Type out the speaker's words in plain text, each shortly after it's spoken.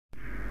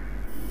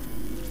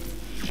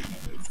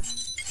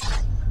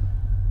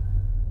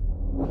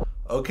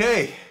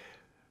Okay,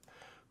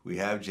 we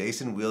have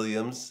Jayson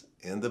Williams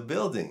in the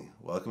building.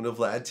 Welcome to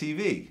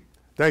VladTV.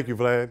 Thank you,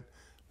 Vlad.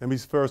 Let me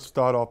first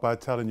start off by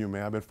telling you,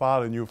 man, I've been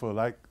following you for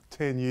like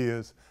 10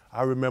 years.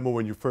 I remember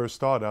when you first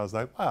started, I was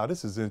like, wow,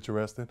 this is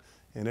interesting.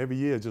 And every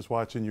year, just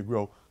watching you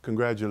grow.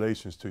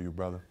 Congratulations to you,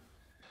 brother.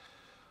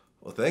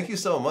 Well, thank you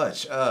so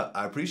much.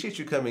 I appreciate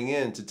you coming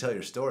in to tell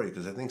your story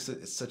because I think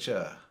it's such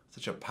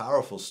a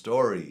powerful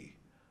story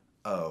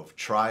of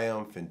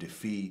triumph and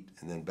defeat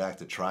and then back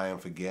to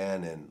triumph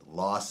again and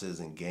losses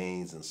and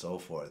gains and so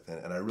forth.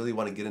 And I really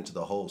want to get into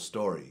the whole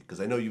story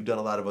because I know you've done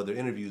a lot of other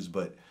interviews,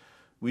 but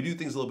we do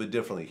things a little bit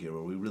differently here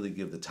where we really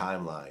give the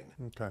timeline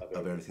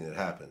of everything that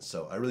happens.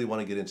 So I really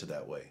want to get into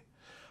that way.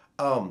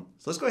 So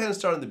let's go ahead and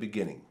start in the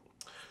beginning.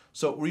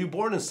 So were you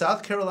born in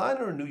South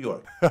Carolina or New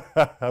York?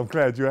 I'm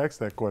glad you asked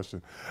that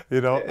question.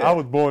 You know, I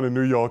was born in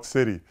New York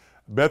City,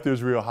 Beth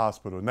Israel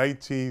Hospital,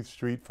 19th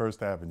Street,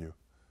 1st Avenue.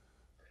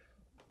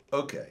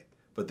 Okay,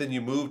 but then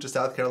you moved to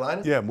South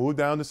Carolina? Yeah, moved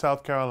down to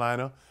South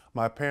Carolina.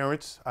 My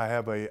parents, I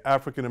have an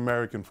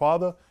African-American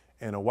father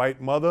and a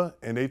white mother,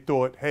 and they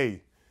thought,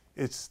 hey,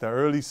 it's the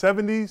early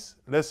 70s,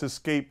 let's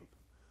escape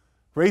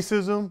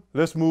racism,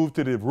 let's move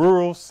to the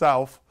rural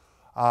South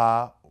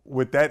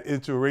with that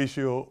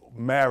interracial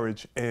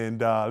marriage,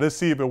 and let's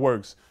see if it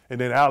works. And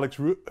then Alex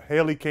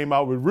Haley came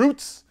out with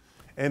Roots,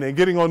 and then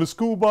getting on the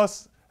school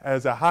bus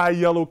as a high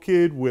yellow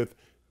kid with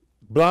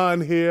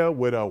blonde hair,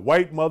 with a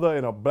white mother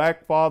and a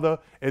black father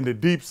in the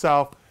deep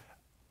South,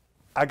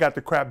 I got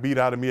the crap beat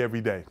out of me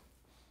every day.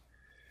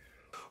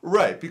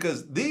 Right,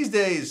 because these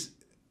days,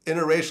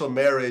 interracial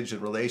marriage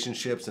and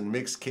relationships and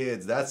mixed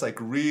kids, that's like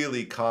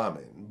really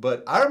common.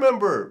 But I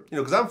remember, you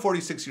know, because I'm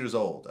 46 years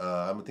old.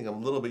 I think I'm a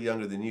little bit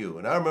younger than you.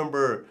 And I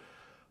remember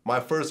my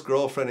first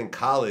girlfriend in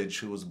college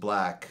who was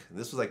black.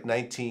 This was like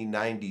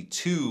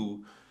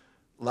 1992.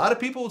 A lot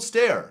of people would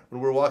stare when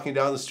we were walking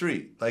down the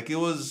street. Like it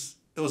was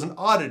an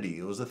oddity.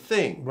 It was a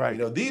thing. Right.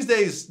 You know, these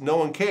days, no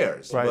one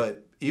cares. Right.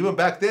 But even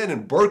back then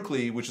in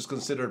Berkeley, which is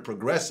considered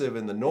progressive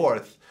in the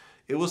North,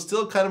 it was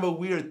still kind of a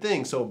weird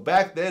thing. So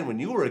back then, when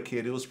you were a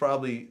kid, it was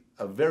probably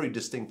a very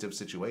distinctive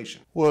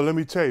situation. Well, let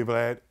me tell you,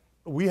 Vlad,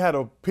 we had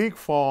a pig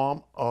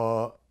farm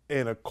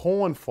and a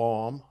corn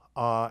farm,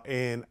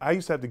 and I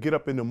used to have to get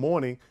up in the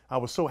morning. I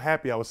was so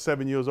happy. I was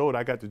 7 years old.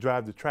 I got to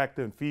drive the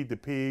tractor and feed the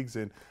pigs,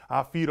 and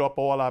I feed up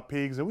all our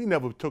pigs, and we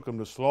never took them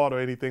to slaughter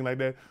or anything like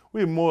that.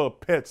 We were more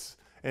pets.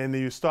 And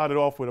you started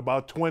off with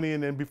about 20,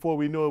 and then before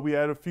we knew it, we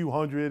had a few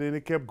hundred, and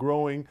it kept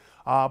growing.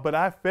 But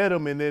I fed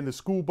them, and then the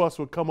school bus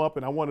would come up,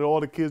 and I wanted all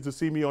the kids to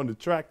see me on the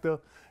tractor.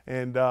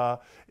 And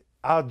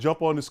I'll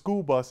jump on the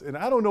school bus, and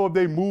I don't know if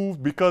they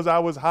moved because I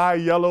was high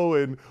yellow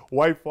and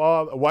white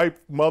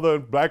mother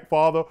and black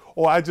father,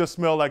 or I just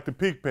smelled like the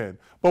pig pen.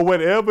 But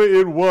whatever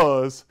it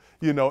was,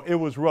 you know, it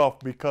was rough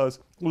because,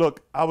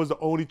 look, I was the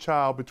only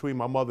child between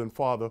my mother and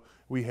father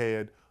we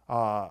had.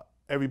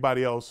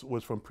 Everybody else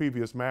was from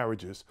previous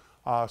marriages.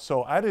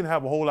 So I didn't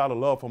have a whole lot of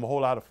love from a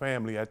whole lot of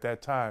family at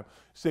that time.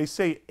 So they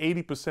say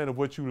 80% of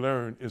what you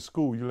learn in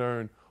school, you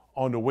learn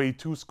on the way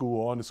to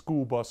school, on the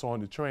school bus, on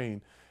the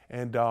train.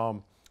 And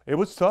it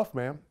was tough,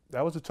 man.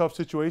 That was a tough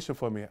situation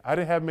for me. I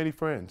didn't have many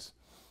friends.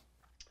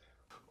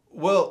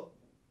 Well,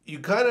 you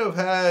kind of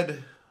had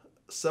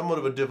somewhat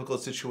of a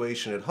difficult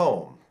situation at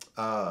home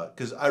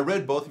because I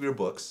read both of your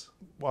books.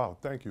 Wow,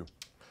 thank you.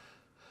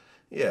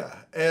 Yeah,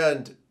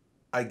 and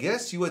I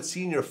guess you had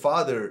seen your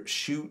father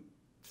shoot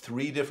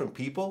 3 different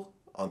people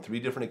on 3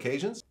 different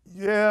occasions?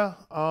 Yeah,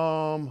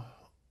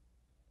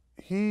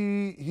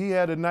 he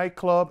had a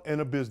nightclub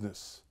and a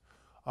business.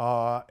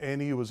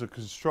 And he was a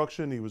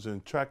construction, he was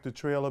in tractor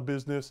trailer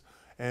business.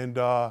 And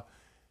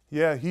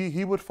yeah,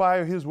 he would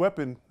fire his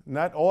weapon.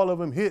 Not all of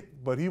them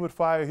hit, but he would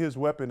fire his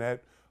weapon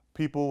at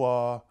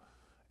people.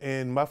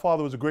 And my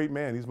father was a great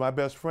man. He's my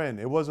best friend.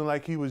 It wasn't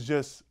like he was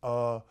just,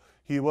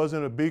 he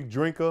wasn't a big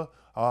drinker.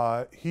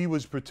 He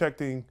was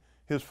protecting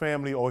his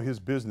family or his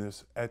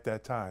business at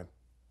that time.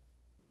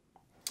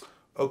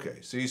 Okay,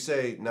 so you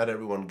say not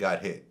everyone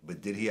got hit,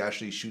 but did he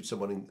actually shoot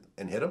someone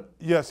and hit him?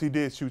 Yes, he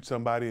did shoot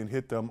somebody and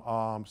hit them.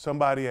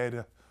 Somebody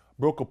had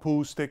broke a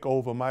pool stick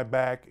over my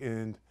back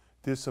and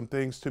did some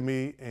things to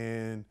me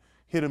and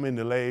hit him in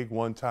the leg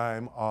one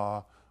time,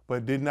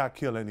 but did not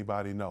kill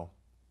anybody, no.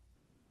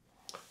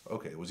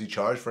 Okay, was he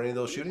charged for any of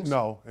those shootings?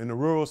 No, in the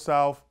rural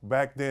South,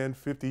 back then,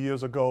 50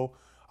 years ago,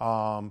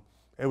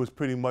 it was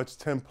pretty much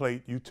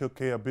template. You took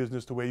care of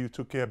business the way you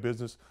took care of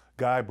business.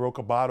 Guy broke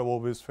a bottle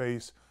over his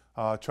face,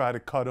 tried to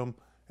cut him,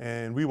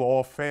 and we were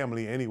all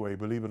family anyway,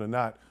 believe it or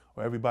not.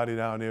 Everybody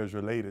down there is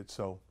related,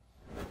 so.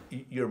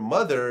 Your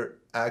mother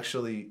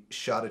actually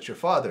shot at your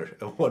father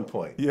at one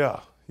point.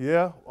 Yeah.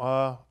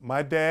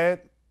 My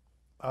dad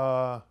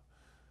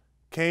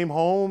came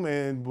home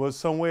and was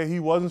somewhere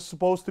he wasn't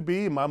supposed to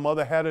be. My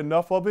mother had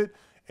enough of it,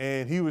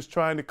 and he was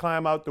trying to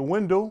climb out the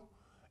window.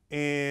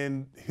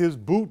 And his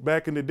boot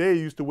back in the day, he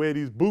used to wear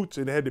these boots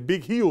and they had the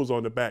big heels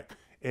on the back.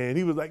 And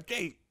he was like,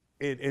 "Hey,"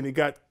 and it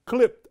got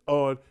clipped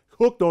on,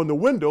 hooked on the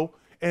window.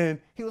 And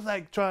he was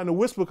like trying to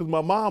whisper because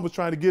my mom was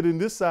trying to get in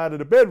this side of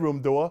the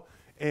bedroom door.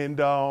 And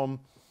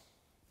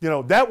You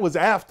know, that was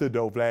after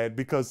though, Vlad,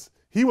 because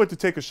he went to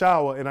take a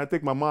shower, and I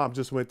think my mom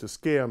just went to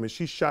scare him, and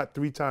she shot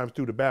 3 times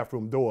through the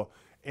bathroom door,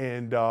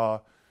 and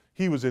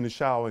he was in the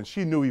shower, and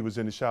she knew he was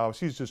in the shower.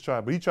 She's just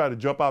trying, but he tried to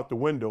jump out the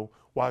window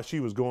while she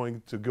was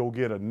going to go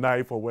get a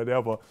knife or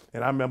whatever.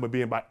 And I remember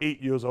being about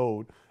 8 years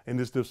old, and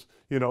this,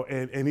 you know,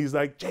 and he's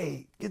like,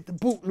 Jay, get the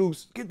boot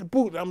loose, get the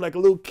boot. I'm like a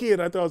little kid.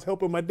 I thought I was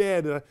helping my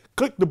dad, and I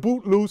clicked the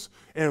boot loose,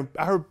 and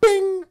I heard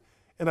bing,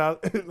 and I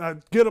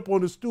get up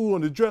on the stool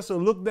on the dresser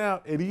and look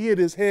down, and he hit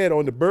his head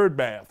on the bird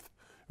bath,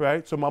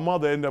 right? So my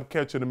mother ended up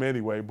catching him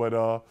anyway. But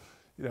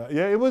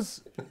yeah, it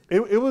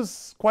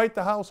was quite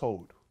the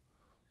household.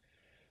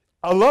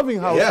 A loving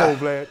household,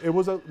 Vlad. It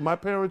was my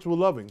parents were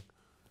loving.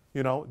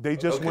 You know, they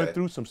just went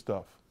through some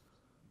stuff.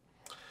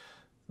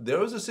 There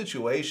was a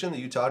situation that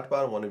you talked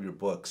about in one of your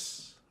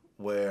books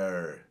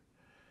where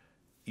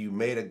you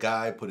made a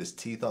guy put his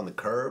teeth on the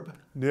curb.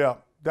 Yeah,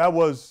 that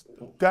was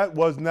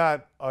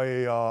not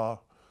a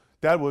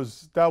that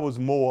was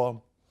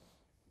more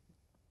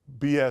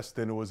BS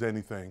than it was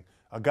anything.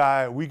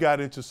 We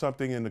got into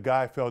something, and the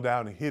guy fell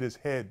down and hit his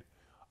head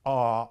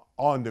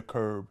on the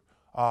curb.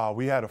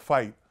 We had a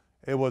fight.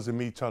 It wasn't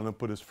me telling him to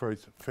put his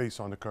face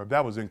on the curb.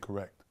 That was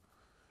incorrect.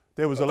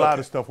 There was a lot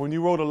of stuff. When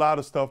you wrote a lot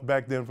of stuff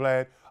back then,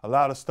 Vlad, a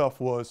lot of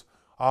stuff was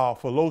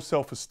for low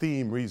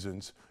self-esteem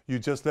reasons. You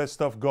just let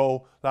stuff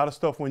go. A lot of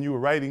stuff when you were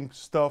writing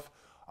stuff,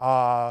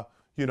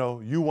 you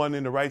know, you weren't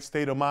in the right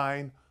state of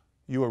mind.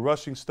 You were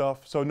rushing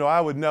stuff. So no,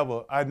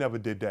 I never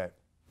did that.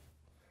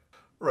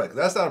 Right,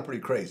 that sounded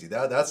pretty crazy.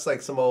 That's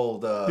like some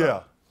old...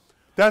 yeah,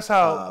 that's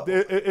how,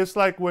 it's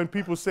like when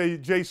people say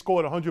Jay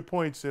scored 100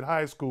 points in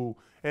high school,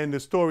 and the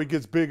story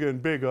gets bigger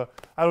and bigger.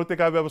 I don't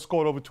think I've ever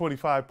scored over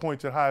 25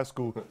 points in high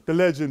school. The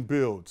legend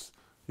builds,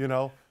 you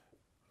know?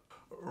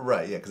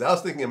 Right, yeah, because I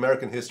was thinking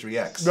American History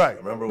X. Right,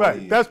 remember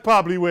right. That's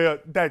probably where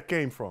that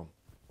came from.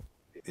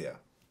 Yeah.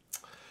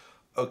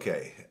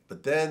 Okay,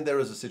 but then there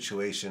was a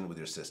situation with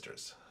your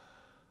sisters.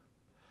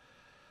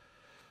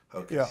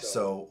 Okay, yeah.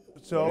 So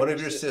one of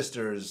your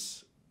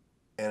sisters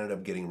ended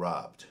up getting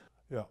robbed.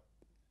 Yeah.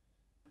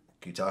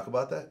 Can you talk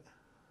about that?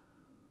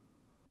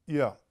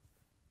 Yeah.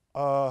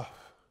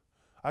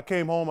 I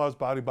came home, I was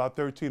probably about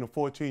 13 or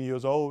 14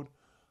 years old.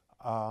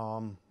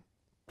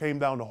 Came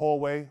down the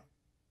hallway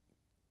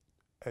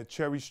at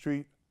Cherry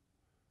Street,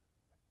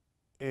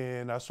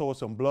 and I saw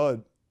some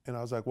blood, and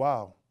I was like,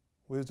 wow,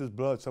 where's this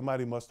blood?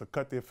 Somebody must have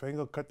cut their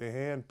finger, cut their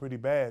hand pretty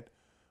bad.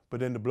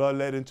 But then the blood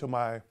led into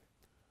my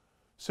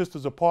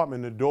sister's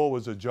apartment. The door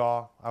was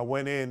ajar. I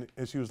went in,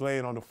 and she was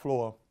laying on the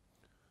floor.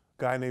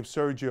 A guy named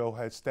Sergio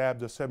had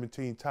stabbed her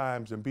 17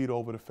 times and beat her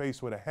over the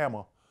face with a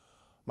hammer.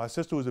 My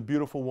sister was a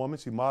beautiful woman.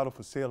 She modeled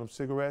for Salem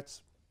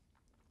Cigarettes.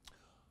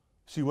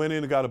 She went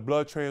in and got a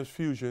blood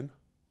transfusion,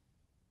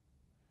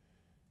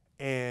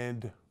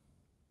 and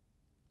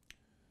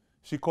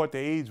she caught the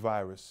AIDS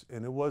virus.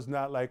 And it was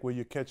not like where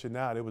you're catching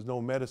now. There was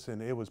no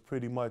medicine. It was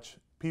pretty much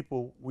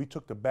people. We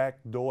took the back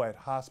door at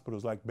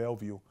hospitals like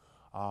Bellevue.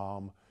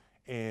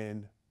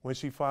 And when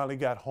she finally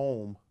got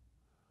home,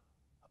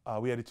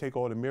 we had to take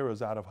all the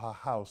mirrors out of her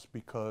house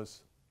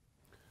because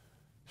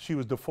she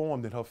was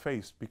deformed in her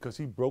face because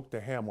he broke the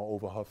hammer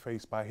over her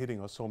face by hitting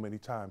her so many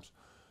times.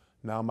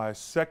 Now my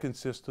second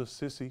sister,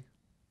 Sissy,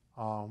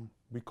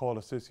 we call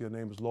her Sissy, her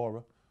name is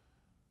Laura.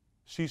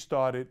 She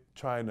started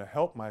trying to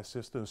help my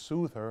sister and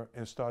soothe her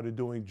and started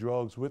doing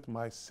drugs with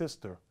my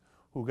sister,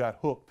 who got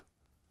hooked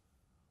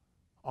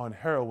on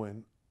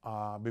heroin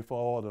before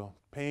all the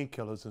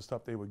painkillers and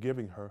stuff they were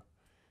giving her.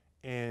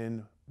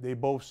 And they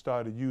both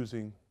started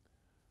using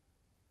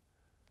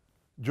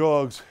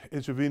drugs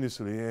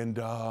intravenously, and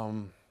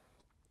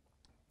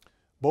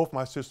both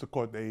my sister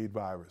caught the AIDS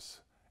virus.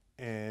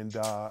 And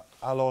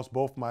I lost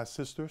both my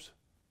sisters.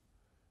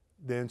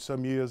 Then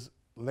some years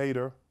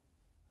later,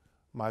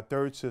 my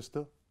third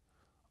sister,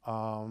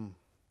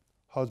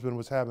 husband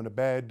was having a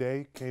bad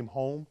day, came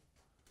home,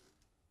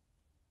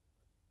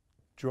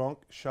 drunk,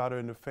 shot her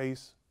in the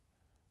face,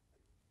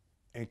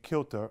 and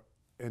killed her,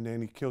 and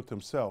then he killed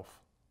himself.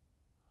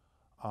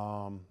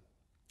 I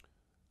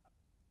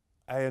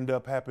ended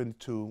up having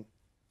to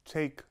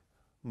take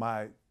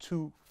my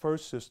two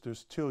first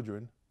sisters'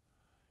 children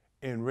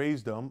and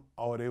raise them,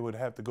 or they would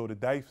have to go to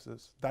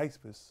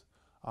DICEPIS,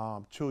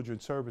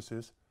 Children's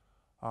Services.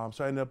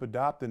 So I ended up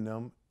adopting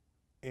them,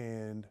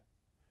 and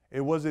it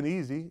wasn't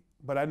easy,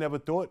 but I never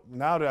thought,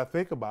 now that I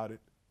think about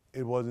it,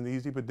 it wasn't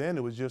easy, but then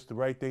it was just the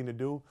right thing to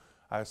do.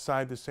 I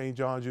assigned to St.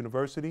 John's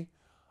University,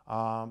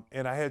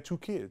 and I had two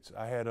kids.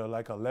 I had a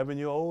like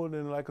 11-year-old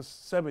and like a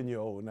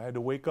 7-year-old, and I had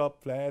to wake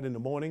up, Vlad, in the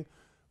morning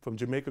from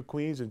Jamaica,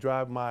 Queens, and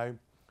drive my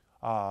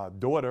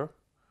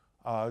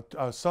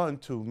son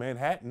to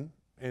Manhattan,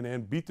 and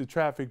then beat the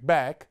traffic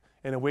back,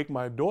 and then wake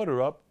my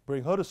daughter up,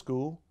 bring her to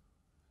school,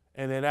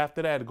 and then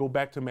after that, go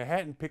back to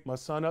Manhattan, pick my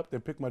son up, then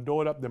pick my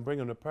daughter up, then bring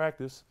them to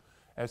practice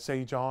at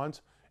St.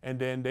 John's, and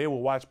then they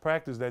will watch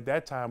practice. At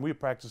that time, we were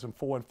practicing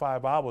 4 and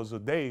 5 hours a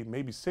day,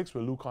 maybe 6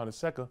 with Lou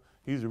Conasecca.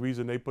 He's the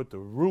reason they put the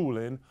rule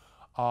in.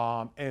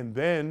 And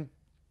then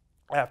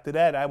after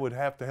that, I would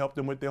have to help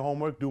them with their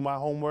homework, do my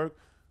homework,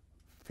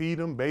 feed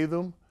them, bathe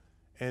them,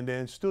 and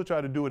then still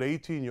try to do what an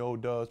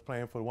 18-year-old does,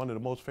 playing for one of the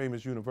most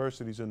famous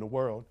universities in the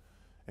world.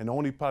 And the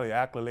only probably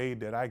accolade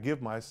that I give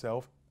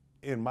myself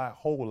in my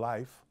whole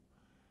life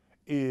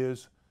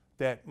is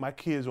that my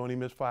kids only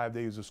missed 5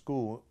 days of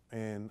school,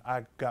 and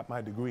I got my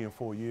degree in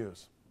 4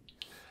 years.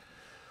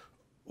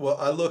 Well,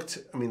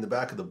 I mean, the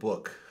back of the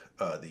book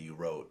that you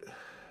wrote,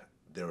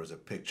 there was a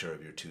picture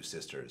of your two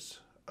sisters,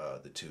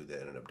 the two that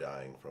ended up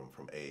dying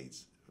from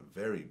AIDS.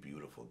 Very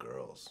beautiful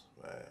girls,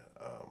 right?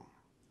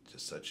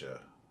 Just such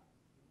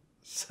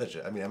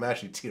a, I mean, I'm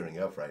actually tearing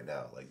up right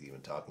now, like even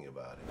talking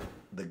about it.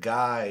 The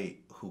guy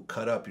who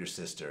cut up your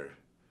sister,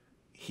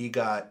 he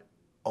got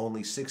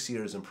only 6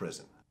 years in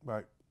prison.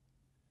 Right.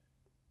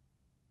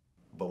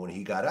 But when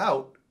he got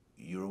out,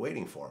 you were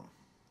waiting for him.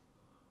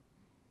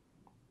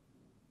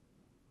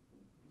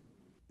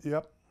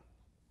 Yep.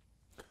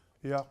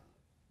 Yeah.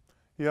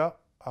 Yeah.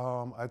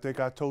 I think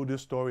I told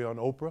this story on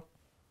Oprah.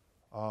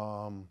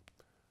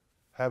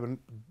 Haven't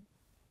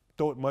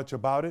thought much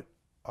about it,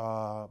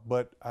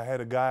 but I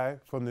had a guy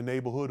from the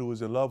neighborhood who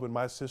was in love with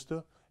my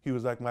sister. He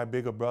was like my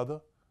bigger brother.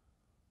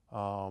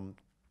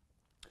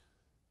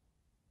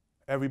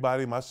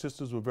 Everybody, my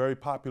sisters were very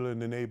popular in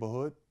the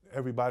neighborhood.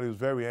 Everybody was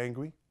very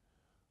angry.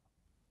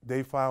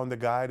 They found the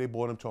guy, they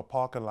brought him to a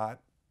parking lot,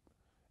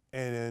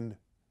 and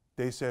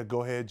they said,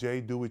 go ahead,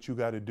 Jay, do what you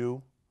got to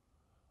do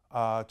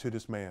to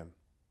this man.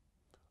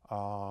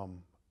 I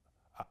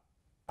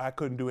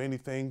couldn't do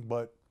anything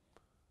but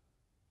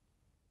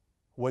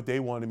what they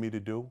wanted me to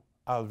do.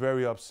 I was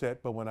very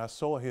upset, but when I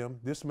saw him,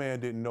 this man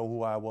didn't know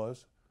who I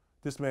was.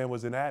 This man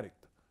was an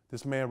addict.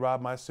 This man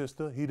robbed my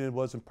sister. It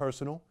wasn't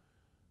personal.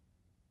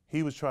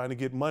 He was trying to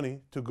get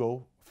money to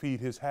go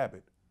feed his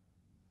habit.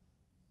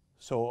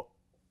 So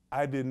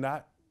I did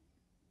not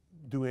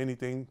do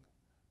anything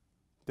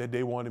that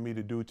they wanted me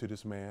to do to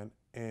this man.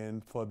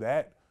 And for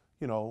that,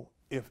 you know,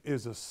 if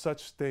there's a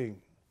such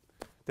thing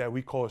that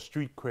we call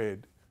street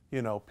cred,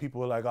 you know,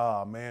 people are like,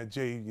 ah, man,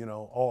 Jay, you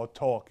know, all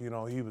talk, you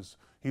know,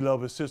 he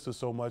loved his sister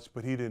so much,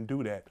 but he didn't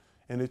do that.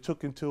 And it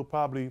took until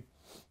probably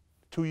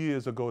 2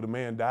 years ago, the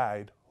man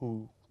died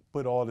who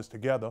put all this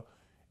together.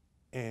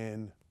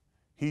 And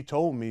he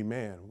told me,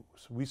 man,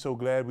 we so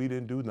glad we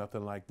didn't do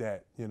nothing like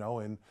that, you know.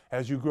 And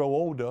as you grow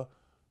older,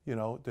 you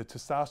know, the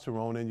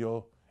testosterone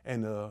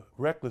and the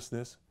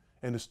recklessness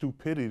and the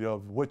stupidity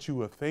of what you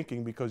were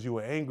thinking because you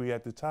were angry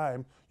at the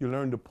time, you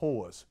learn to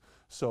pause.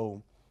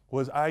 So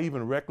was I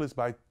even reckless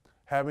by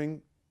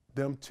having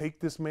them take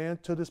this man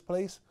to this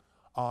place?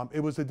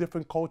 It was a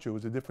different culture. It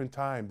was a different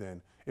time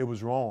then. It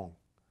was wrong.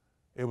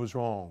 It was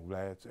wrong,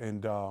 lads.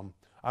 And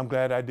I'm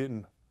glad I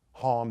didn't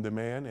harm the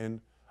man.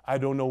 And I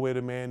don't know where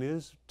the man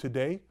is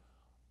today.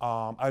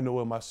 I know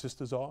where my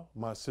sisters are.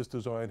 My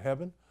sisters are in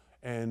heaven.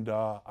 And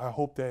I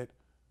hope that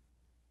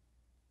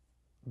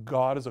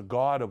God is a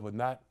God of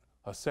not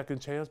a second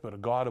chance, but a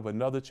God of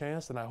another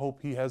chance. And I hope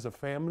he has a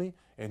family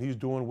and he's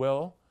doing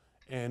well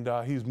and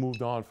he's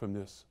moved on from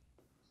this.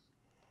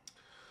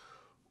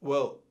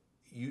 Well,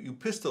 you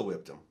pistol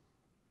whipped him.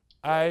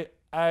 I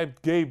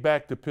gave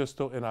back the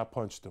pistol and I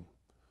punched him.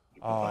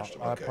 Punched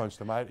him, okay. I punched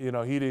him. You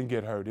know, he didn't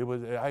get hurt.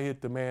 I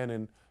hit the man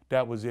and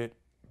that was it.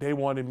 They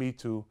wanted me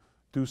to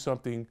do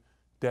something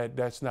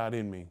that's not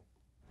in me.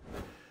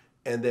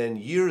 And then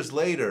years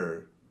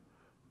later,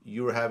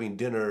 you were having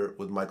dinner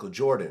with Michael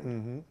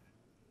Jordan,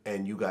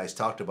 and you guys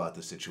talked about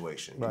the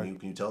situation. Right.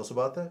 Can you tell us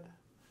about that?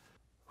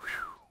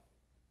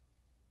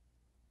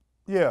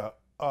 Yeah,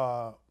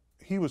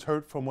 he was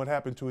hurt from what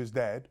happened to his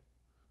dad,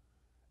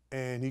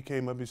 and he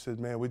came up and said,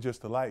 man, we're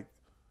just alike.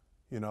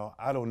 You know,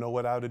 I don't know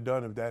what I would have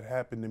done if that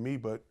happened to me,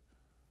 but,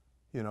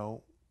 you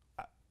know,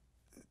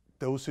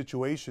 those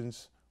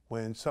situations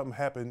when something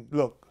happened,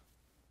 look,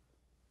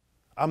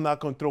 I'm not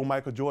going to throw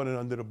Michael Jordan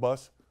under the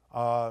bus.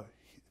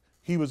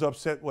 He was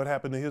upset what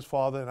happened to his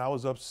father, and I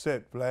was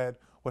upset, Vlad,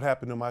 what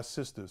happened to my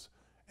sisters.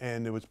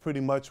 And it was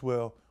pretty much,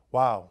 well,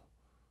 wow,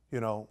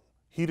 you know,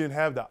 he didn't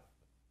have the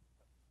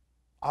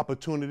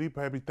opportunity,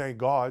 probably thank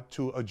God,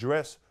 to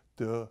address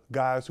the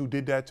guys who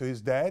did that to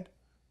his dad.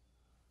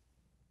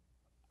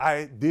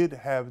 I did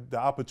have the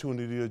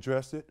opportunity to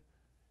address it,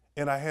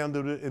 and I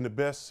handled it in the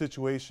best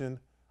situation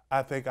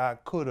I think I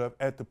could have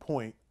at the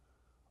point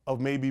of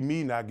maybe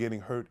me not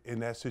getting hurt in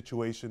that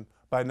situation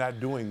by not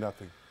doing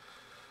nothing.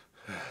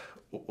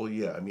 Well,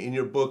 yeah. I mean, in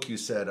your book, you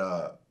said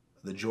that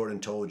Jordan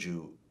told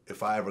you,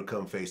 if I ever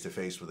come face to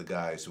face with the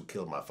guys who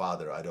killed my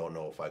father, I don't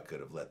know if I could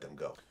have let them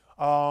go.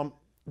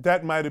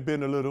 That might have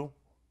been a little.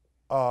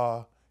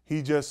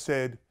 He just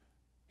said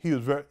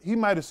he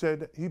might have said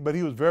that, but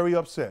he was very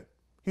upset.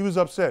 He was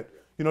upset.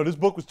 You know, this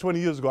book was 20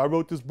 years ago. I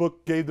wrote this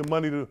book, gave the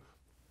money to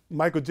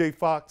Michael J.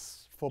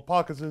 Fox for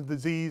Parkinson's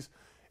disease.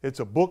 It's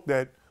a book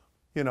that,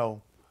 you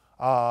know,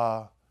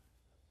 I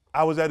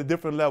was at a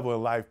different level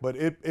in life, but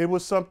it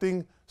was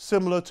something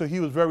similar to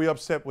he was very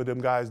upset with them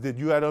guys. Did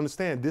you had to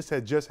understand this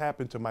had just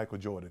happened to Michael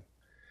Jordan?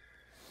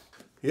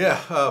 Yeah,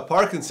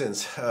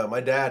 Parkinson's. My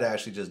dad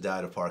actually just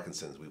died of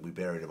Parkinson's. We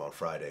buried him on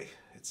Friday.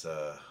 It's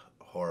a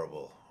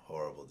horrible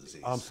horrible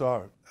disease. I'm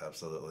sorry.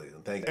 Absolutely.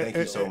 And thank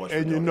you so much for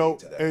and donating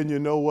to that. And you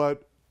know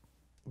what,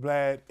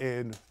 Vlad,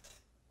 and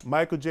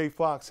Michael J.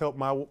 Fox helped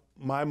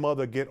my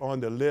mother get on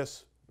the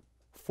list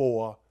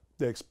for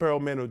the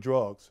experimental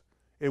drugs.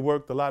 It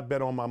worked a lot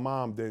better on my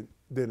mom than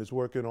it's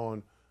working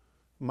on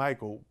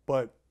Michael.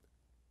 But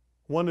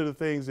one of the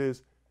things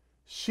is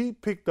she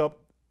picked up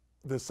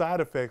the side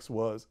effects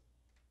was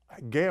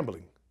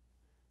gambling.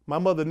 My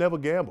mother never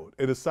gambled.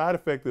 And the side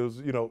effect is,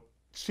 you know,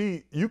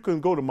 you couldn't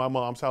go to my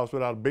mom's house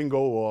without a bingo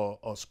or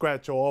a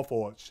scratch off,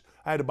 or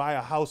I had to buy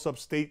a house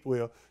upstate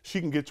where she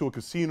can get to a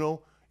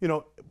casino, you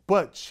know,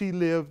 but she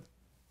lived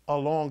a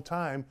long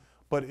time.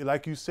 But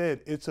like you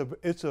said, it's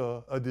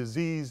a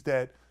disease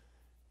that,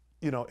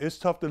 you know, it's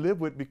tough to live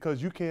with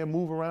because you can't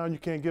move around, you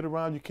can't get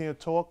around, you can't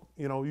talk.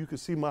 You know, you can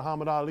see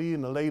Muhammad Ali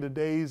in the later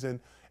days, and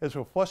it's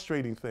a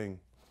frustrating thing.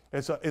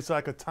 It's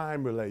like a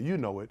time relay, you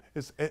know it.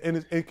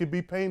 It can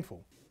be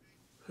painful.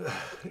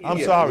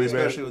 I'm sorry,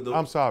 man.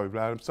 I'm sorry,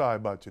 Vlad. I'm sorry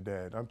about your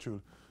dad. I'm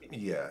true.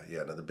 Yeah.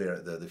 No,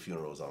 the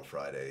funeral was on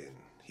Friday, and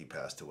he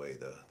passed away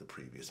the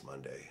previous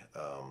Monday.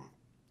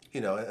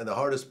 You know, and the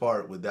hardest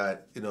part with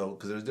that, you know,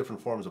 because there's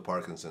different forms of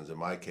Parkinson's. In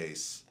my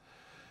case,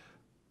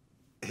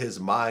 his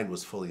mind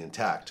was fully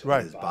intact.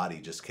 Right. His body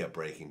just kept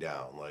breaking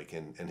down. Like,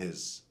 and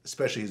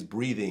especially his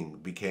breathing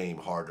became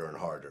harder and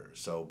harder.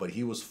 So, but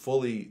he was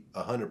fully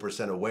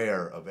 100%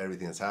 aware of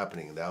everything that's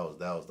happening, and that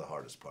was the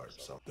hardest part.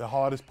 So the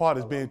hardest part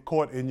is being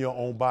caught in your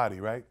own body,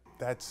 right?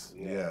 That's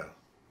yeah.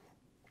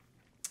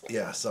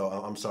 So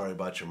I'm sorry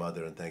about your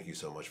mother, and thank you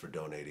so much for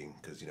donating,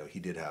 because, you know, he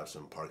did have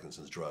some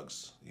Parkinson's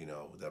drugs, you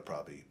know, that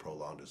probably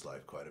prolonged his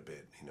life quite a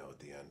bit, you know, at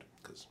the end,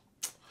 because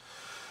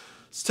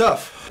it's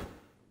tough.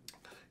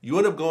 You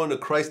end up going to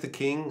Christ the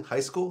King High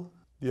School?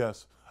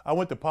 Yes. I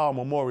went to Powell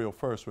Memorial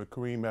first with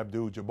Kareem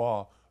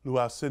Abdul-Jabbar. Lou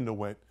Alcindor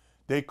went.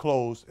 They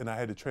closed, and I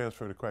had to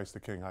transfer to Christ the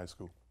King High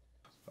School.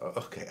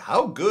 Okay.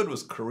 How good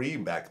was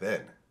Kareem back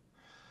then?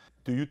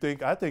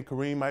 I think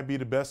Kareem might be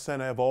the best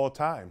center of all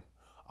time.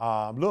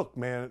 Look,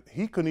 man,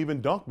 he couldn't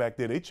even dunk back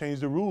there. They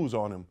changed the rules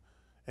on him.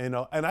 And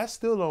I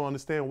still don't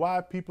understand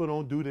why people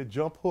don't do the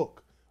jump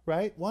hook,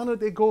 right? Why don't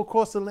they go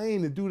across the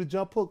lane and do the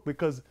jump hook?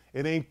 Because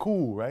it ain't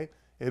cool, right?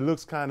 It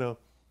looks kind of,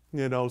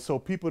 you know, so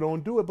people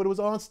don't do it, but it was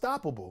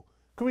unstoppable.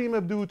 Kareem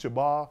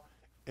Abdul-Jabbar,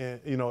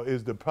 you know,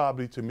 is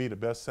probably, to me, the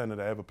best center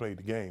that ever played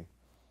the game.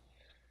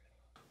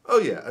 Oh,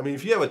 yeah. I mean,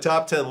 if you have a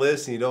top 10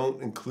 list and you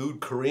don't include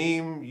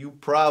Kareem, you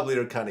probably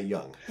are kind of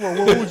young. Well,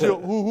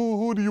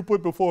 who do you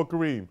put before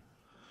Kareem?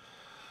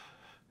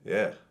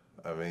 Yeah.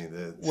 I mean,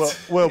 you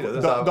know,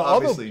 there's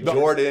obviously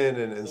Jordan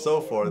and so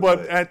forth.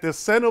 But at the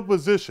center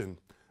position,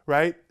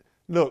 right,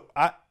 look,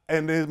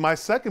 my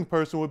second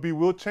person would be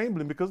Wilt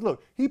Chamberlain, because,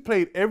 look, he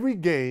played every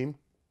game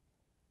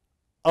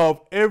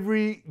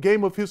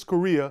of his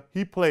career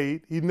he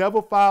played. He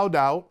never fouled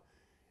out.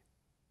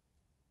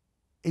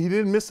 He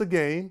didn't miss a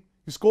game.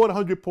 He scored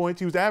 100 points.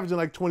 He was averaging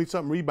like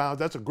 20-something rebounds.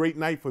 That's a great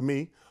night for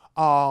me.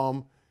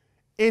 And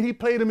he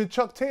played him in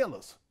Chuck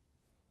Taylors,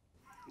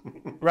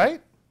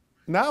 right?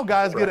 Now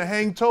guys get a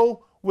hang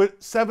toe with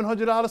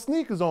 $700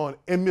 sneakers on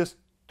and miss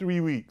 3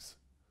 weeks.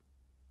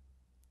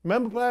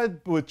 Remember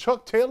with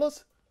Chuck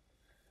Taylors?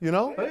 You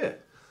know?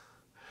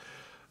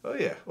 Oh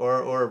yeah.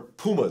 Or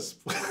Pumas.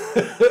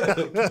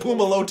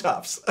 Puma low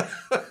tops.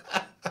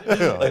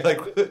 like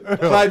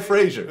Clyde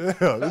Frazier.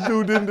 Yeah,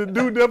 the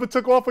dude never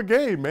took off a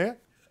game, man.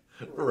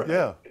 Right.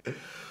 Yeah.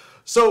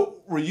 So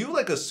were you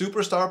like a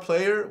superstar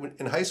player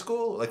in high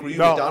school? Like, were you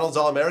McDonald's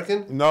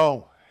All-American?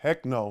 No,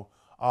 heck no.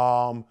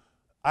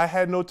 I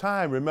had no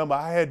time. Remember,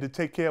 I had to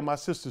take care of my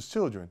sister's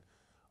children.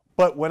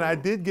 But when I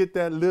did get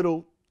that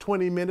little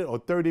 20-minute or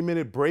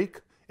 30-minute break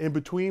in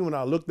between, when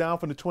I looked down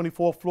from the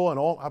 24th floor and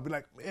all, I'd be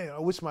like, man, I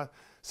wish my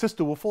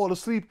sister would fall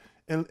asleep.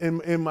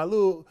 And my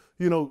little,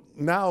 you know,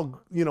 now,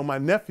 you know, my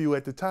nephew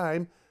at the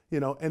time, you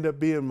know, ended up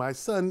being my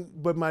son,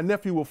 but my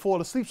nephew would fall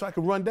asleep so I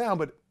could run down.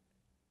 But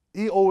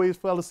he always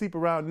fell asleep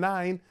around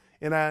 9,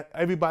 and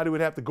everybody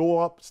would have to go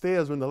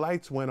upstairs when the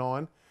lights went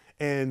on.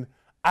 And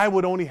I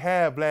would only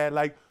have, Vlad,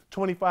 like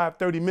 25,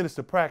 30 minutes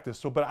to practice.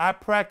 So, but I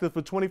practiced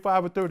for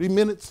 25 or 30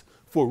 minutes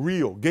for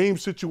real, game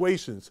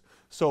situations.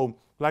 So,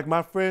 like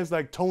my friends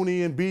like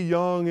Tony and B.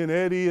 Young and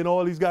Eddie and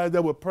all these guys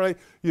that would play,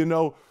 you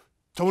know,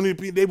 Tony and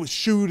Pete, they would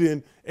shoot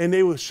and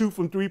they would shoot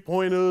from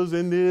three-pointers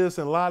and this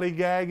and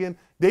lollygagging.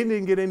 They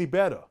didn't get any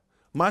better.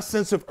 My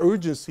sense of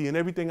urgency and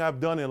everything I've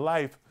done in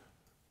life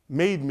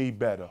made me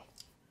better.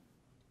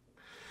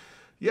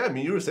 Yeah, I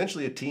mean, you were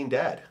essentially a teen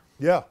dad.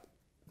 Yeah.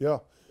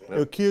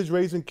 Kids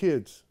raising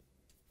kids.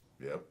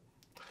 Yep.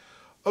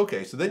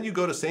 Okay, so then you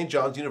go to St.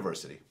 John's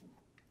University.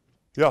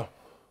 Yeah.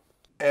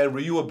 And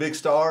were you a big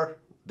star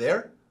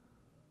there?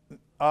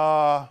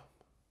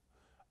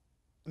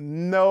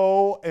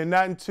 No, and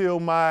not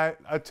until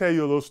I'll tell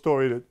you a little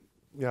story that,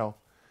 you know,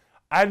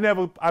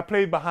 I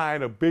played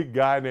behind a big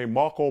guy named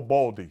Marco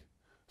Baldi.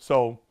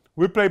 So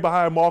we played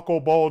behind Marco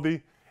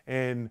Baldi,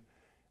 and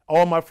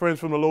all my friends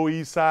from the Lower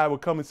East Side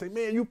would come and say,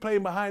 man, you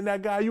playing behind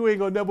that guy, you ain't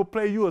gonna never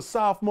play, you a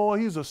sophomore,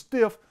 he's a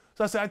stiff.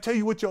 So I said, I tell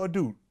you what y'all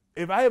do.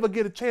 If I ever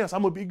get a chance,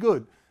 I'm gonna be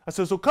good. I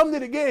said, so come to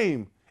the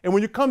game. And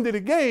when you come to the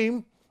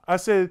game, I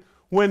said,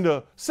 when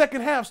the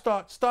second half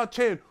start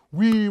chanting,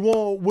 we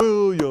want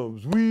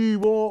Williams, we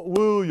want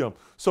Williams.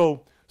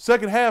 So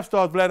second half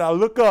starts, Vlad, I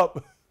look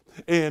up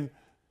and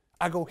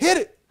I go, hit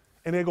it.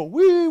 And they go,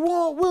 we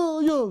want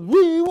Williams,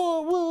 we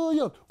want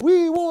Williams,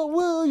 we want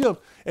Williams.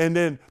 And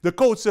then the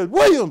coach said,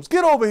 Williams,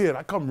 get over here. And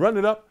I come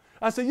running up.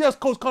 I said, yes,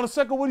 Coach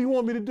Conoseco, what do you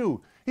want me to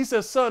do? He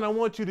said, son, I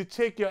want you to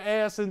take your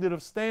ass into the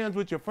stands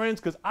with your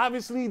friends because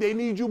obviously they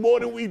need you more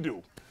than we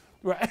do.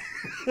 Right?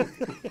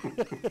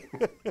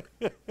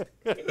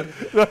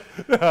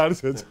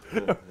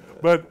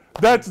 But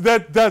that's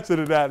an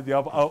analogy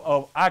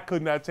of I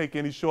could not take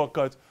any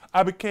shortcuts.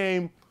 I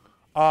became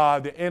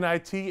the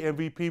NIT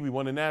MVP. We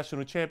won the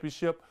national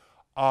championship.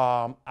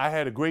 I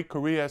had a great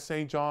career at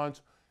St.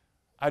 John's.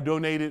 I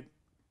donated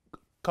a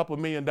couple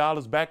 $1 million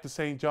back to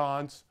St.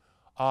 John's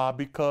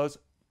because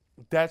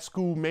that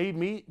school made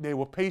me. They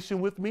were patient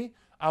with me.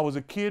 I was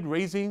a kid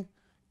raising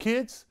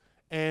kids,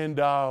 and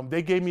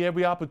they gave me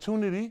every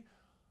opportunity.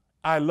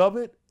 I love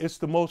it. It's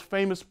the most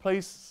famous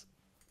place,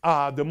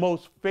 the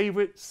most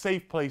favorite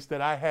safe place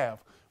that I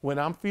have. When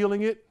I'm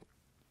feeling it,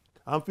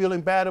 I'm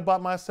feeling bad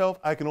about myself,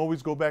 I can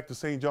always go back to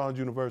St. John's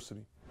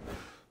University.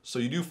 So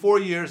you do 4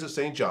 years at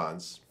St.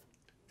 John's,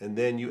 and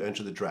then you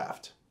enter the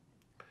draft.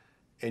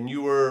 And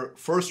you were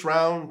first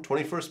round,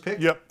 21st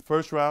pick? Yep,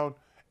 first round.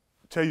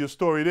 Tell you a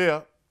story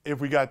there, if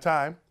we got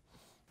time,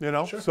 you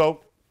know? Sure.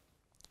 So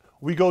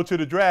we go to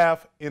the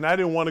draft, and I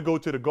didn't want to go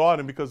to the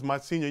Garden because my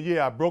senior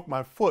year, I broke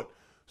my foot.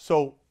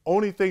 So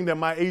only thing that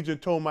my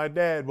agent told my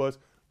dad was,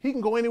 he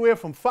can go anywhere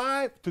from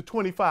 5 to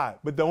 25.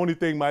 But the only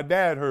thing my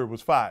dad heard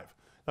was 5.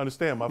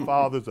 Understand, my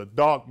father's a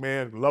dark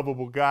man,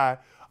 lovable guy,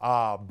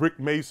 brick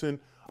mason,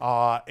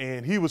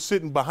 and he was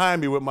sitting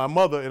behind me with my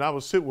mother, and I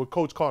was sitting with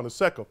Coach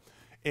Conoseco.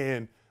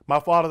 And my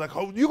father's like,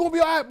 oh, you gonna be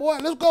all right, boy,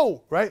 let's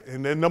go, right?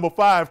 And then number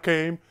 5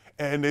 came,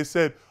 and they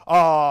said,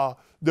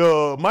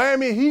 the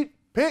Miami Heat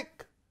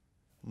pick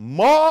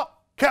Mark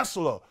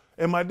Kessler.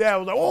 And my dad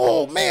was like,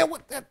 oh, man,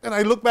 what that? And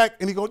I look back,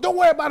 and he goes, don't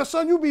worry about it,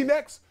 son, you be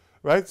next,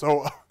 right?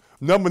 So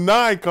number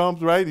 9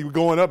 comes, right? He was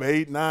going up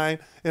 8, 9,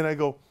 and I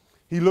go,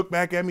 he looked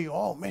back at me,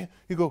 oh, man.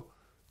 He go,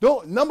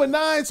 don't, number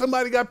 9,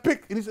 somebody got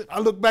picked. And he said, I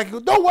look back, he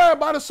goes, don't worry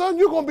about it, son,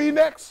 you're going to be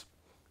next.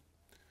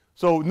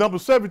 So number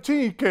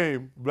 17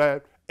 came,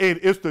 Vlad, and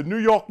it's the New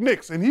York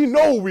Knicks. And he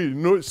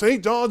know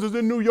St. John's is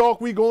in New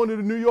York, we going to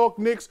the New York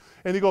Knicks.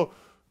 And he go,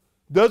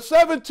 the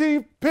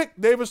 17th pick,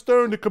 David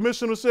Stern, the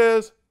commissioner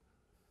says,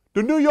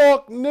 the New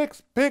York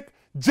Knicks pick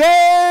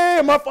Jay.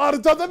 And my father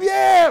tells him,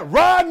 yeah,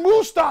 Rod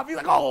Mustaf. He's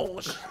like,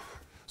 oh.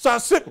 So I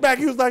sit back,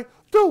 he was like,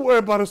 don't worry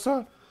about it,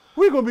 son.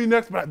 We're going to be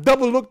next. But I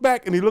double looked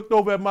back, and he looked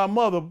over at my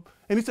mother,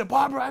 and he said,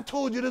 Barbara, I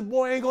told you this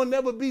boy ain't going to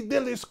never be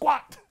diddly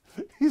squat.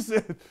 He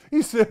said,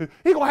 he going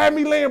to have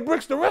me laying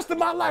bricks the rest of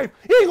my life.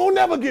 He ain't going to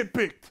never get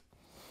picked.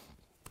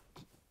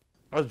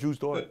 That's a true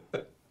story.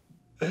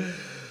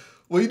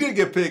 Well, you did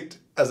get picked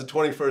as a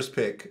 21st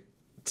pick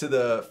to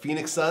the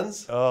Phoenix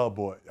Suns. Oh,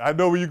 boy. I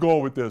know where you're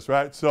going with this,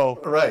 right?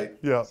 So, right.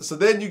 Yeah. So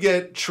then you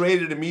get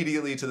traded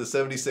immediately to the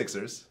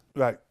 76ers.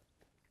 Right.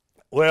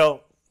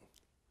 Well,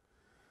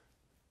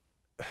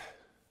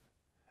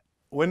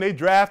 when they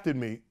drafted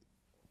me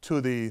to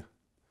the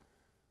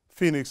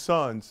Phoenix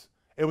Suns,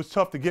 it was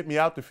tough to get me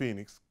out to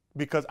Phoenix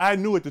because I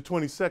knew at the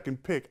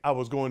 22nd pick I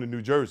was going to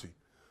New Jersey.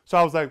 So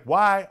I was like,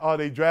 why are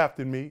they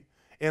drafting me?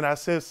 And I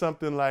said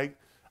something like,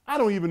 I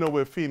don't even know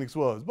where Phoenix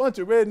was. Bunch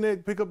of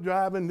redneck pickup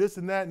driving, this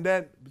and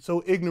that,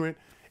 so ignorant.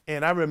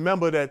 And I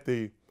remember that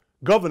the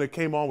governor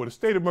came on with a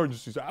state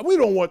emergency. So we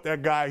don't want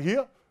that guy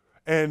here.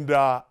 And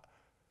I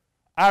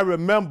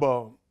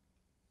remember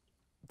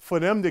for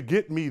them to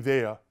get me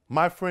there,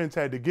 my friends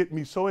had to get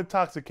me so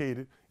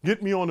intoxicated,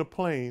 get me on a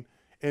plane,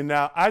 and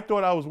now I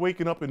thought I was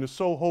waking up in the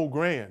Soho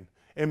Grand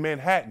in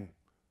Manhattan.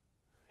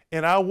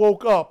 And I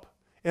woke up,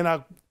 and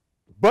I,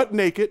 butt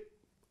naked,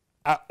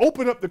 I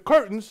opened up the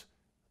curtains,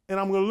 and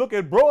I'm gonna look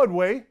at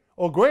Broadway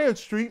or Grand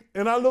Street,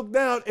 and I look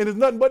down, and it's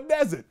nothing but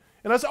desert.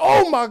 And I said,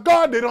 oh my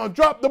God, they done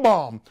dropped the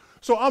bomb.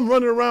 So I'm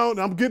running around,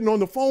 and I'm getting on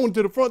the phone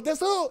to the front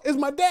desk. Oh, is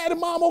my dad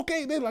and mom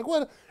okay? They're like,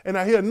 what? And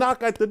I hear a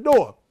knock at the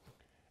door,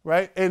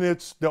 right? And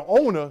it's the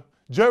owner,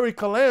 Jerry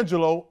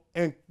Colangelo,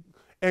 and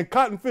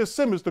Cotton Fist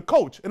Simmons, the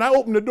coach. And I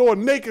open the door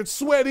naked,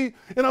 sweaty,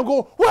 and I'm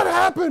going, what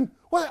happened?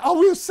 What, are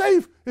we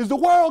safe? Is the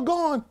world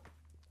gone?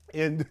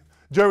 And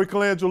Jerry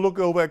Colangelo looked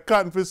over at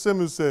Cotton Fist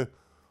Simmons and said,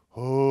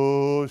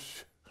 oh,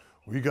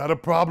 we got a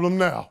problem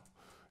now,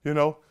 you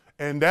know?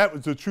 And that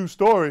was a true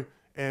story.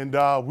 And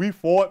we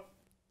fought,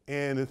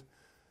 and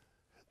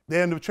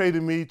they ended up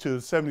trading me to the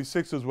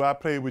 76ers where I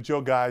played with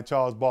your guy,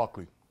 Charles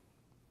Barkley.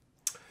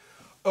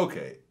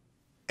 Okay.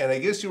 And I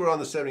guess you were on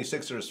the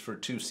 76ers for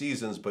 2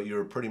 seasons, but you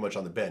were pretty much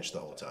on the bench the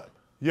whole time.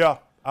 Yeah,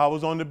 I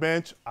was on the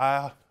bench.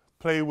 I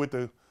played with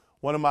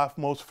one of my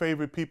most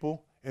favorite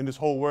people in this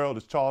whole world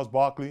is Charles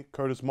Barkley,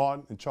 Curtis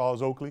Martin, and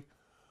Charles Oakley.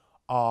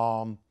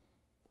 Charles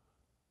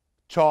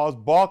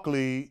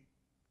Barkley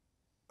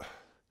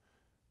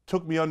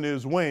took me under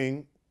his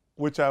wing,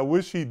 which I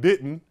wish he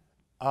didn't,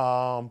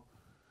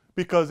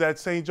 because at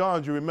St.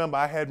 John's, you remember,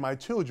 I had my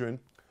children,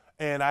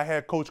 and I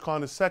had Coach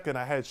Conner second.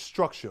 I had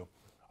structure.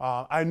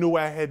 I knew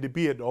I had to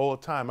be at all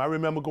the time. I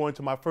remember going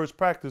to my first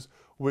practice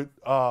with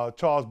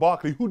Charles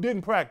Barkley, who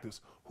didn't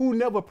practice, who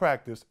never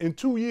practiced. In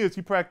 2 years,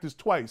 he practiced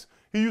twice.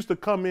 He used to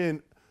come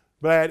in,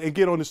 Vlad, and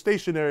get on the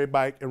stationary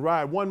bike and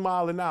ride 1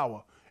 mile an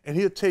hour. And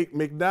he'll take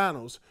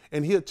McDonald's,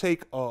 and he'll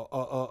take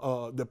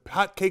the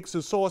hot cakes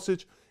and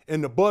sausage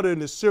and the butter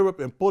and the syrup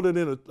and put it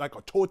in like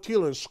a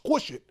tortilla and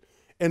squish it.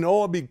 And it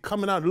all be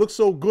coming out. It looks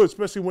so good,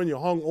 especially when you're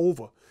hung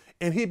over.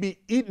 And he'd be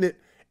eating it,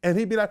 and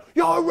he'd be like,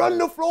 y'all run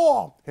the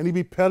floor. And he'd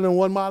be pedaling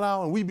 1 mile an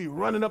hour, and we'd be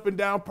running up and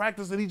down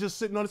practice, and he just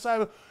sitting on the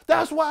side.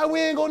 That's why we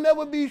ain't gonna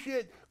never be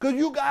shit, because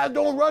you guys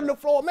don't run the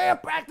floor. Man,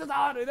 practice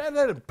harder.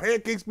 And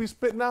pancakes be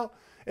spitting out.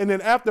 And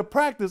then after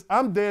practice,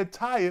 I'm dead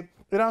tired,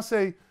 and I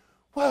say,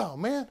 well,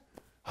 man,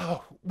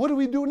 what do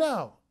we do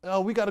now?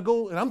 We got to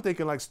go, and I'm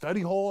thinking like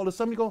study hall or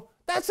something. You go,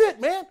 that's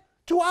it, man.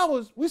 2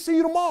 hours. We see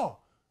you tomorrow.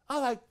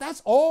 I'm like,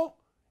 that's all?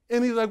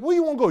 And he's like, where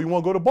you want to go? You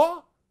want to go to the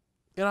bar?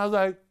 And I was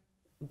like,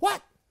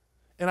 what?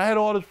 And I had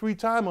all this free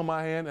time on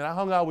my hand, and I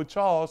hung out with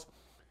Charles,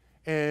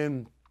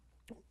 and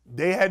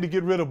they had to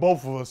get rid of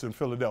both of us in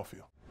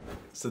Philadelphia.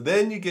 So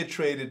then you get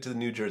traded to the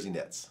New Jersey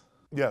Nets.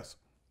 Yes.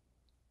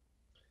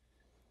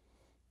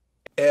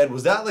 And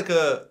was that like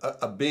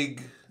a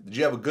big, did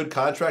you have a good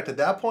contract at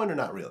that point or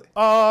not really?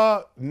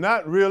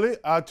 Not really.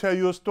 I'll tell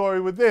you a story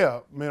with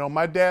there. You know,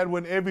 my dad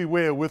went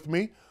everywhere with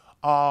me.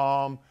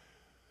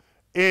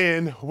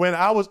 And when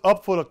I was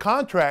up for the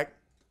contract,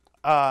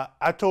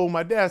 I told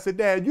my dad, I said,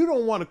 Dad, you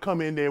don't want to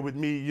come in there with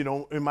me, you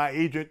know, and my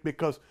agent,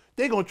 because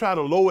they're going to try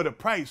to lower the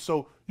price.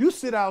 So you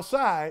sit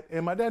outside.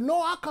 And my dad,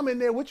 no, I'll come in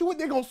there with you. What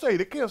they going to say?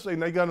 They can't say,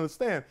 they got to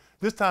understand.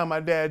 This time my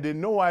dad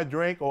didn't know I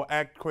drank or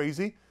act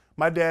crazy.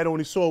 My dad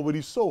only saw what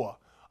he saw.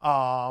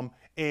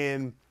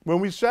 And when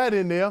we sat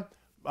in there,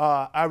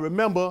 I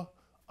remember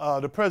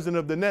the president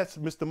of the Nets,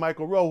 Mr.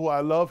 Michael Rowe, who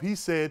I love, he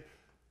said,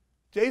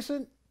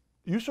 Jayson,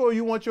 you sure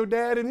you want your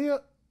dad in here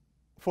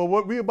for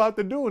what we about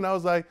to do? And I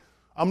was like,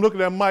 I'm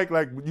looking at Mike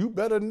like, you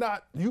better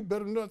not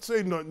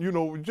say nothing, you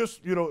know,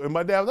 just, you know, and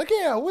my dad was like,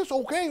 yeah, it's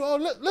okay,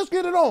 let's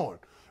get it on,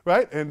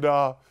 right? And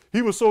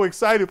he was so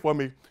excited for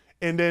me.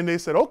 And then they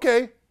said,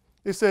 okay.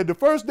 They said the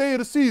first day of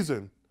the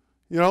season,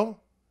 you know,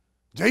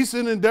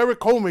 Jayson and Derek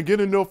Coleman get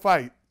into a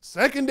fight.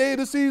 Second day of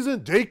the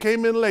season, Jay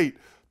came in late.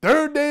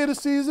 Third day of the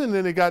season,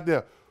 then they got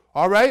there.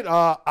 All right,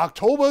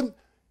 October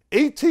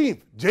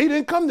 18th, Jay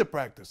didn't come to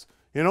practice.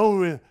 You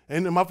know,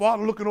 and my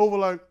father looking over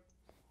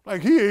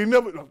like he ain't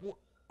never,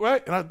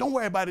 right? And I don't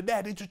worry about it,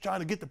 Dad. They just trying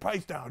to get the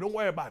price down. Don't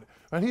worry about it.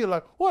 And he was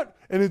like, what?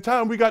 And the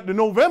time we got to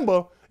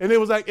November, and it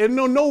was like, in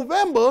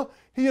November,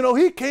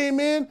 he came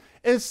in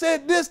and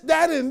said this,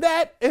 that, and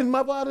that. And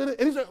my father,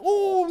 and he said,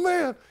 oh,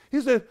 man.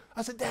 He said,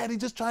 I said, Dad, he's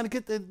just trying to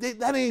get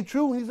that ain't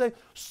true. And he's like,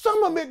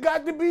 some of it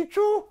got to be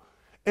true.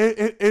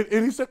 And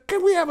he said,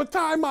 can we have a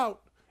timeout?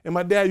 And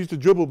my dad used to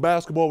dribble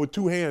basketball with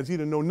 2 hands. He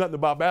didn't know nothing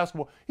about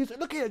basketball. He said,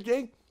 look here,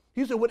 Jay.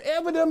 He said,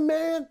 whatever that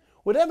man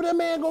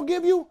gonna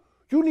give you,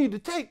 you need to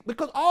take,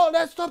 because all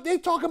that stuff they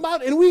talking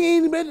about, and we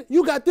ain't even,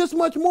 you got this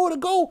much more to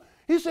go.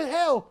 He said,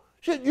 hell,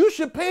 shit, you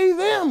should pay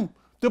them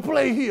to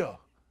play here.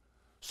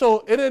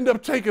 So it ended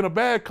up taking a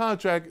bad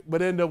contract,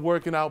 but ended up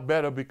working out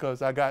better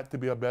because I got to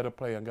be a better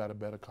player and got a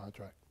better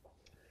contract.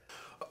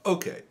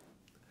 Okay.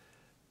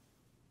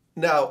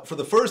 Now, for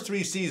the first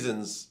 3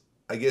 seasons,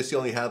 I guess you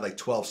only had like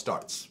 12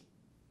 starts.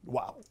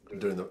 Wow.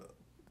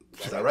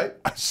 Is that right?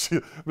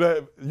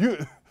 Man,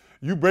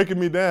 you breaking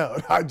me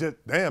down.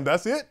 Damn,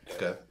 that's it?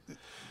 Okay.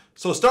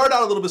 So start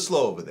out a little bit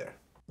slow over there.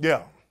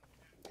 Yeah.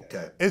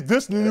 Okay. Is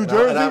this New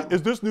Jersey?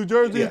 Is this New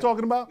Jersey you're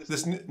talking about?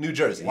 This New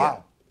Jersey,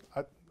 wow.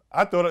 Yeah.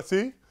 I thought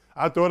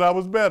I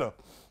was better.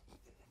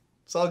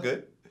 It's all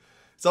good.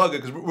 It's all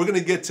good because we're going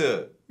to get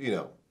to,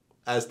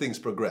 as things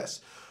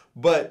progress.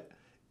 But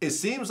it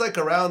seems like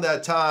around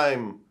that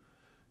time,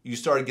 you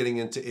started getting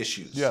into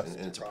issues and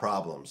into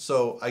problems.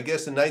 So I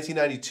guess in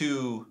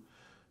 1992,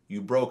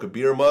 you broke a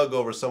beer mug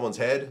over someone's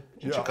head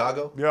in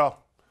Chicago? Yeah.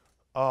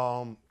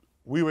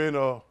 We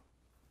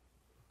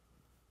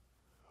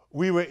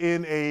were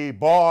in a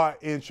bar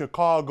in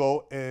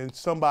Chicago, and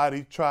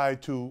somebody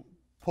tried to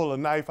pull a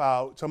knife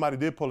out. Somebody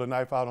did pull a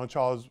knife out on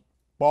Charles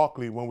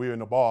Barkley when we were in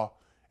the bar,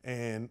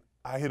 and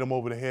I hit him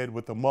over the head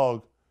with the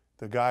mug.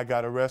 The guy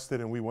got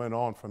arrested, and we went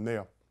on from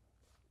there.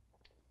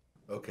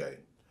 Okay.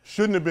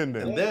 Shouldn't have been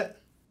there. And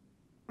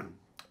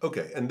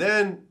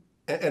then,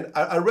 and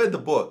I read the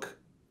book.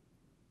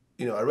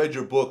 I read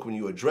your book when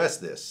you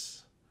addressed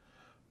this,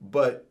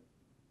 but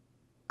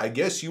I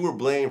guess you were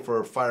blamed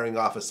for firing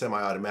off a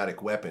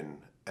semi-automatic weapon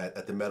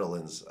at the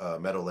Meadowlands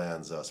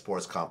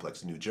Sports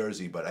Complex in New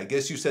Jersey. But I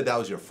guess you said that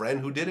was your friend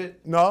who did it?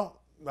 No,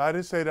 I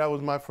didn't say that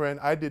was my friend.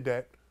 I did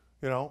that.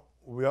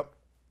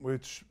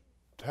 Which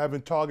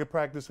having target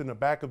practice in the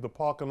back of the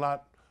parking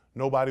lot,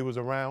 nobody was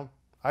around.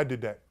 I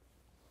did that.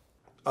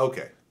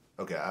 Okay.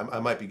 I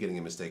might be getting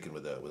it mistaken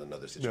with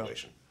another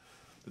situation.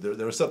 Yeah.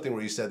 There was something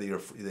where you said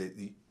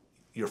that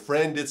your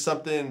friend did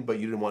something, but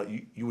you didn't want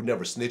you would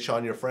never snitch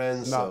on your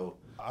friends. No,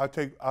 I'll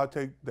take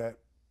that.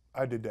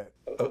 I did that.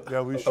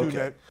 Yeah, we shooting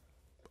at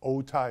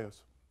old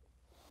tires.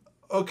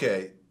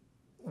 Okay,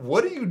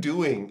 what are you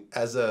doing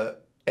as a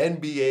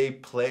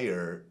NBA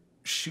player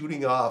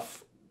shooting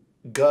off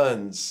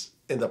guns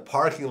in the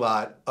parking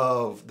lot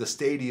of the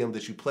stadium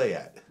that you play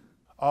at?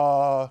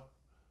 Low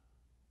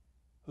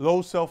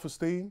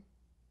self-esteem,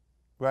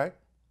 right?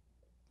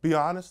 Be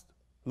honest.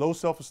 Low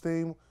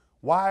self-esteem.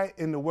 Why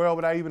in the world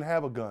would I even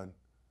have a gun?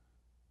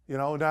 You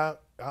know, now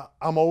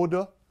I'm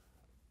older.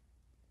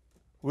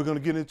 We're going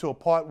to get into a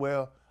part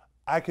where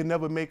I can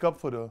never make up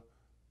for the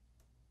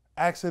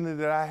accident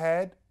that I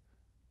had.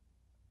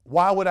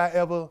 Why would I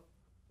ever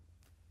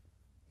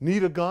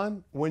need a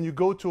gun? When you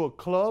go to a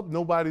club,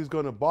 nobody's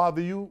going to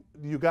bother you.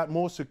 You got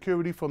more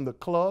security from the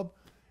club.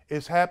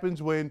 It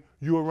happens when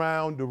you're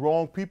around the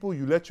wrong people.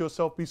 You let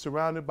yourself be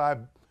surrounded by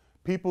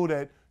people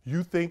that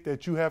you think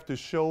that you have to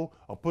show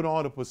or put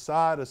on a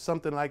facade or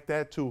something like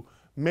that to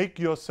make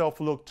yourself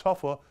look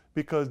tougher,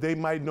 because they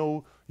might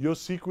know your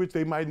secrets,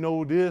 they might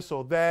know this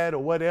or that or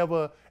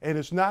whatever, and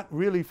it's not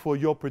really for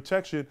your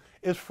protection.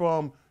 It's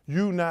from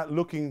you not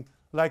looking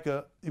like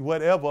a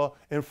whatever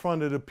in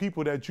front of the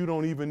people that you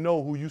don't even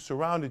know who you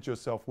surrounded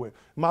yourself with.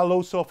 My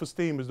low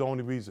self-esteem is the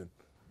only reason.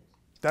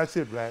 That's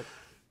it, Vlad.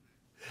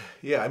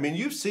 Yeah, I mean,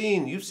 you've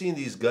seen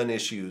these gun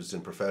issues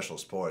in professional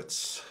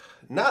sports.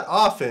 Not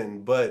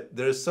often, but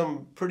there's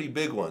some pretty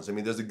big ones. I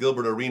mean, there's the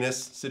Gilbert Arenas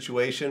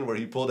situation where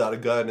he pulled out a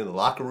gun in the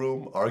locker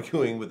room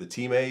arguing with a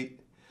teammate.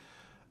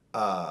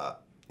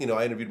 You know,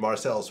 I interviewed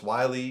Marcellus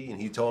Wiley, and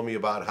he told me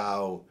about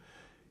how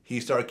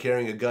he started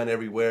carrying a gun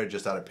everywhere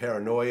just out of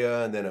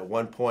paranoia, and then at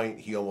one point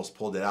he almost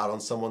pulled it out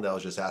on someone that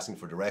was just asking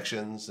for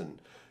directions.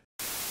 And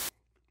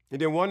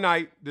then one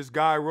night, this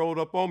guy rolled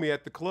up on me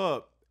at the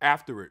club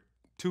after it,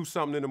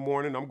 2-something in the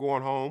morning. I'm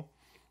going home.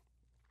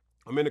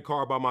 I'm in the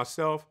car by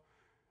myself.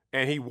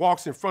 And he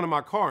walks in front of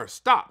my car and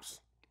stops.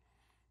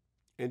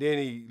 And then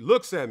he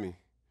looks at me.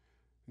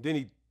 Then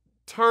he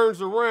turns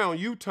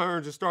around,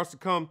 U-turns, and starts to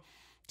come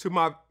to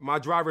my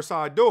driver's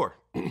side door.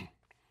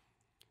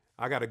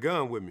 I got a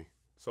gun with me.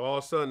 So all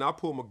of a sudden, I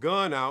pull my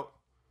gun out,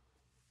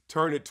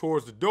 turn it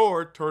towards the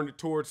door, turned it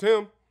towards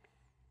him,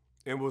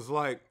 and was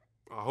like,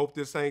 I hope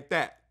this ain't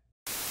that.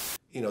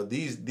 You know,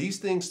 these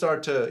things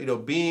start to, you know,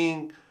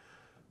 being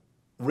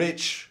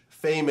rich,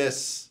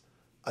 famous,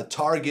 a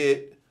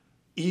target,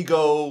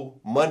 ego,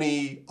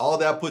 money, all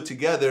that put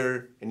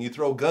together, and you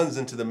throw guns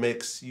into the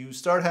mix, you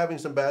start having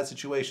some bad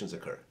situations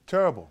occur.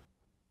 Terrible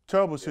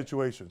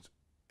situations.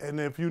 And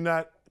if you're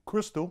not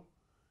crystal,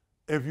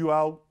 if you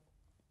out,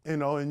 you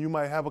know, and you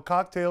might have a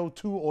cocktail,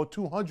 2 or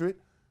 200,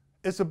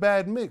 it's a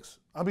bad mix.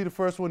 I'll be the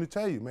first one to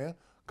tell you, man.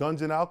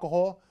 Guns and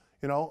alcohol,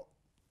 you know,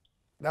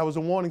 that was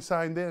a warning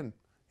sign then.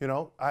 You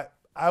know,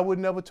 I would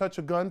never touch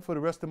a gun for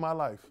the rest of my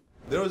life.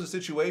 There was a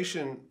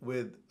situation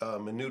with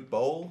Manute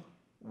Bol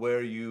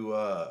where you,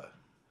 I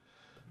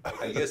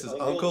guess his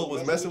uncle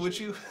was messing with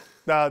you?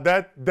 Now,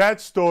 that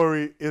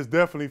story is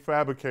definitely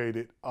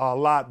fabricated a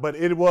lot, but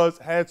it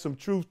had some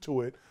truth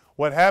to it.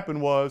 What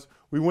happened was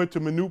we went to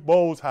Manute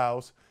Bol's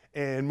house,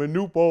 and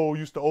Manute Bol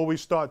used to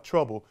always start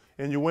trouble.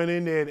 And you went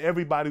in there, and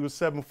everybody was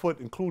 7 foot,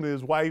 including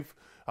his wife,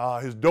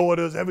 his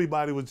daughters.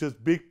 Everybody was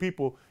just big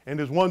people. And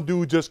this one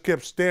dude just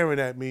kept staring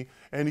at me,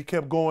 and he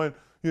kept going,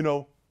 you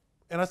know.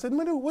 And I said,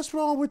 Manute, what's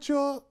wrong with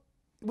your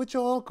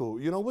uncle?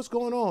 You know, what's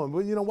going on?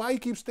 Well, you know, why you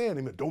keep staring at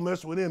him? Don't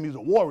mess with him. He's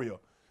a warrior.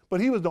 But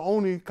he was the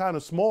only kind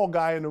of small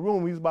guy in the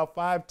room. He was about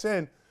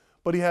 5'10",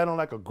 but he had on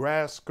like a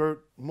grass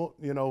skirt,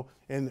 you know,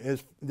 and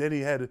then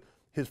he had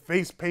his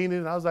face painted.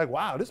 And I was like,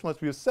 wow, this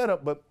must be a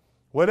setup, but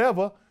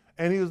whatever.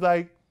 And he was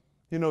like,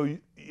 you know,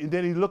 and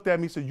then he looked at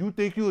me and said, you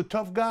think you a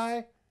tough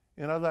guy?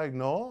 And I was like,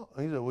 no.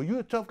 And he said, well, you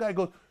a tough guy?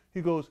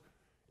 He goes,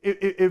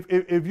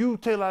 if you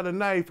take out a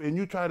knife and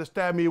you try to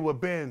stab me, it will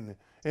bend.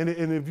 And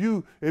if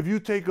you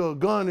take a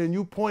gun and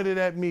you point it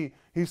at me,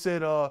 he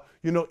said,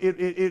 you know,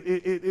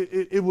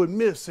 it would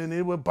miss and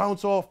it would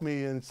bounce off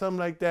me and something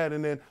like that.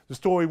 And then the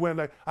story went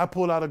like, I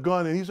pulled out a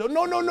gun and he said,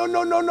 no.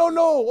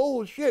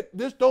 Oh shit,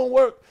 this don't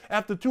work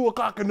after 2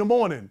 o'clock in the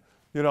morning.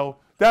 You know,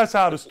 that's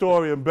how the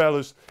story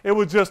embellished. It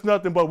was just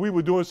nothing but we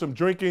were doing some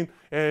drinking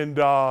and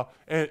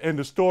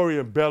the story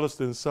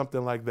embellished in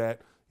something like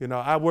that. You know,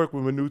 I work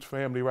with Manute's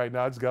family right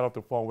now. I just got off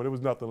the phone, but it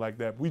was nothing like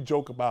that. We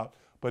joke about,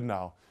 but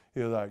no,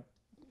 he was like,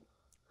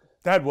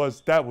 that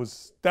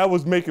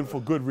was making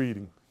for good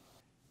reading.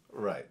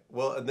 Right.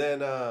 Well, and then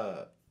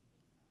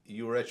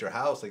you were at your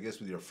house, I guess,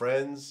 with your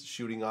friends,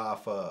 shooting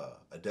off a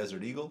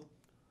Desert Eagle.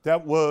 We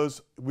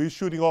were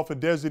shooting off a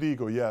Desert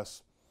Eagle,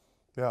 yes.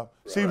 Yeah.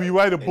 See, we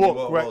write a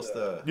book, right?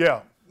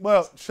 Yeah.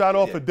 Well, shot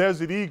off a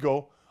Desert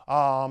Eagle.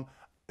 And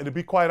to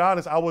be quite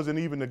honest, I wasn't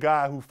even the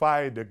guy who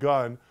fired the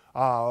gun.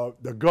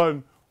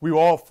 We were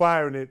all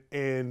firing it,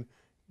 and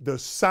the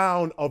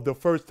sound of the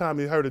first time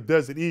he heard a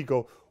Desert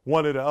Eagle,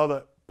 one of the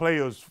other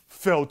players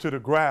fell to the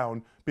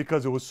ground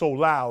because it was so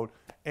loud,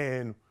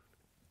 and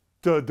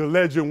the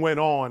legend went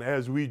on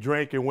as we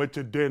drank and went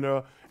to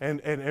dinner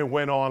and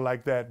went on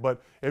like that.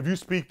 But if you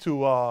speak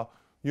to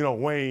you know,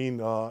 Wayne,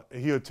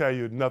 he'll tell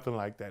you nothing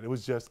like that. It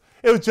was just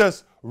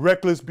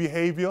reckless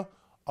behavior.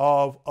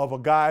 of a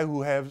guy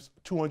who has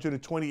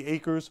 220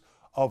 acres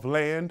of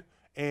land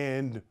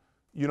and,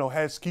 you know,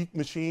 had skeet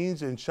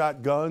machines and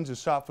shot guns and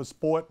shot for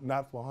sport,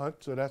 not for hunt.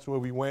 So that's where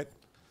we went.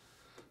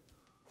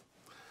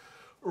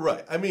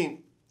 Right. I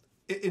mean,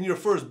 in your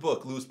first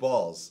book, Loose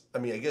Balls, I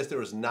mean, I guess there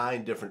was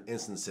 9 different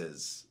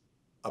instances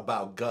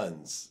about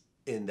guns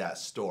in that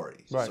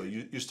story. Right. So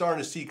you're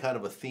starting to see kind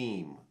of a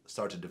theme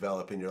start to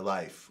develop in your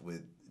life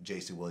with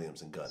Jayson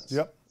Williams and guns.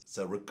 Yep. It's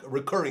a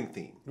recurring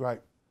theme.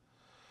 Right.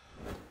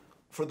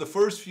 For the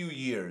first few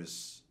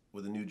years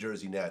with the New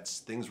Jersey Nets,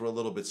 things were a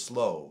little bit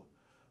slow,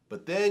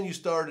 but then you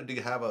started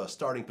to have a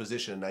starting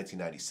position in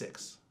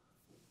 1996.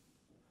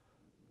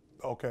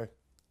 Okay.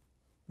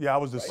 Yeah, I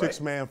was the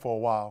sixth man for a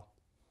while.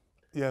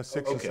 Yeah,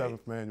 sixth Okay. and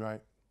seventh man, right.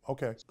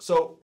 Okay.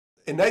 So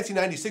in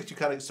 1996, you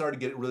kind of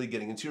started really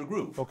getting into your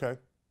groove. Okay.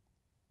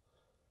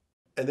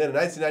 And then in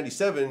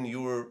 1997,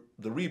 you were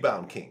the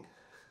rebound king.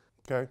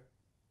 Okay.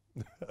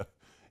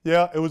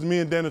 Yeah, it was me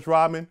and Dennis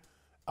Rodman.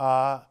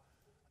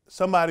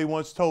 Somebody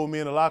once told me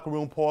in the locker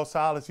room, Paul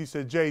Silas, he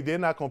said, Jay, they're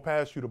not going to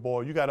pass you the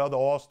ball. You got other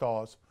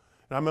all-stars.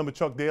 And I remember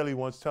Chuck Daly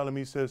once telling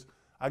me, he says,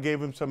 I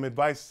gave him some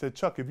advice. He said,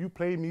 Chuck, if you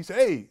played me, he said,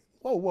 hey,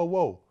 whoa, whoa,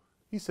 whoa.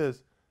 He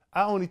says,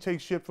 I only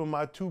take shit from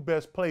my 2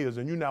 best players,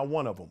 and you're not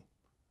one of them.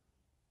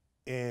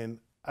 And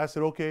I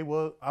said, okay,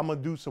 well, I'm going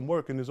to do some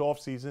work in this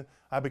offseason.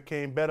 I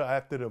became better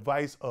after the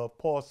advice of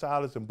Paul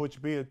Silas and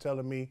Butch Beard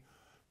telling me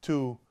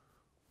to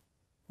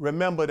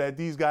remember that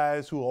these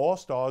guys who are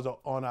all-stars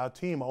on our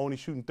team are only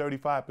shooting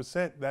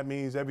 35%. That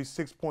means every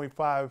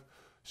 6.5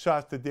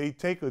 shots that they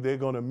take, they're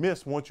going to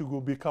miss once you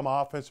go become an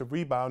offensive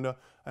rebounder.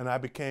 And I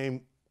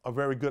became a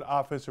very good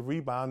offensive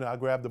rebounder. I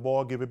grab the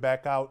ball, give it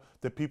back out.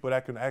 The people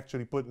that can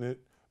actually put it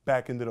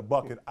back into the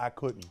bucket, I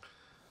couldn't.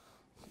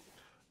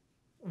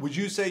 Would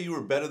you say you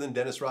were better than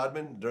Dennis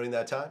Rodman during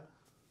that time?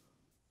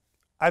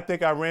 I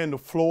think I ran the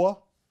floor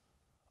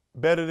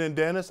better than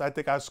Dennis. I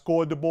think I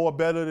scored the ball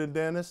better than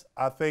Dennis.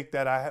 I think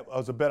that I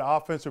was a better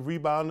offensive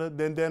rebounder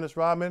than Dennis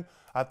Rodman.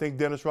 I think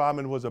Dennis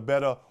Rodman was a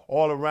better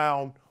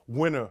all-around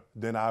winner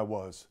than I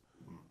was.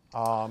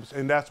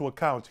 And that's what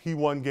counts. He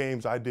won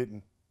games, I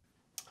didn't.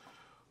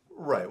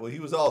 Right. Well, he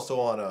was also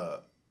on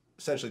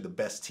essentially the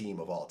best team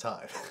of all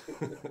time.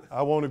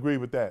 I won't agree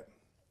with that.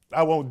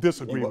 I won't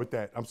disagree with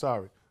that. I'm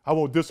sorry. I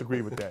won't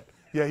disagree with that.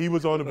 Yeah, he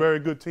was on a very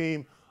good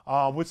team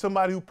with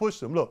somebody who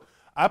pushed him. Look,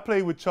 I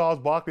played with Charles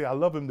Barkley. I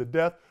love him to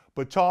death.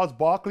 But Charles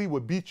Barkley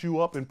would beat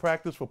you up in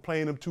practice for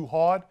playing him too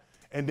hard.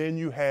 And then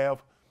you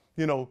have,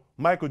 you know,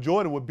 Michael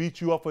Jordan would beat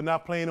you up for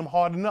not playing him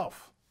hard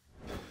enough.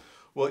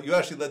 Well, you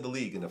actually led the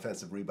league in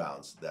offensive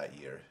rebounds that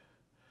year,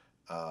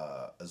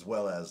 as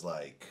well as,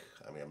 like,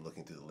 I mean, I'm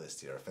looking through the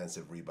list here.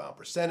 Offensive rebound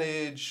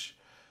percentage,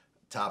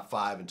 top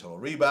 5 in total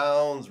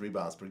rebounds,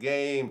 rebounds per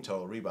game,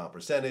 total rebound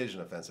percentage,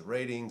 and offensive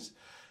ratings.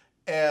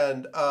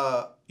 And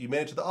you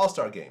made it to the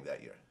All-Star game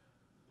that year.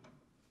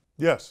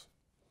 Yes,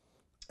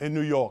 in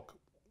New York.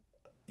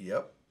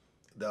 Yep.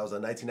 That was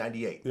in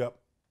 1998. Yep.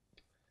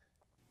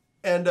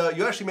 And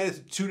you actually made it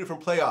to 2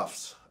 different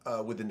playoffs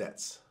with the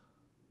Nets.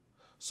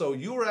 So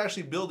you were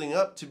actually building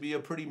up to be a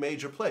pretty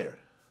major player.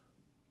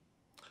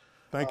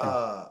 Thank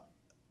you.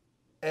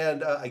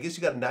 And I guess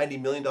you got a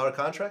 $90 million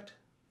contract?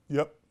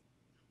 Yep.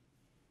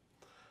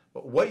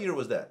 But what year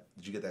was that?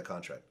 Did you get that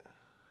contract?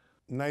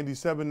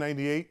 97,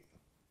 98.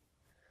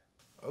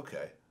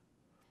 Okay.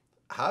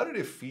 How did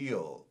it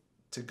feel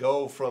to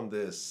go from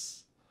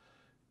this,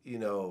 you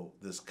know,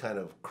 this kind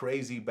of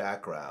crazy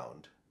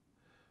background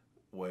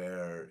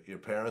where your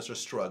parents are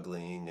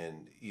struggling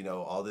and, you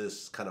know, all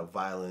this kind of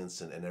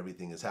violence and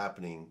everything is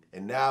happening,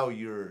 and now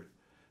you're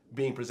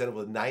being presented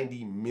with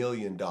 $90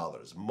 million,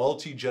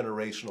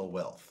 multi-generational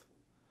wealth.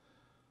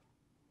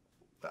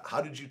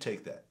 How did you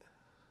take that?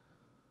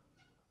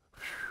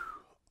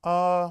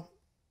 I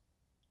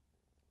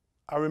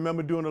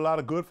remember doing a lot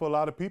of good for a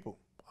lot of people.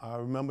 I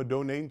remember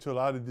donating to a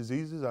lot of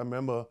diseases. I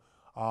remember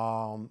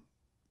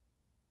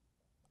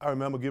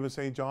giving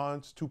St.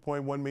 John's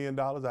 $2.1 million.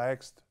 I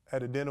asked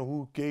at a dinner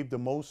who gave the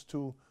most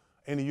to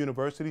any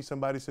university.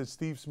 Somebody said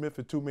Steve Smith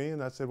for $2 million.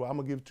 I said, well, I'm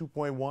gonna give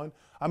 2.1.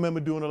 I remember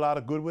doing a lot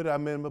of good with it. I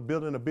remember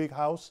building a big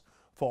house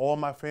for all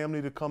my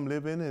family to come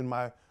live in and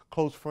my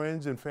close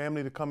friends and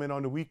family to come in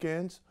on the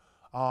weekends.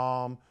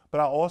 But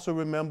I also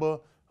remember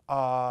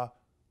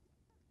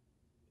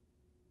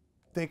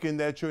thinking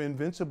that you're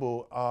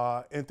invincible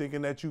and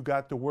thinking that you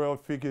got the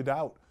world figured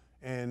out.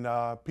 And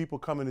people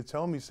coming to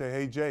tell me, say,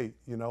 hey, Jay,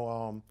 you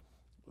know,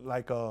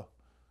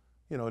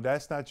 you know,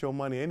 that's not your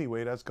money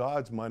anyway. That's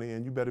God's money,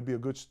 and you better be a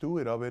good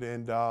steward of it.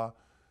 And,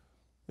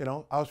 you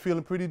know, I was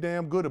feeling pretty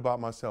damn good about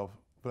myself,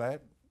 Vlad.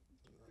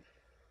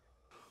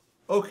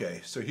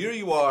 Okay, so here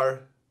you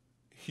are,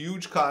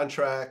 huge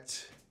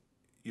contract.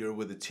 You're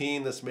with a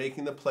team that's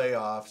making the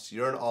playoffs.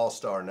 You're an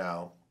all-star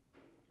now.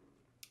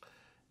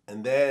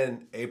 And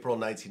then April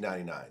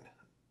 1999,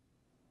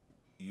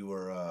 you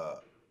were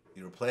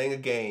playing a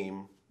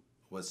game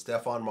with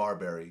Stephon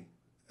Marbury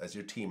as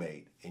your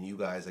teammate, and you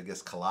guys, I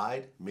guess,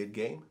 collide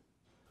mid-game?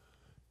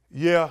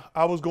 Yeah,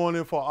 I was going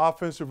in for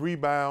offensive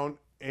rebound,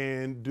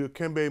 and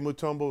Dikembe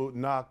Mutombo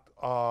knocked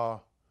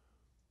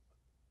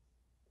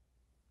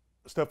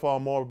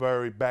Stephon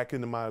Marbury back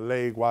into my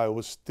leg while it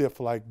was stiff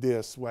like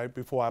this, right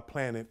before I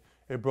planted.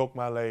 It broke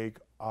my leg.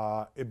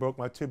 It broke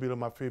my tibia,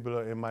 my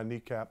fibula, and my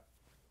kneecap.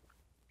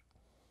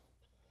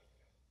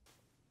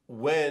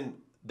 When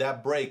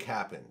that break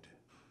happened,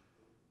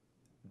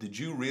 did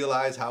you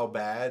realize how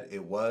bad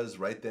it was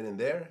right then and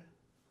there?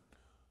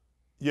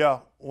 Yeah,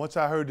 once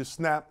I heard the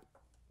snap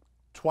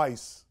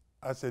twice,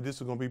 I said, this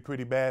is going to be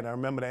pretty bad. And I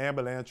remember the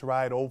ambulance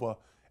ride over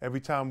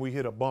every time we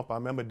hit a bump. I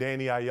remember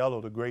Danny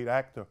Aiello, the great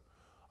actor.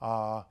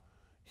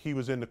 He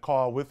was in the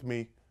car with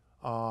me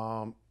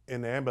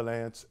in the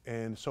ambulance,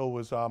 and so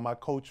was my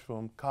coach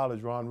from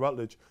college, Ron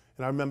Rutledge.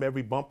 And I remember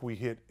every bump we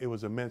hit, it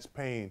was immense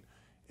pain.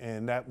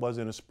 And that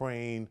wasn't a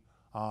sprain.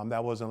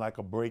 That wasn't like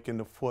a break in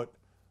the foot.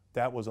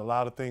 That was a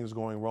lot of things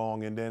going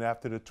wrong. And then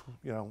after the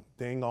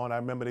thing on, I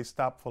remember they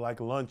stopped for like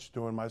lunch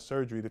during my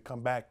surgery to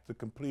come back to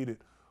complete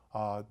it.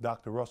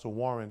 Dr. Russell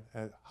Warren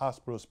at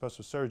Hospital of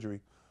Special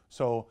Surgery.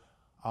 So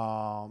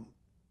I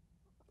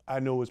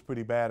knew it was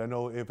pretty bad. I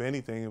know if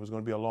anything, it was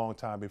going to be a long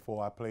time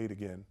before I played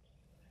again.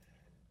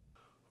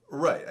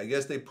 Right. I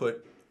guess they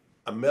put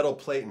a metal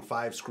plate and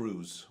 5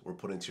 screws were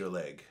put into your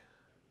leg.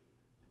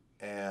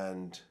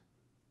 And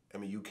I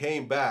mean, you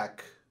came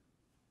back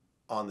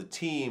on the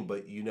team,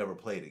 but you never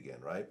played again,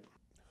 right?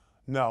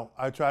 No,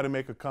 I tried to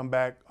make a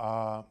comeback.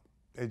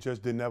 It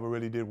just never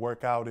really did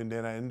work out. And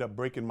then I ended up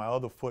breaking my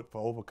other foot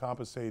for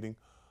overcompensating.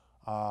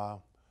 And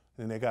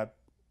they got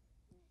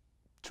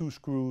 2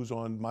 screws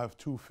on my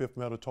 2 fifth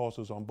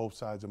metatarsals on both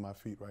sides of my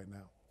feet right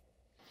now.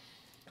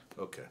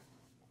 Okay.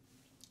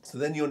 So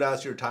then you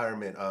announced your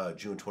retirement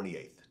June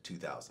 28th,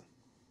 2000.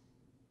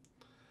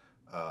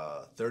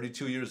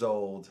 32 years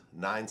old,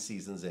 9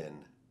 seasons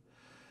in.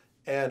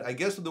 And I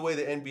guess with the way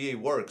the NBA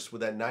works,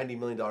 with that $90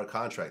 million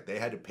contract, they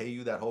had to pay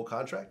you that whole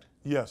contract?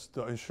 Yes,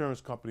 the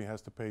insurance company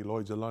has to pay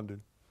Lloyd's of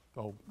London.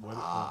 Oh,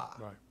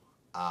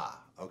 right.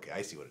 Okay,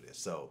 I see what it is.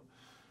 So,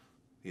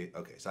 yeah,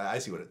 okay, so I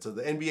see what it is. So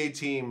the NBA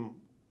team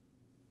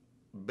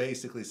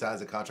basically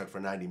signs a contract for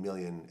 $90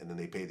 million, and then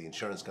they pay the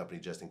insurance company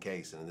just in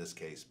case. And in this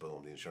case,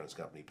 boom, the insurance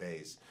company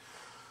pays.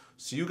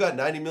 So you got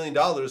 $90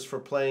 million for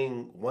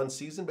playing 1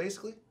 season,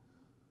 basically?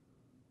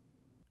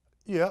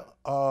 Yeah,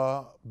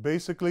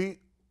 basically,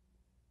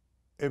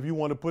 if you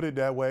want to put it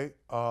that way,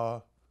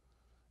 all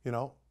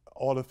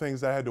the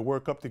things I had to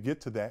work up to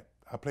get to that.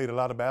 I played a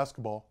lot of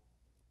basketball.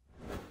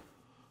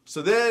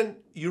 So then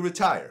you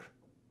retire.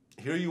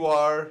 Here you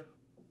are,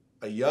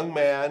 a young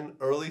man,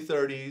 early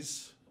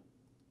 30s,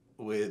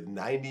 with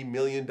 $90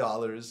 million,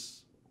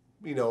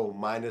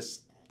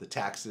 minus the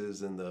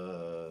taxes and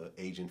the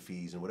agent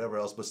fees and whatever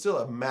else, but still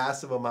a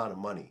massive amount of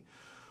money.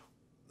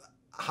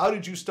 How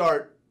did you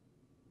start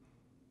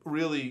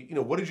really,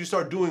 what did you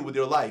start doing with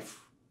your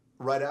life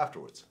right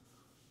afterwards?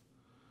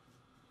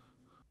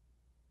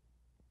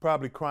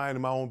 Probably crying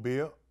in my own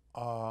beer,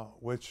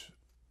 which,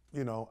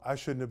 I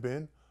shouldn't have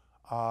been.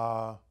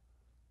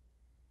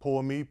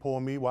 Poor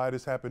me, why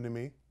this happened to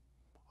me?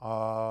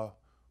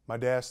 My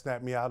dad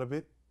snapped me out of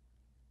it.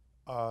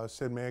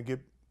 Said, man, get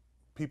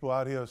people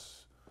out here,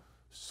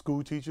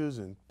 school teachers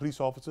and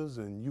police officers,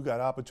 and you got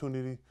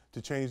opportunity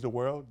to change the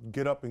world.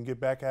 Get up and get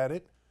back at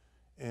it.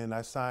 And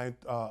I signed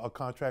a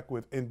contract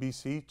with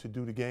NBC to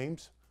do the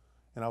games.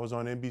 And I was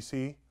on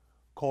NBC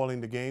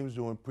calling the games,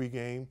 doing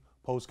pregame,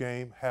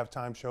 postgame,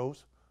 halftime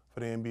shows for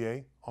the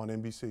NBA on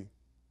NBC.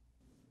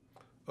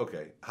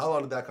 Okay. How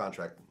long did that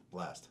contract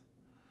last?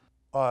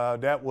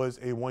 That was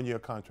a 1-year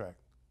contract.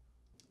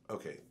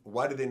 Okay.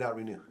 Why did they not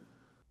renew?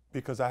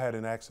 Because I had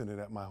an accident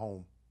at my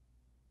home.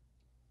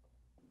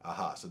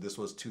 Aha. So this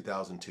was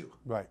 2002.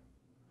 Right.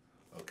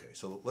 Okay.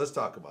 So let's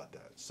talk about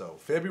that. So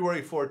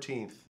February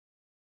 14th,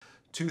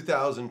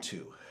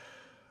 2002.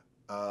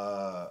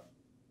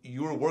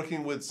 You were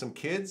working with some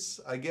kids,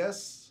 I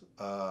guess,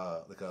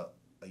 like a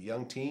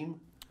young team?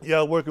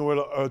 Yeah, working with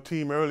a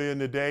team earlier in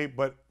the day,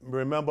 but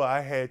remember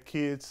I had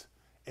kids,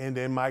 and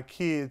then my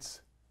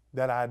kids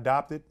that I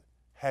adopted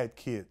had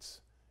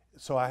kids.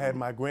 So I had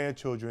my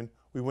grandchildren.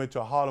 We went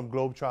to a Harlem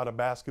Globetrotter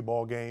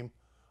basketball game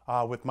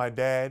with my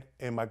dad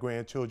and my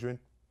grandchildren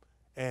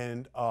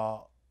and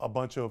a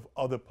bunch of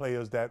other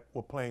players that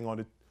were playing on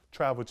the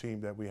travel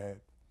team that we had.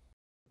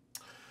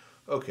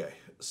 Okay,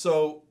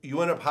 so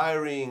you end up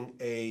hiring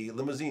a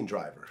limousine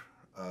driver,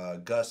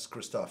 Gus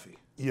Christophe.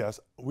 Yes,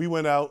 we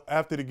went out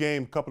after the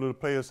game. A couple of the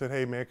players said,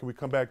 hey man, can we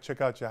come back,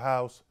 check out your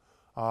house?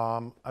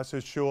 I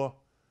said, sure.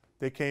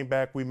 They came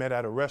back, we met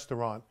at a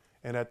restaurant.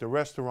 And at the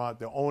restaurant,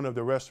 the owner of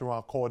the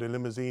restaurant called a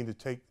limousine to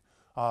take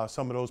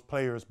some of those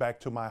players back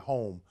to my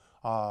home.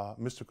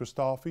 Mr.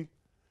 Christophe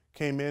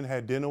came in,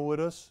 had dinner with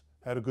us,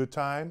 had a good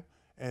time,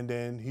 and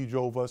then he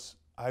drove us.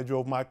 I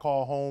drove my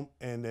car home,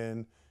 and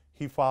then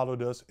he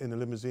followed us in the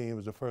limousine. It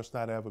was the first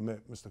night I ever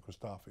met Mr.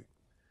 Christophe.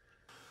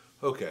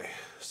 Okay,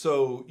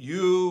 so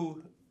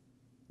you,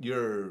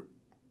 your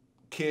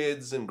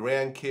kids and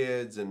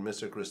grandkids and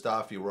Mr.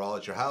 Christophe were all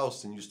at your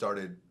house, and you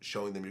started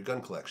showing them your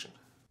gun collection.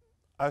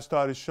 I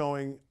started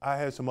showing, I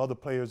had some other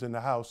players in the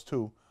house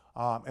too,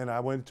 and I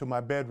went to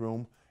my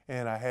bedroom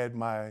and I had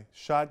my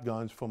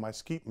shotguns for my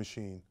skeet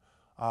machine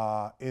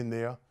in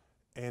there,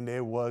 and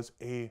there was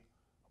a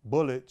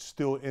bullet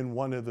still in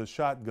one of the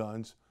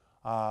shotguns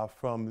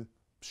from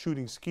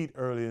shooting skeet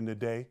earlier in the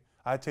day.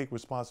 I take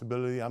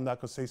responsibility. I'm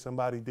not gonna say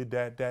somebody did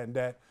that, and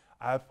that.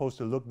 I was supposed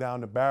to look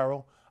down the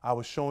barrel. I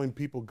was showing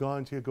people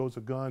guns. Here goes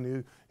a gun.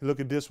 Here, look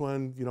at this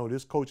one. You know,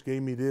 this coach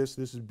gave me this.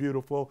 This is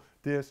beautiful.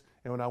 This.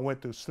 And when I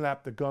went to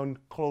slap the gun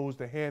closed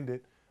to hand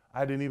it,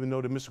 I didn't even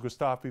know that Mr.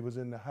 Christophe was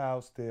in the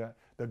house there.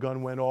 The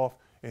gun went off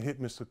and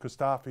hit Mr.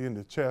 Christophe in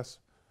the chest,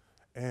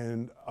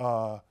 and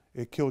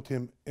it killed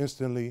him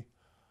instantly.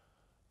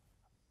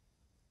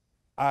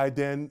 I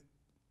then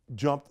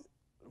jumped,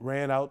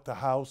 ran out the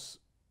house,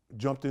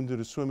 jumped into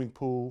the swimming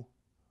pool,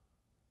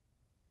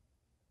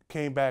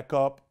 came back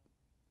up,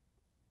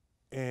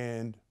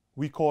 and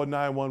we called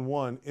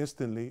 911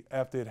 instantly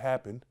after it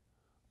happened.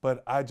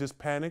 But I just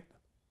panicked.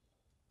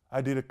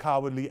 I did a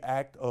cowardly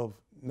act of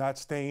not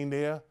staying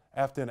there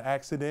after an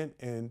accident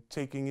and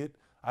taking it.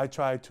 I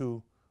tried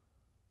to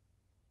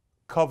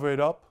cover it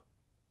up,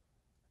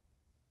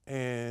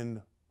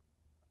 and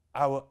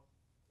I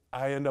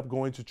ended up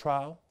going to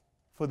trial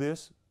for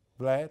this,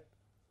 Vlad.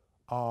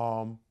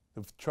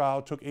 The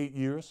trial took 8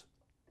 years.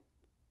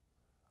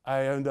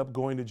 I ended up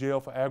going to jail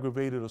for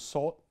aggravated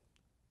assault.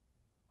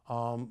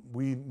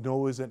 We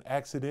know it's an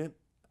accident.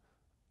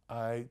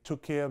 I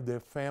took care of their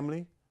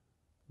family.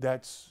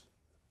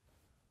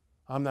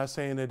 I'm not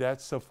saying that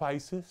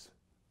suffices,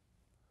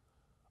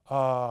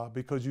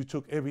 because you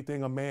took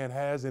everything a man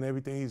has and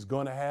everything he's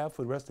gonna have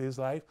for the rest of his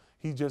life.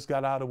 He just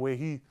got out of where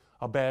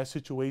a bad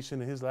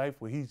situation in his life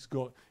where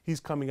he's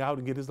coming out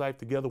and get his life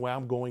together where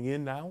I'm going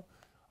in now.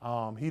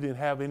 He didn't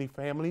have any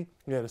family.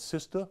 He had a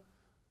sister.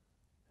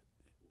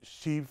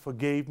 She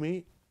forgave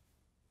me.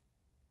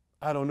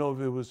 I don't know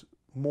if it was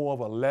more of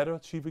a letter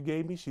she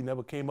forgave me. She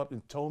never came up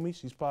and told me.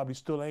 She's probably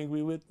still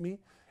angry with me,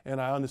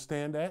 and I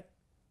understand that.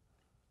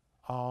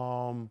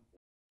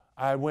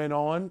 I went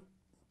on,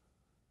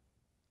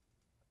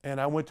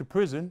 and I went to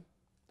prison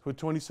for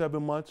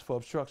 27 months for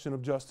obstruction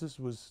of justice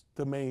was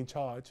the main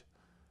charge.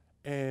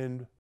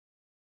 And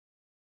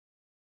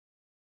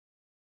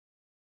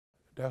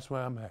that's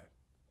where I'm at.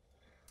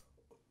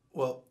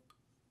 Well,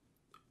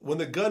 when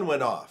the gun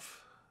went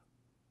off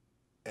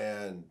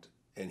and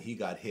he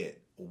got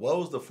hit, what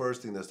was the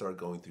first thing that started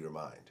going through your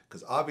mind?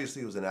 Because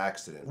obviously it was an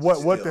accident.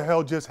 What the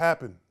hell just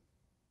happened?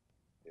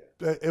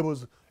 Yeah. It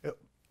was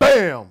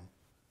bam,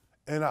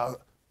 and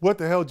what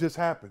the hell just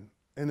happened?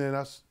 And then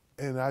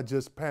I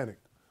just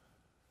panicked.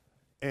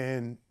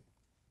 And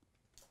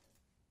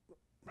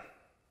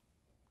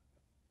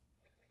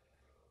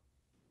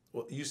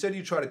well, you said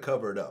you tried to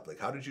cover it up. Like,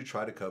 how did you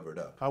try to cover it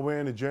up? I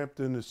went and jumped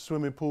in the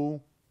swimming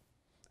pool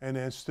and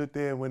then stood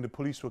there when the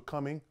police were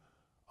coming.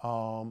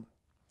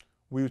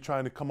 We were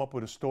trying to come up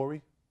with a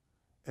story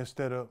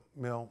instead of,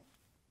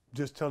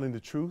 just telling the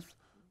truth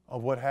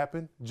of what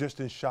happened, just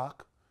in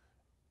shock.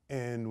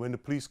 And when the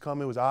police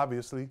come, it was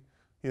obviously,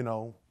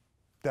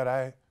 that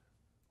I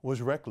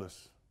was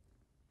reckless.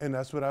 And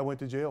that's what I went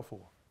to jail for.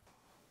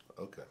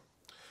 Okay.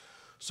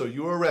 So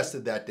you were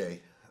arrested that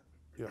day.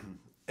 Yeah.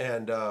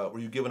 And were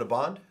you given a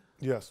bond?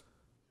 Yes.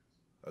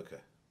 Okay.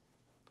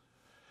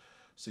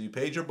 So you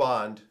paid your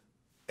bond,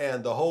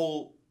 and the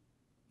whole,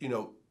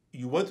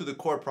 you went through the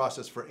court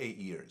process for 8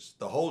 years.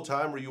 The whole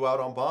time were you out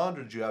on bond,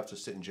 or did you have to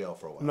sit in jail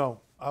for a while?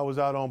 No, I was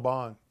out on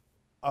bond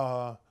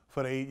for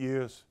the 8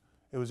 years.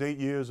 It was 8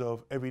 years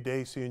of every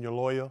day seeing your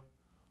lawyer.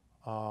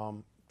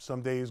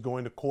 Some days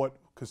going to court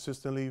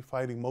consistently,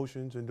 fighting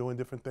motions and doing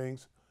different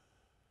things.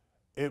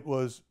 It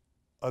was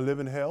a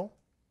living hell,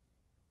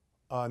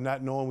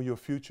 not knowing your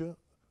future,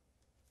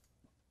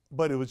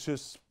 but it was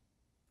just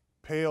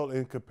pale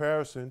in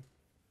comparison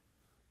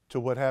to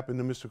what happened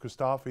to Mr.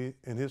 Christophe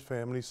and his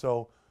family.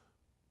 So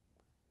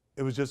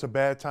it was just a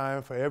bad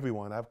time for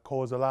everyone. I've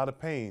caused a lot of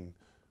pain,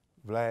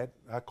 Vlad.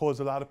 I caused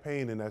a lot of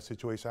pain in that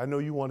situation. I know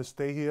you want to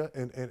stay here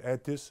and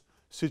at this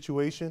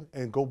situation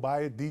and go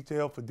by it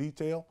detail for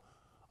detail.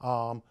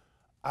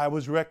 I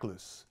was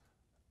reckless.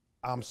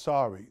 I'm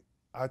sorry.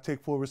 I take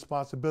full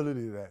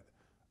responsibility to that.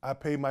 I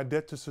pay my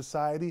debt to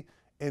society,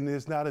 and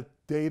there's not a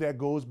day that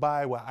goes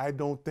by where I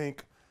don't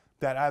think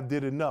that I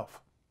did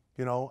enough.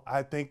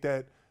 I think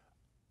that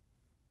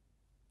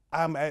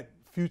I'm at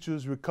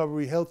Futures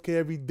Recovery Healthcare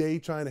every day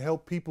trying to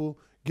help people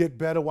get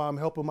better while I'm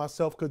helping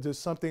myself, because there's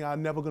something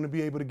I'm never going to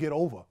be able to get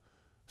over.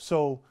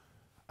 So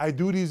I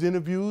do these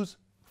interviews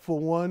for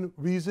one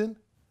reason.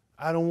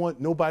 I don't want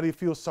nobody to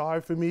feel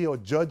sorry for me or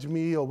judge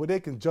me, or where they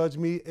can judge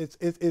me.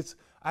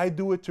 I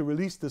do it to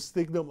release the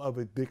stigma of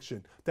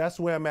addiction. That's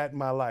where I'm at in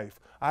my life.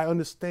 I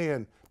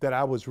understand that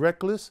I was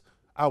reckless,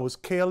 I was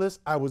careless,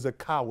 I was a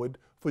coward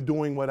for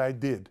doing what I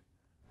did.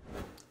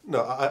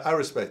 No, I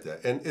respect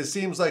that. And it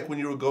seems like when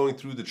you were going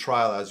through the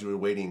trial, as you were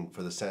waiting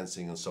for the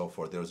sentencing and so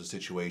forth, there was a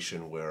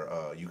situation where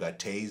you got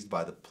tased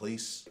by the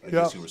police. I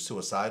guess you were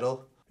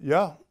suicidal.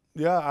 Yeah.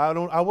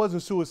 I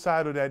wasn't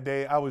suicidal that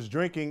day. I was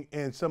drinking,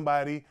 and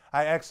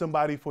I asked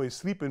somebody for a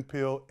sleeping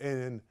pill,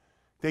 and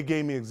they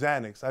gave me a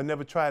Xanax. I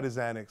never tried a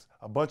Xanax.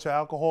 A bunch of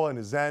alcohol and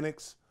a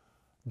Xanax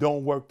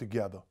don't work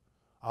together.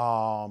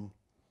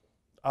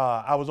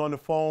 I was on the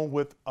phone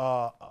with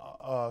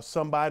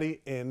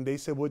somebody, and they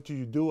said, "What do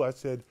you do?" I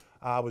said,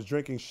 "I was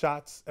drinking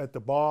shots at the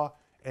bar,"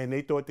 and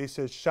they thought they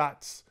said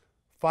shots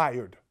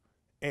fired.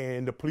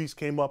 And the police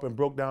came up and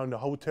broke down the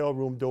hotel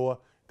room door.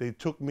 They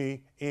took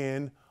me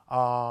in,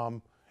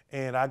 and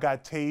I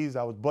got tased.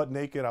 I was butt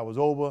naked. I was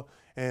over.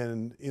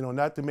 And, you know,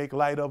 not to make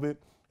light of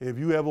it, if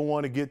you ever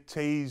want to get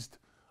tased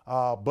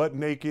butt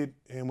naked,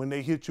 and when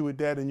they hit you with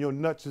that and your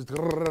nuts just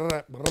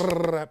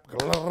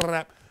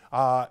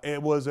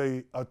it was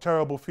a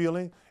terrible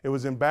feeling. It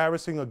was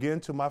embarrassing, again,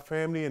 to my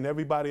family and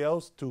everybody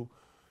else to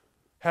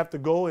have to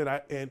go,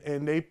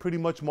 and they pretty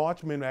much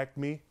marchman-act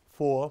me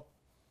for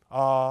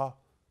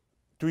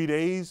 3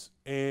 days,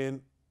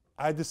 and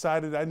I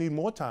decided I need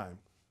more time.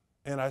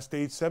 And I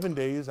stayed 7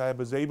 days. I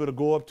was able to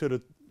go up to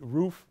the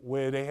roof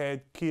where they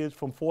had kids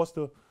from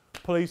foster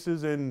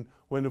places, and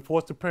when the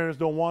foster parents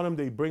don't want them,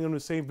 they bring them to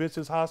St.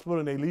 Vincent's Hospital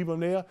and they leave them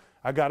there.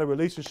 I got a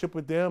relationship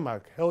with them. I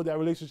held that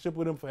relationship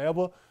with them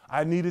forever.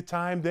 I needed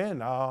time then.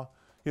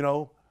 You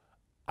know,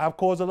 I've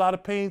caused a lot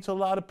of pain to a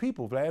lot of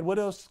people, Vlad. What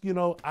else, you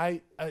know,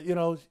 you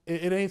know,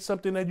 it ain't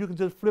something that you can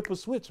just flip a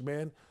switch,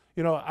 man.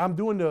 You know, I'm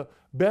doing the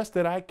best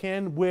that I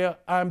can where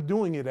I'm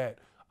doing it at.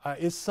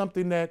 It's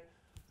something that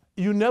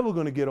you're never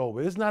gonna get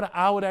over. It's not an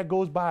hour that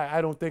goes by I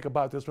don't think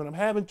about this. When I'm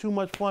having too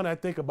much fun, I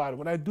think about it.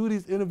 When I do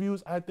these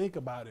interviews, I think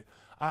about it.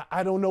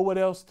 I don't know what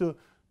else to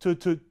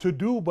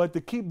do but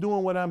to keep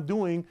doing what I'm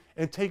doing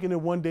and taking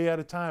it one day at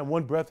a time,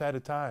 one breath at a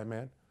time,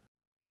 man.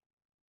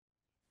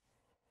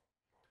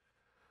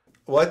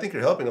 Well, I think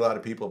you're helping a lot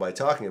of people by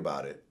talking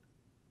about it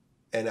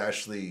and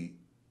actually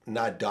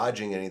not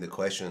dodging any of the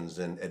questions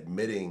and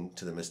admitting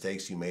to the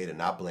mistakes you made and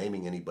not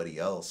blaming anybody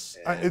else.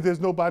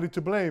 There's nobody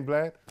to blame,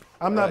 Vlad.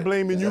 I'm not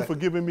blaming you for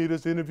giving me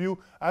this interview.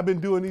 I've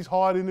been doing these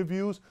hard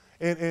interviews,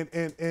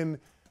 and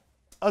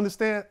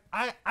understand,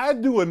 I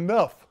do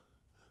enough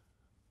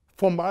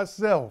for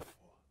myself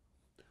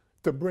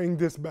to bring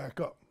this back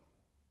up.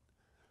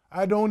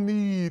 I don't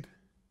need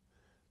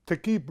to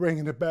keep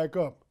bringing it back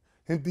up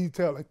in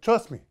detail. Like,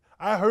 trust me,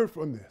 I hurt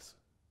from this.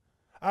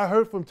 I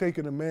hurt from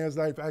taking a man's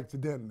life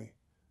accidentally.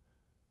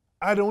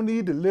 I don't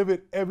need to live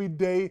it every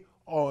day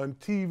on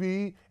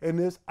TV and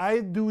this. I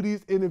do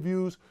these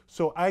interviews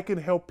so I can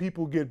help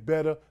people get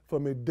better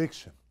from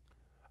addiction.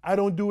 I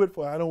don't do it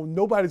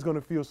nobody's gonna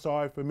feel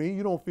sorry for me.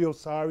 You don't feel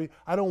sorry.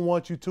 I don't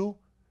want you to.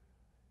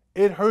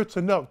 It hurts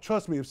enough.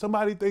 Trust me, if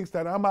somebody thinks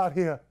that I'm out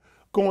here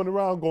going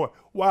around going,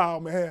 wow,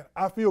 man,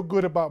 I feel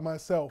good about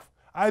myself.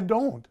 I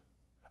don't.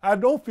 I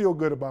don't feel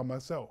good about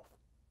myself.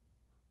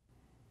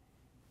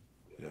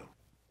 Yeah.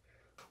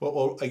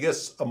 Well, I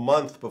guess a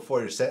month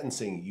before your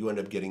sentencing, you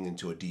ended up getting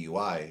into a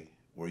DUI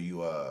where you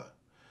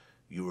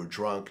were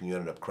drunk and you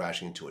ended up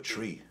crashing into a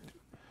tree.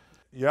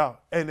 Yeah,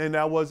 and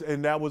that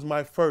was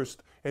my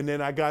first. And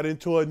then I got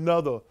into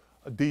another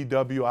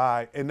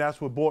DWI, and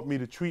that's what brought me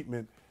to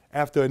treatment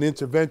after an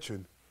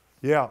intervention.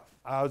 Yeah,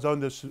 I was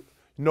under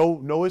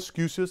no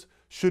excuses.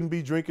 Shouldn't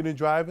be drinking and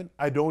driving.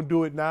 I don't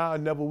do it now. I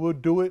never will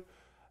do it.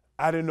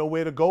 I didn't know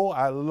where to go.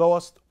 I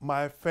lost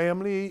my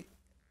family.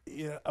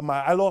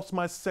 I lost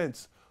my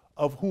sense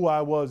of who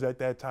I was at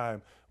that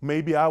time.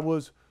 Maybe I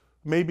was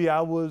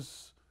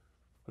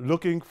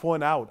looking for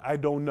an out. I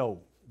don't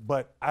know.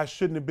 But I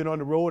shouldn't have been on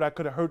the road. I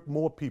could have hurt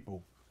more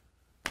people.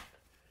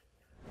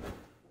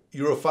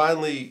 You were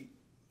finally,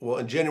 well,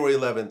 on January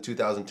 11th,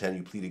 2010,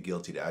 you pleaded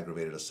guilty to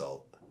aggravated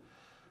assault.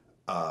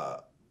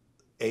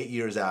 8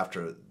 years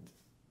after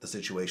the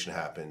situation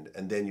happened,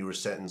 and then you were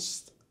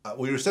sentenced,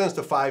 you were sentenced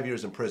to 5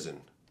 years in prison,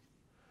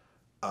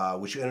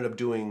 which you ended up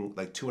doing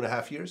like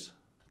 2.5 years?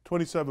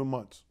 27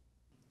 months.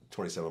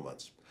 27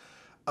 months.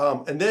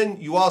 And then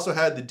you also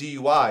had the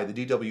DUI,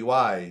 the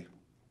DWI,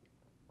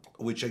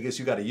 which I guess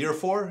you got a year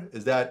for?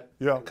 Is that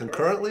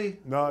concurrently?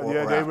 No, or they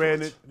afterwards?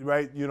 ran it,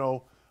 right, you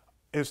know,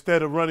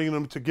 instead of running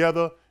them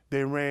together,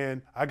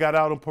 I got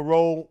out on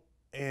parole,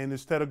 and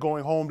instead of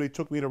going home, they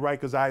took me to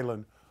Rikers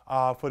Island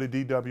for the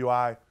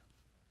DWI.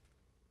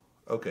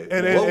 Okay,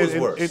 what was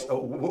worse?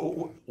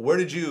 Where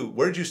did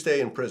you stay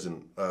in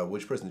prison?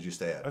 Which prison did you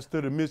stay at? I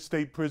stood at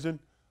Mid-State Prison.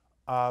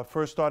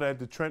 First started at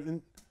the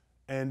Trenton,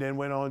 and then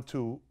went on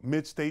to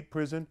Mid-State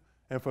Prison,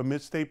 and from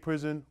Mid-State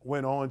Prison,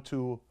 went on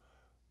to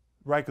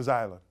Rikers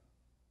Island.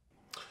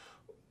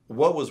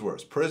 What was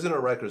worse, prison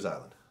or Rikers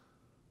Island?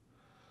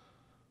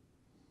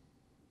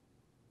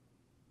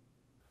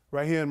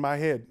 Right here in my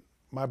head,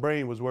 my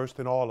brain was worse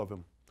than all of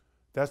them.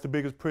 That's the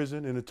biggest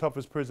prison and the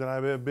toughest prison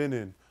I've ever been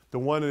in. The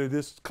one in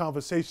this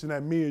conversation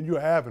that me and you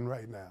are having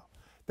right now.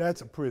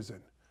 That's a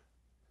prison.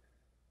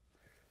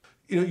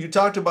 You know, you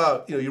talked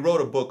about, you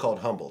wrote a book called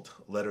Humbled,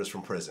 Letters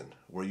from Prison,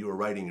 where you were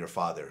writing your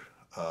father,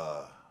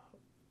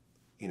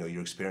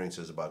 your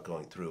experiences about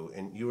going through.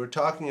 And you were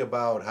talking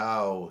about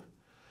how,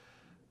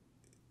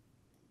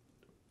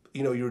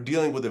 you were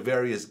dealing with the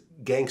various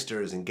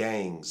gangsters and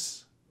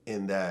gangs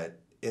in that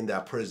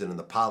prison and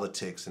the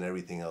politics and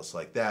everything else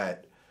like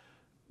that.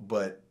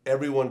 But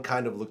everyone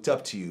kind of looked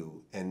up to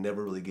you and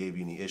never really gave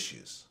you any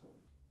issues.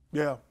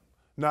 Yeah,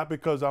 not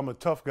because I'm a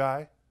tough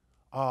guy,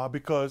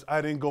 because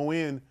I didn't go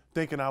in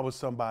thinking I was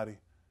somebody.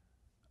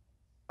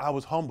 I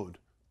was humbled.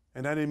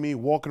 And that didn't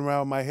mean walking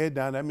around with my head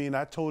down. I mean,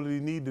 I totally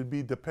needed to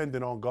be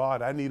dependent on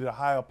God. I needed a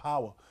higher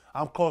power.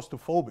 I'm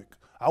claustrophobic.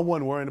 I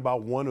wasn't worrying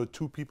about 1 or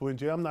 2 people in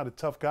jail. I'm not a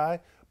tough guy.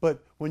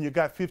 But when you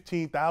got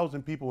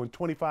 15,000 people and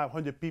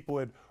 2,500 people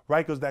at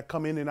Rikers that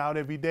come in and out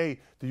every day,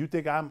 do you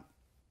think I'm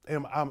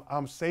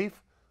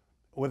safe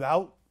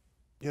without?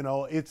 You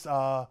know, it's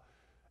the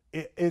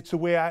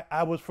way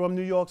I was from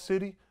New York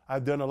City.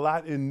 I've done a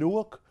lot in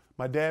Newark.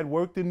 My dad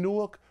worked in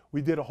Newark.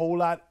 We did a whole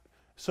lot.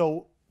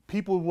 So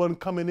people wasn't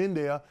coming in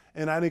there,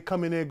 and I didn't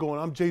come in there going,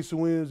 I'm Jayson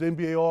Williams,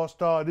 NBA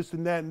All-Star, this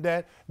and that and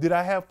that. Did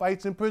I have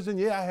fights in prison?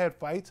 Yeah, I had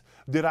fights.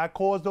 Did I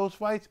cause those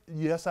fights?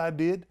 Yes, I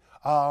did.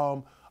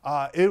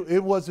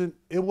 It wasn't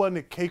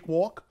a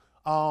cakewalk.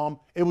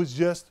 It was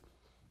just,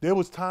 there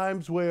was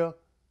times where,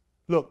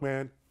 look,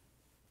 man,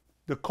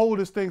 the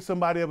coldest thing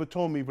somebody ever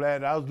told me,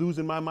 Vlad, I was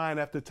losing my mind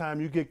after the time.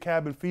 You get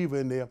cabin fever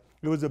in there.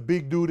 There was a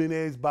big dude in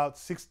there, he's about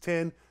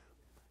 6'10".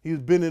 He's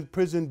been in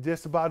prison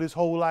just about his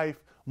whole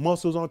life.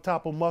 Muscles on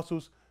top of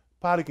muscles,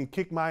 probably can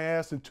kick my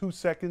ass in 2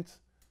 seconds.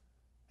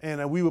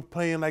 And we were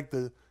playing like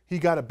he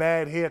got a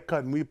bad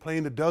haircut and we were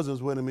playing the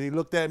dozens with him. And he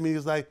looked at me, he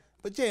was like,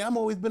 but Jay, I'm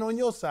always been on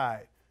your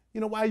side.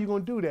 You know, why are you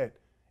gonna do that?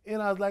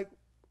 And I was like,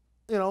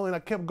 you know, and I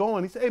kept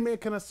going. He said, hey man,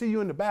 can I see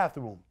you in the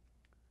bathroom?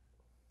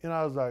 And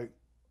I was like,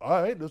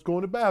 all right, let's go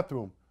in the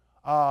bathroom.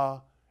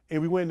 And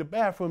we went in the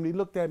bathroom and he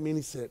looked at me and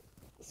he said,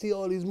 see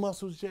all these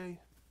muscles, Jay?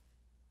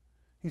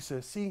 He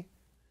said, see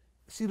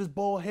this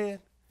bald head?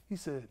 He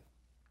said,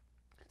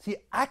 see,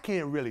 I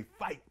can't really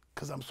fight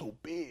because I'm so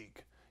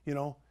big, you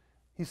know?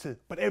 He said,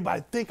 but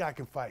everybody think I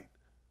can fight.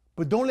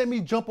 But don't let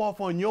me jump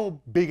off on your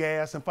big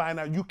ass and find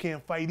out you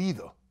can't fight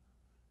either.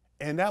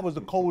 And that was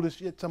the coldest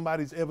shit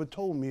somebody's ever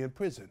told me in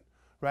prison,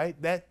 right?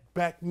 That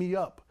backed me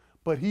up.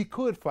 But he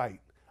could fight.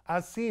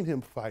 I've seen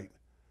him fight,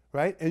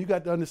 right? And you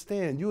got to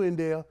understand, you in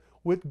there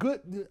with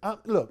good,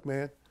 look,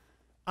 man,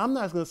 I'm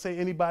not gonna say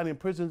anybody in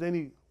prison is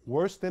any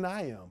worse than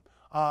I am.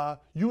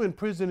 You in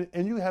prison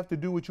and you have to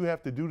do what you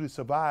have to do to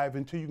survive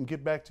until you can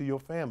get back to your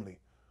family,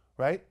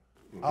 right?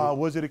 Mm-hmm.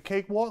 Was it a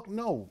cakewalk?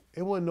 No,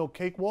 it wasn't no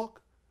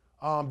cakewalk.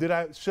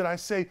 Should I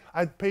say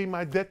I paid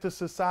my debt to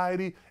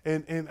society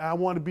and I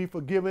want to be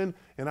forgiven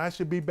and I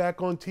should be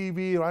back on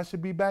TV or I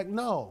should be back?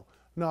 No.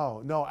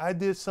 I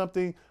did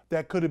something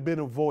that could have been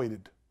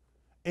avoided.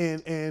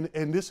 And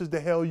this is the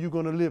hell you're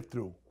gonna live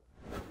through.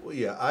 Well,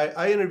 yeah,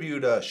 I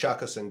interviewed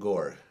Shaka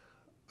Senghor.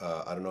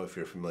 I don't know if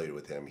you're familiar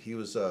with him. He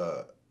was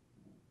a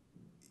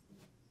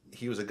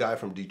guy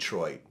from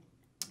Detroit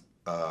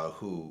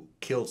who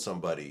killed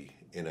somebody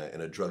in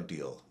a drug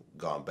deal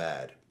gone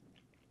bad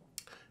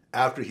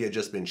after he had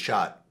just been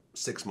shot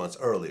 6 months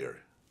earlier.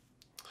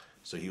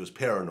 So he was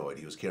paranoid.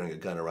 He was carrying a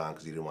gun around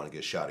because he didn't want to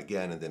get shot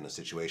again, and then the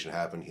situation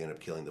happened. He ended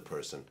up killing the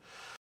person.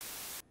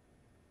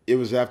 It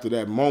was after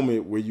that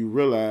moment where you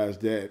realize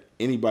that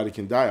anybody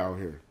can die out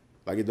here.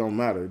 Like, it don't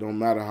matter. It don't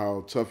matter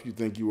how tough you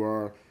think you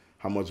are,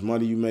 how much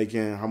money you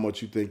making, how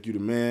much you think you the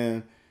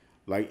man.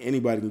 Like,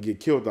 anybody can get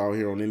killed out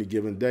here on any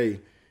given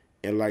day.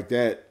 And like,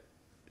 that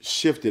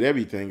shifted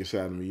everything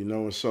inside of me, you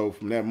know? And so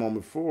from that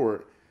moment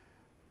forward,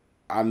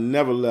 I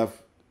never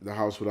left the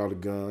house without a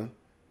gun.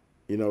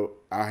 You know,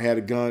 I had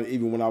a gun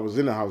even when I was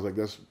in the house. Like,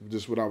 that's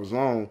just what I was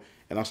on.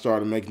 And I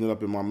started making it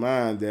up in my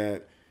mind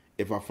that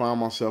if I find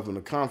myself in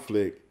a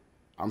conflict,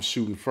 I'm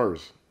shooting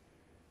first.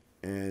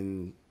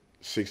 And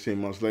 16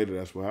 months later,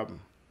 that's what happened.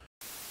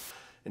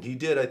 And he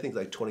did, I think,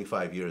 like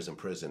 25 years in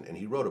prison. And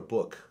he wrote a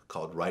book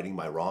called Righting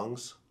My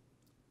Wrongs,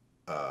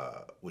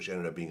 which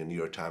ended up being a New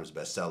York Times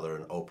bestseller.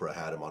 And Oprah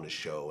had him on his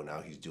show. And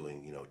now he's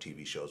doing, you know,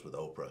 TV shows with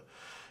Oprah.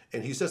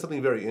 And he said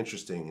something very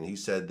interesting. And he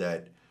said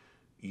that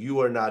you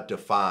are not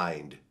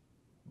defined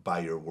by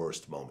your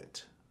worst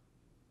moment.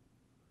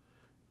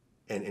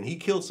 And he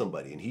killed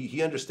somebody. And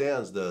he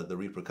understands the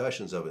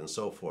repercussions of it and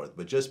so forth.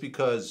 But just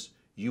because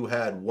you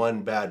had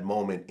one bad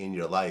moment in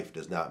your life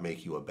does not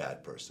make you a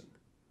bad person.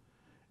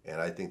 And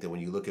I think that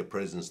when you look at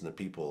prisons and the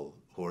people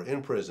who are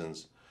in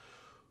prisons,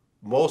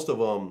 most of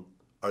them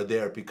are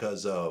there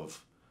because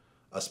of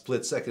a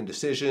split-second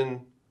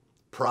decision,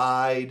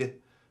 pride,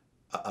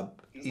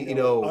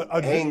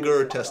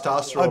 anger,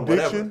 testosterone, addiction,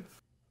 whatever.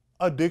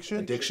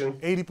 Addiction.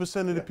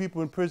 80% of the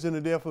people in prison are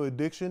there for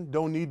addiction.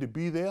 Don't need to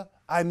be there.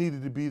 I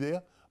needed to be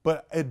there.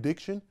 But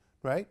addiction,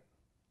 right?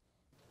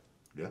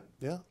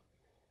 Yeah.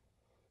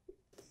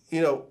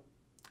 You know,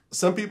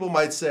 some people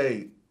might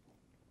say,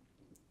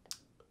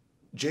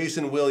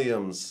 Jayson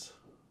Williams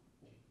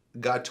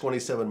got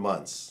 27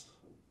 months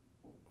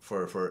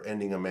for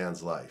ending a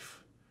man's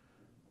life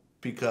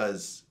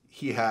because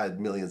he had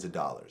millions of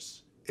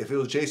dollars. If it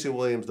was Jayson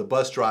Williams, the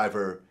bus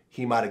driver,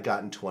 he might have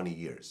gotten 20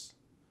 years.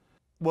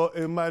 Well,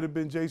 it might have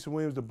been Jayson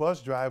Williams, the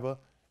bus driver.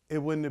 It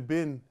wouldn't have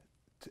been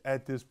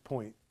at this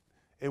point.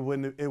 It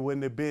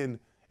would have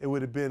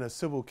been a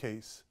civil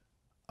case,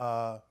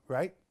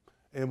 right?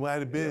 It might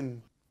have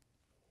been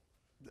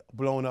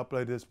blown up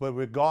like this, but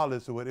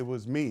regardless of what, it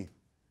was me.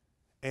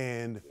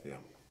 And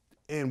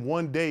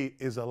one day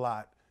is a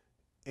lot.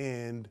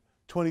 And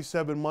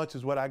 27 months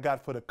is what I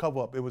got for the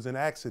cover up. It was an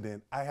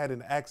accident. I had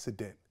an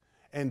accident.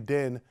 and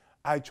then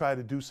I tried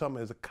to do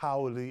something as a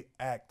cowardly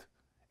act,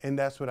 and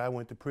that's what I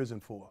went to prison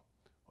for.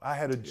 I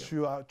had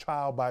a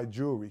trial by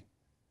jury.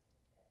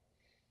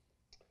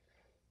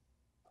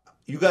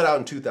 You got out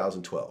in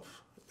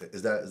 2012.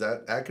 Is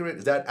that accurate?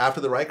 Is that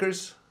after the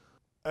Rikers?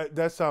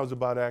 That sounds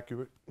about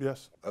accurate,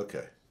 yes.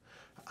 Okay.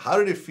 How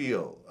did it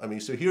feel? I mean,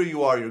 so here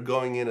you are, you're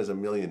going in as a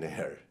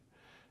millionaire,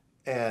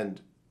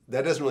 and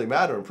that doesn't really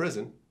matter in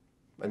prison.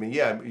 I mean,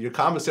 yeah, your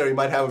commissary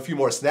might have a few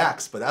more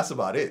snacks, but that's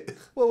about it.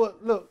 Well,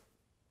 look,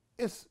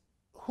 it's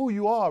who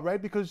you are,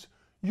 right? Because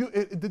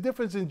the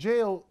difference in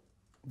jail,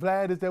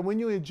 Vlad, is that when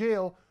you're in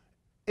jail,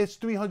 it's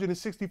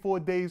 364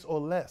 days or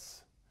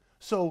less.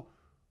 So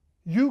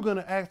you're going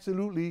to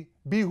absolutely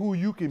be who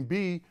you can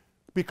be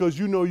because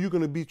you know you're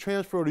going to be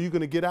transferred or you're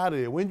going to get out of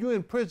there. When you're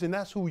in prison,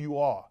 that's who you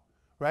are,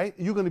 right?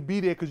 You're going to be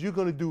there because you're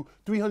going to do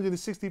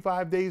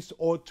 365 days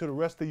or to the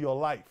rest of your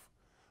life.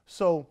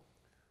 So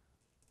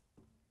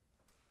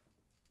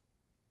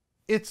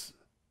there's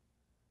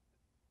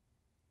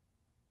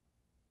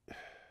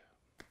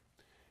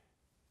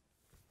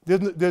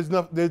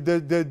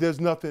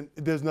nothing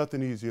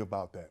easy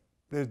about that.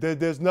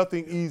 There's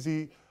nothing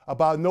easy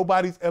about.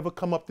 Nobody's ever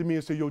come up to me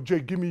and say, "Yo, Jay,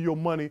 give me your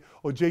money,"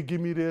 or "Jay, give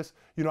me this."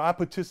 You know, I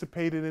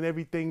participated in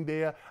everything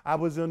there. I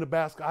was in the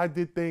basket. I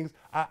did things.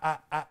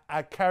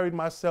 I carried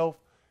myself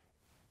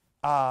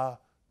the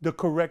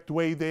correct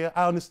way there.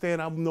 I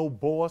understand I'm no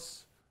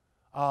boss,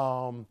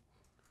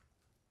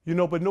 you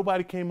know, but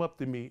nobody came up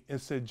to me and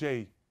said,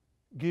 "Jay,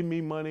 give me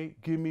money,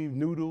 give me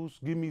noodles,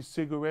 give me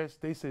cigarettes."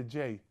 They said,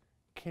 "Jay,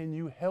 can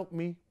you help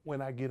me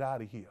when I get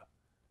out of here?"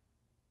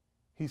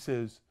 He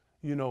says,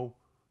 you know,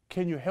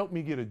 "Can you help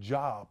me get a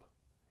job?"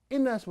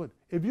 And that's what,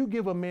 if you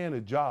give a man a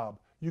job,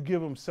 you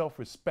give him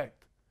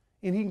self-respect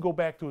and he can go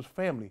back to his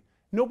family.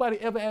 Nobody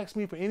ever asked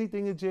me for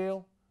anything in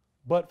jail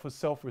but for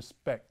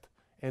self-respect,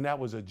 and that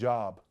was a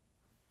job.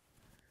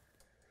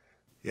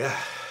 Yeah.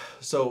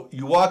 So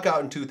you walk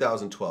out in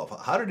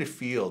 2012. How did it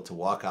feel to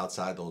walk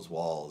outside those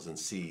walls and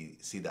see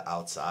the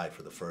outside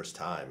for the first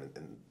time?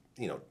 And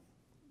you know,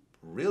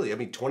 really, I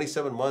mean,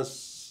 27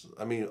 months,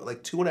 I mean,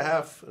 like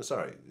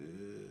 27,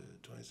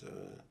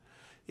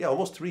 yeah,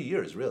 almost 3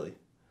 years, really.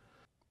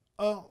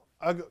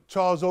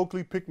 Charles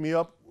Oakley picked me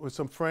up with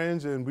some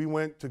friends and we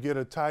went to get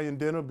Italian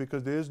dinner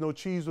because there is no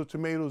cheese or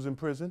tomatoes in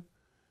prison.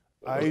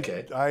 I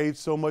ate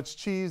so much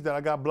cheese that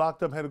I got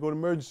blocked up, had to go to the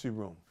emergency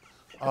room.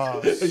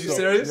 Are you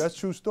serious? That's a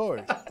true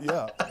story.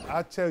 Yeah,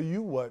 I tell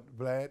you what,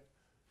 Vlad,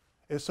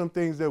 it's some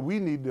things that we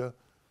need to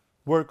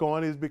work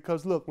on is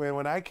because, look, man,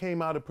 when I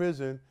came out of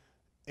prison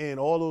and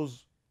all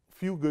those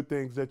few good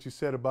things that you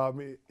said about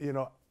me, you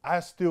know, I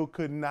still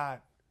could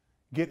not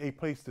get a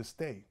place to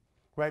stay,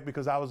 right?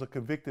 Because I was a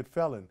convicted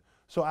felon.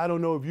 So I don't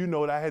know if you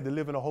know that I had to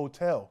live in a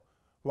hotel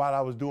while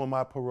I was doing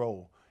my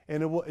parole.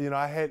 And, you know,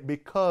 I had,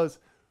 because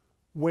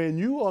when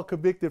you are a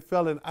convicted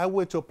felon, I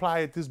went to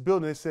apply at this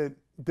building and said,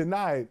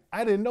 denied.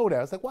 I didn't know that.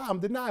 I was like, wow, I'm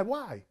denied.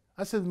 Why?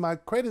 I said, my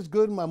credit's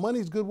good, my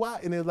money's good. Why?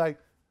 And they're like,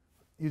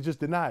 you just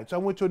denied. So I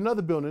went to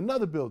another building, and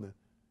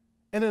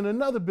then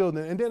another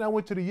building. And then I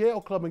went to the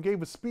Yale Club and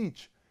gave a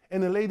speech.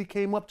 And the lady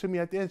came up to me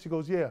at the end. She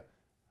goes, yeah,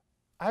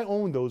 I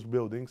own those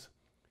buildings,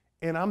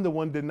 and I'm the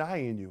one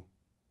denying you.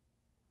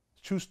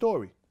 True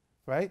story,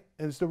 right?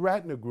 And it's the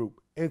Ratner Group.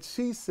 And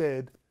she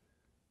said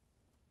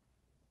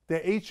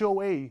the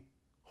HOA,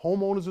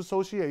 Homeowners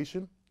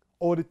Association,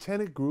 or the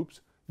tenant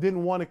groups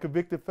didn't want a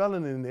convicted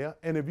felon in there,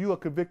 and if you're a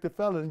convicted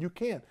felon, you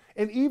can't.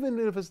 And even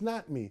if it's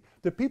not me,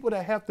 the people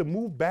that have to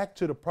move back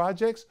to the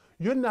projects,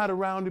 you're not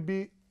around to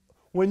be,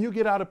 when you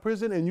get out of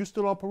prison and you're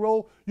still on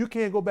parole, you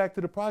can't go back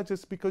to the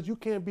projects because you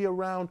can't be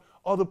around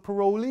other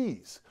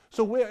parolees.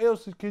 So where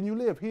else can you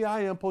live? Here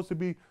I am supposed to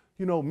be,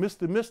 you know,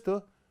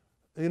 Mr.,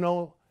 you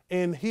know,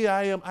 and here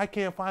I am, I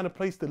can't find a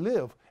place to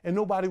live, and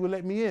nobody would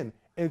let me in.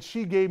 And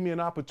she gave me an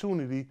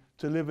opportunity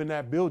to live in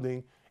that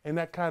building, and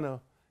that kind of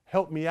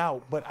helped me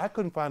out, but I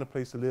couldn't find a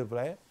place to live,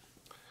 Vlad.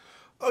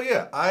 Oh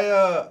yeah,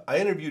 I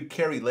interviewed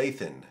Kerry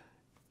Lathan.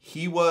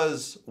 He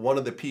was one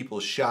of the people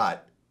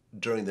shot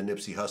during the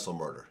Nipsey Hussle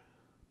murder.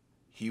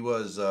 He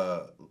was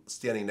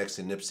standing next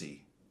to Nipsey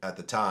at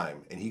the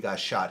time, and he got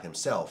shot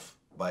himself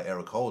by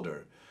Eric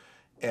Holder.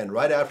 And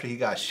right after he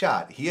got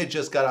shot, he had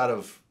just got out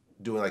of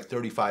doing like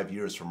 35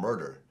 years for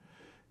murder.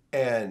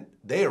 And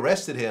they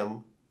arrested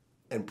him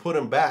and put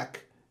him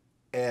back,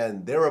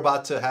 and they're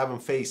about to have him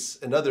face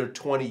another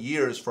 20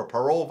 years for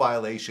parole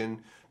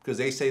violation because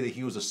they say that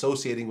he was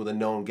associating with a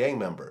known gang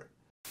member.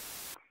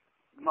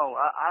 No,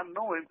 I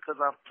know him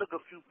because I took a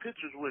few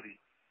pictures with him.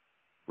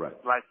 Right.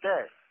 Like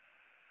that.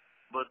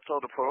 But so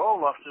the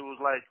parole officer was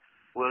like,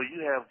 well,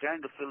 you have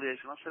gang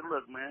affiliation. I said,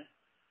 look, man,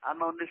 I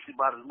know Nipsey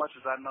about as much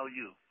as I know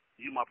you.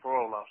 You my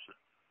parole officer.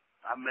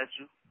 I met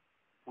you.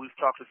 We've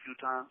talked a few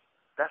times.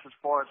 That's as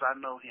far as I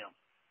know him.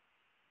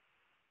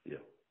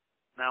 Yeah.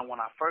 Now, when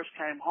I first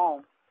came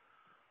home,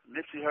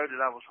 Nipsey heard that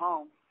I was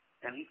home,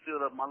 and he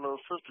filled up my little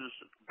sister's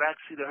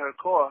backseat of her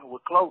car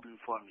with clothing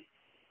for me.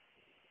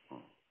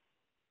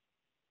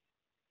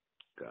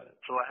 Got it.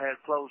 So I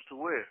had clothes to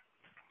wear.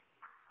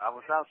 I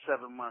was out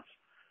 7 months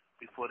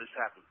before this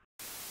happened.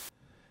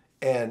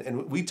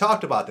 And we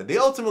talked about that. They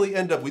ultimately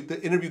end up,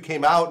 the interview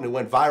came out and it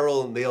went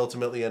viral, and they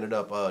ultimately ended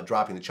up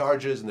dropping the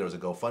charges, and there was a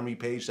GoFundMe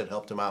page that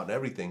helped him out and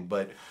everything.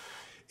 But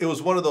it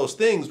was one of those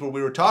things where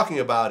we were talking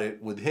about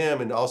it with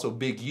him and also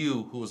Big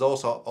U, who was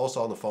also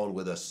on the phone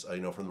with us,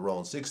 you know, from the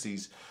Rolling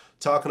 60s,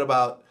 talking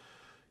about,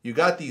 you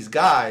got these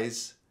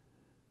guys,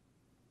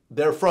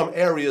 they're from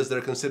areas that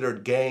are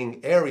considered gang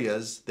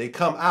areas. They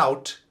come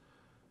out,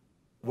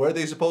 where are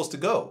they supposed to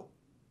go?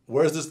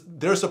 Whereas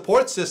their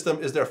support system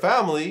is their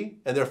family,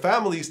 and their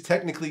family's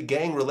technically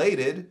gang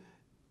related,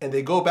 and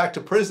they go back to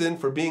prison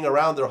for being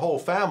around their whole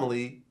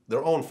family,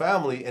 their own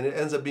family, and it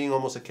ends up being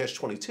almost a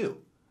catch-22.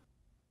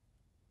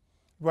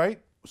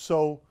 Right?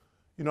 So,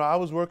 you know, I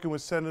was working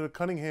with Senator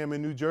Cunningham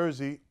in New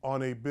Jersey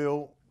on a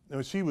bill,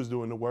 and she was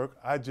doing the work.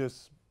 I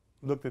just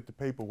looked at the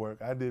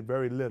paperwork. I did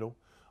very little,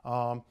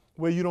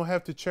 where you don't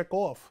have to check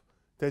off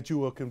that you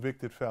were a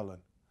convicted felon.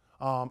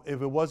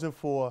 If it wasn't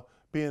for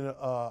being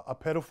a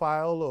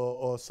pedophile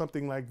or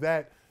something like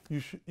that,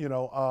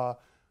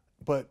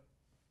 but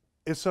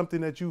it's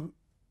something that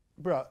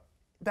bro,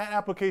 that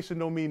application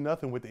don't mean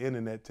nothing with the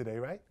internet today,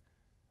 right?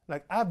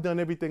 Like, I've done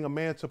everything a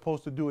man's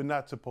supposed to do and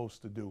not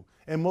supposed to do.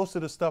 And most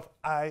of the stuff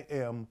I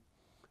am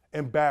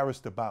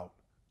embarrassed about.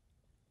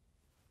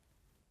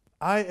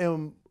 I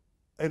am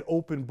an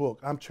open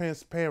book. I'm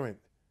transparent.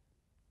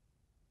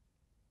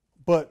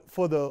 But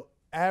for the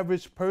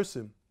average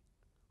person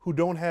who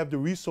don't have the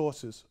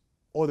resources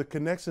or the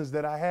connections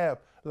that I have,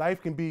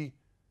 life can be,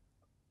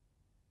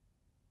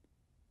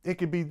 it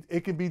can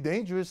be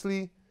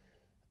dangerously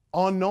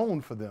unknown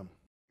for them.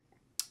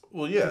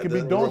 Well, yeah, the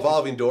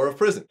revolving door of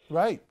prison.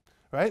 Right,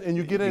 right. And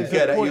you get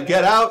you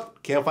get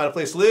out, can't find a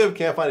place to live,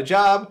 can't find a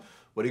job.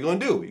 What are you going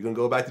to do? You're going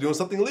to go back to doing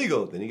something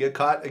illegal. Then you get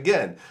caught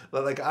again.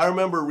 Like, I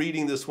remember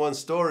reading this one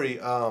story.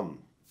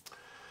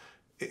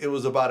 It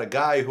was about a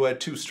guy who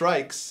had 2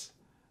 strikes,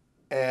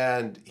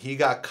 and he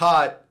got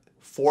caught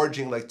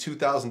forging like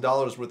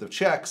 $2,000 worth of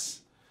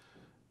checks,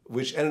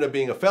 which ended up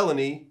being a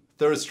felony.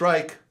 3rd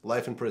strike,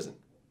 life in prison.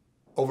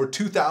 Over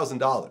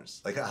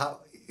 $2,000. Like, how,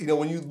 you know,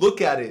 when you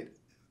look at it,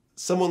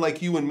 someone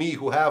like you and me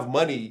who have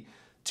money,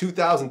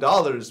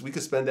 $2,000, we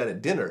could spend that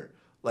at dinner.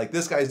 Like,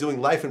 this guy's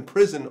doing life in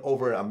prison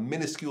over a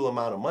minuscule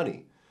amount of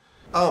money.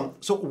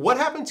 So what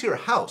happened to your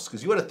house?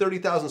 Because you had a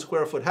 30,000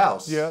 square foot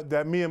house. Yeah,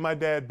 that me and my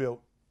dad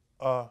built.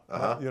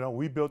 You know,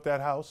 we built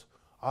that house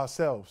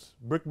ourselves,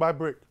 brick by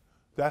brick.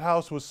 That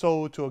house was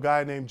sold to a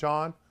guy named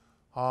John,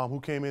 who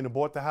came in and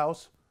bought the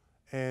house.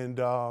 And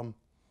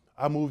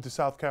I moved to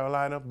South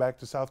Carolina, back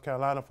to South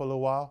Carolina for a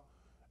little while.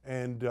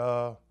 And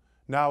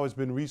now it's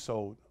been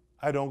resold.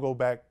 I don't go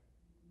back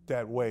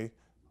that way.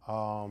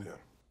 Yeah.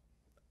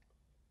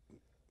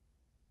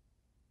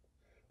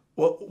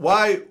 Well,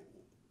 why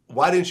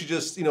didn't you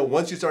just, you know,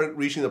 once you started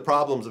reaching the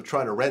problems of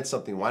trying to rent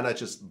something, why not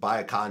just buy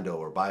a condo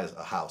or buy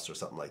a house or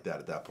something like that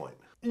at that point?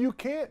 You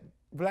can't,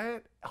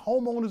 Vlad.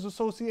 Homeowners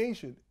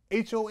Association,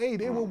 HOA,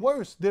 they were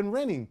worse than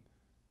renting.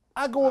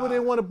 I go over there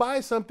and want to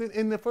buy something,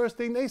 and the first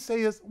thing they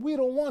say is, we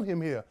don't want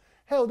him here.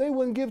 Hell, they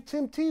wouldn't give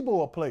Tim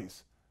Tebow a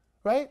place,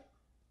 right?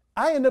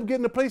 I ended up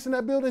getting a place in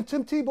that building,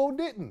 Tim Tebow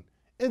didn't.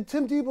 And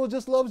Tim Tebow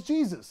just loves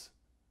Jesus,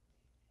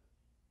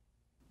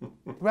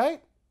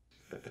 right?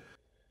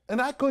 And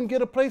I couldn't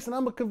get a place, and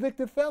I'm a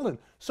convicted felon.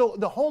 So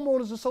the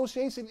Homeowners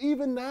Association,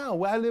 even now,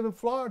 where I live in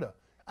Florida,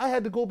 I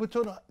had to go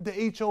between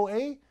the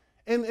HOA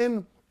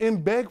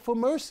and beg for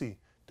mercy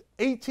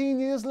 18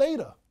 years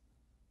later,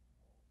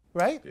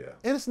 right? Yeah.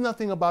 And it's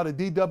nothing about a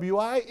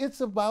DWI.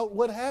 It's about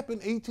what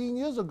happened 18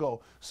 years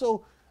ago.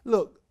 So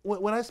look,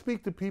 when I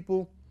speak to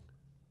people,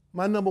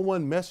 my number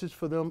one message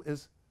for them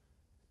is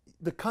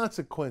the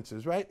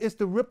consequences, right? It's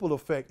the ripple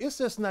effect. It's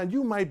just not,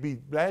 you might be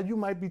bad, you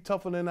might be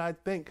tougher than I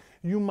think,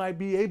 you might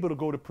be able to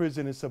go to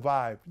prison and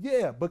survive.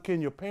 Yeah, but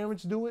can your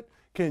parents do it?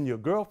 Can your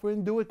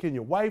girlfriend do it? Can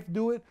your wife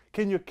do it?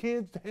 Can your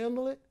kids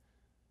handle it?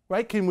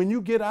 Right? When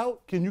you get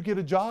out, can you get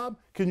a job?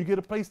 Can you get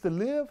a place to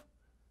live?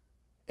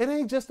 It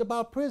ain't just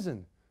about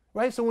prison,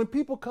 right? So when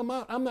people come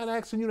out, I'm not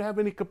asking you to have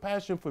any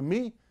compassion for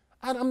me.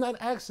 I'm not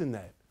asking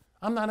that.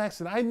 I'm not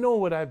asking. I know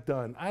what I've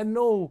done. I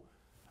know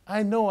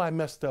I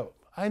messed up.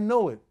 I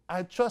know it.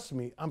 Trust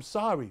me. I'm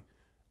sorry.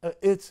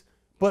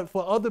 But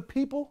for other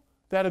people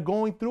that are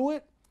going through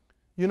it,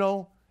 you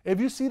know, if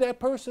you see that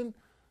person,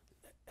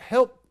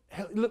 help.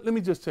 Let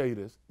me just tell you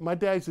this. My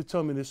dad used to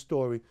tell me this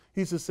story.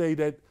 He used to say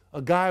that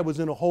a guy was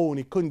in a hole and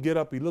he couldn't get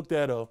up. He looked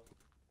at a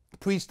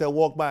priest that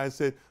walked by and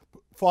said,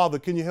 "Father,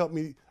 can you help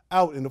me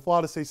out?" And the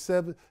father say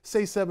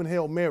 7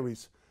 Hail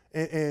Marys.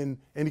 And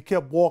he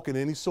kept walking,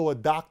 and he saw a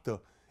doctor.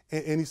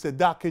 And he said,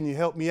 "Doc, can you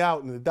help me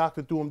out?" And the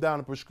doctor threw him down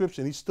a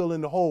prescription. He's still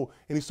in the hole.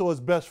 And he saw his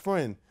best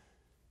friend.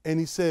 And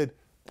he said,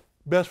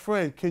 "Best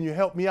friend, can you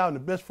help me out?" And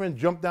the best friend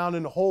jumped down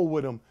in the hole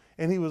with him.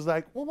 And he was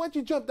like, "Well, why'd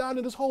you jump down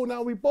in this hole?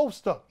 Now we both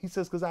stuck." He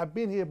says, "Because I've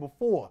been here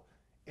before,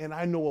 and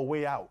I know a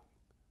way out."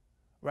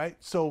 Right?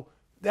 So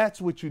that's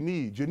what you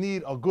need. You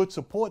need a good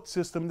support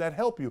system that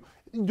help you.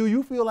 Do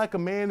you feel like a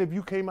man if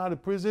you came out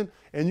of prison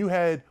and you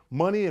had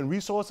money and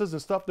resources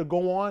and stuff to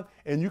go on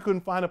and you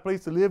couldn't find a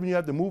place to live and you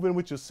had to move in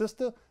with your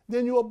sister?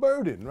 Then you're a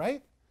burden,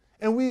 right?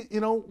 And we, you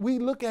know, we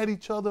look at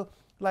each other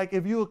like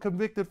if you're a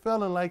convicted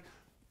felon, like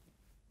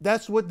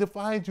that's what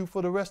defines you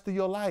for the rest of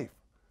your life.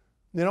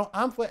 You know,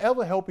 I'm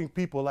forever helping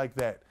people like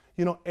that.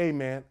 You know, hey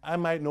man, I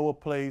might know a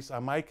place, I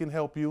might can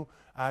help you,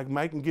 I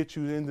might can get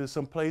you into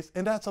some place,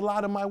 and that's a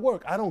lot of my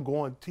work. I don't go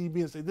on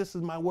TV and say, this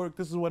is my work,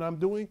 this is what I'm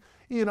doing.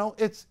 You know,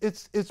 it's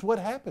what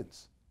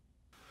happens.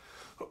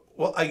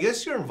 Well, I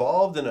guess you're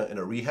involved in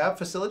a rehab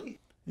facility?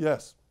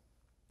 Yes.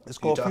 It's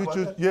Can you called talk about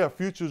Futures, that?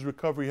 Futures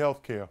Recovery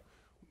Healthcare.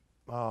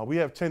 We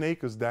have 10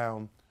 acres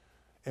down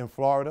in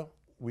Florida.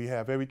 We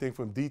have everything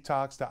from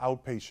detox to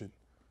outpatient.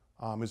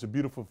 It's a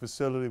beautiful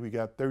facility. We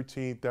got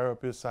 13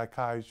 therapists,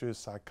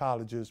 psychiatrists,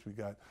 psychologists. We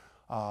got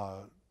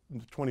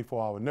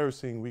 24-hour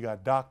nursing. We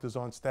got doctors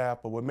on staff.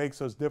 But what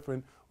makes us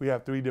different, we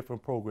have 3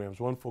 different programs.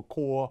 One for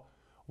core,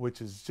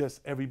 which is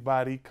just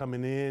everybody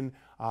coming in.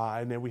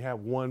 And then we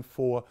have one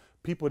for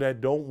people that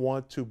don't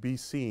want to be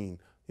seen,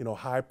 you know,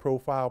 high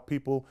profile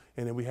people.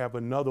 And then we have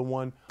another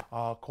one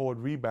called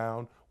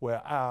Rebound,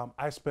 where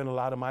I spend a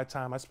lot of my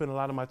time. I spend a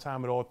lot of my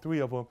time at all 3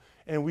 of them.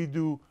 And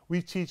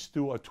we teach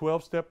through a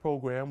 12-step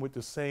program with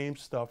the same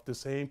stuff, the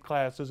same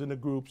classes in the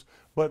groups,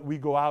 but we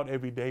go out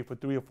every day for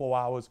 3 or 4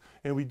 hours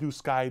and we do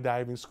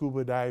skydiving,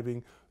 scuba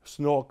diving,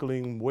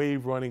 snorkeling,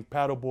 wave running,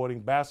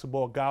 paddleboarding,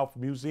 basketball, golf,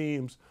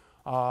 museums,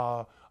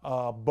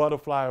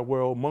 butterfly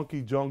world,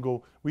 monkey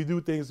jungle. We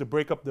do things to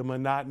break up the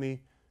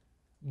monotony,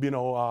 you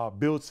know,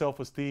 build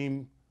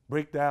self-esteem,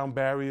 break down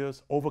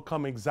barriers,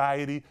 overcome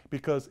anxiety.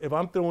 Because if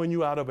I'm throwing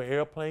you out of an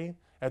airplane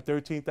at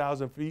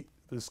 13,000 feet,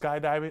 the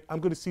skydiving, I'm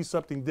going to see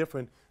something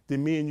different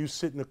than me and you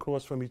sitting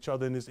across from each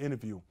other in this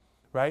interview,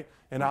 right?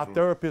 And our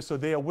therapists are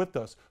there with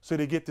us, so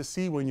they get to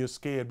see when you're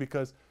scared,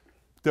 because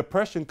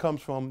depression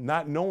comes from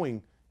not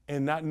knowing,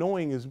 and not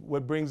knowing is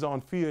what brings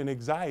on fear and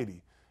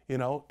anxiety, you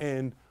know?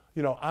 And,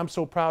 you know, I'm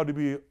so proud to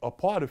be a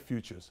part of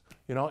Futures,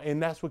 you know,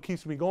 and that's what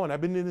keeps me going.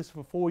 I've been in this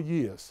for 4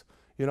 years,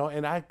 you know,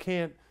 and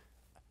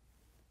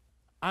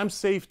I'm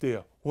safe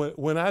there.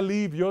 When I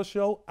leave your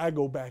show, I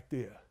go back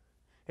there.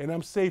 And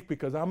I'm safe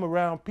because I'm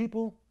around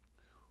people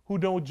who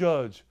don't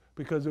judge.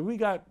 Because if we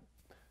got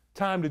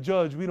time to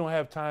judge, we don't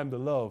have time to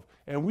love.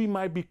 And we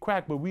might be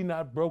cracked, but we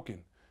not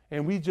broken.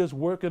 And we just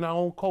work in our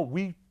own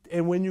code.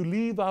 And when you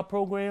leave our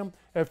program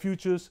at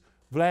Futures,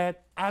 Vlad,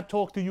 I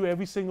talk to you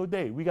every single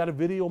day. We got a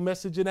video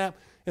messaging app,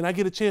 and I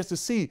get a chance to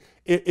see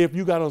if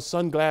you got on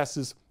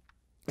sunglasses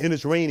and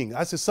it's raining.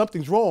 I said,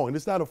 something's wrong, and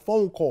it's not a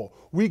phone call.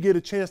 We get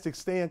a chance to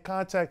stay in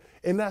contact,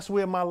 and that's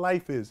where my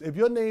life is. If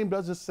your name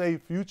doesn't say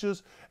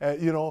Futures,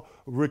 you know,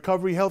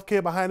 recovery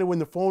healthcare behind it when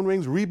the phone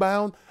rings,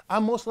 Rebound,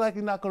 I'm most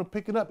likely not going to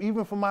pick it up,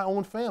 even from my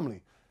own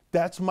family.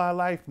 That's my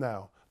life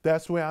now.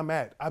 That's where I'm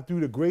at. Through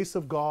the grace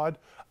of God,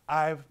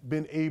 I've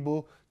been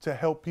able to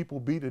help people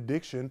beat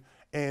addiction,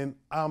 and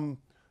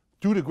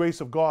through the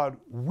grace of God,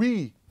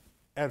 we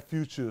at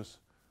Futures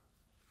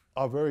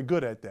are very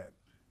good at that.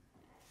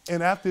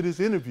 And after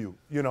this interview,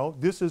 you know,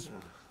 this is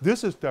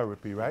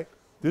therapy, right?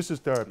 This is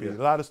therapy. Yeah.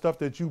 A lot of stuff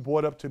that you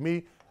brought up to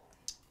me,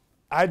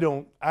 I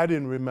didn't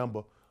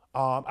remember.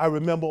 I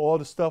remember all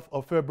the stuff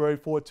of February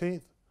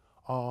 14th.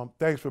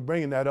 Thanks for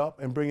bringing that up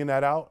and bringing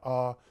that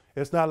out.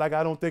 It's not like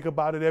I don't think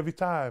about it every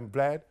time,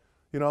 Vlad.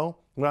 You know,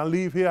 when I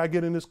leave here, I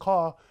get in this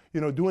car,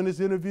 you know, doing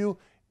this interview,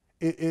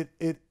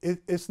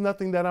 it's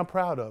nothing that I'm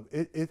proud of.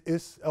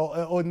 It's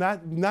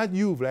not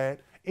you, Vlad,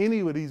 any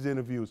of these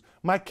interviews.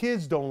 My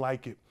kids don't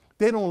like it.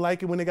 They don't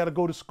like it when they got to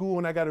go to school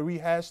and I got to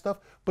rehash stuff.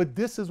 But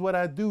this is what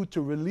I do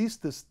to release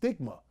the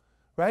stigma,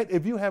 right?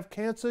 If you have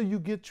cancer, you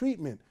get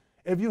treatment.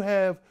 If you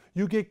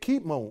get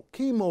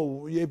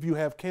chemo if you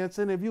have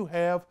cancer, and if you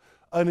have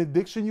an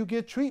addiction, you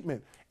get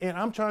treatment. And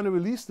I'm trying to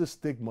release the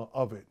stigma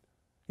of it.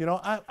 You know,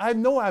 I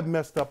know I've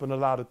messed up in a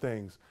lot of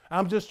things.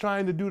 I'm just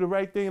trying to do the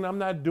right thing, and I'm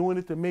not doing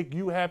it to make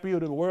you happy or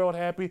the world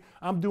happy.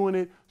 I'm doing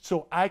it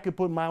so I can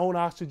put my own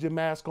oxygen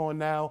mask on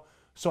now,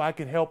 so I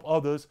can help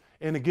others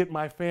and to get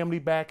my family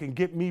back and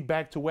get me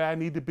back to where I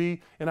need to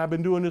be. And I've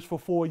been doing this for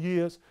 4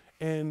 years,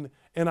 and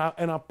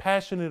I'm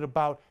passionate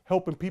about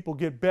helping people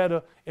get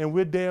better, and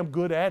we're damn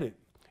good at it.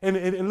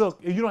 And look,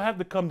 you don't have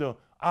to come to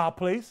our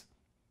place,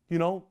 you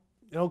know,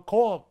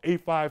 call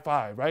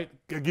 855, right?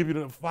 I'll give you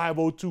the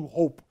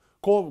 502-HOPE.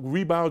 Call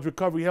Rebounds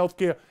Recovery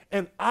Healthcare.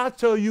 And I'll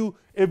tell you,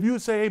 if you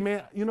say, hey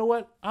man, you know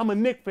what? I'm a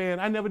Knick fan.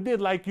 I never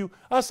did like you.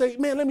 I'll say,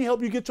 man, let me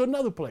help you get to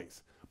another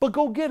place. But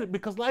go get it,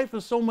 because life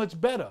is so much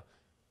better.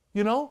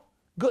 You know?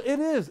 It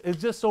is. It's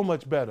just so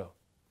much better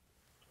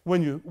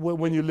when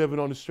you're living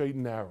on the straight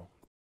and narrow.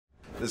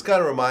 This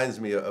kind of reminds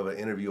me of an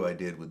interview I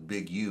did with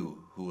Big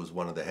U, who was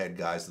one of the head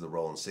guys of the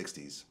Rolling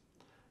 60s.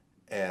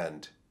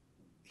 And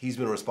he's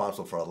been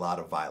responsible for a lot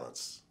of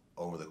violence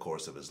over the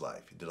course of his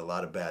life. He did a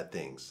lot of bad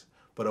things.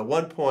 But at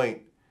one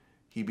point,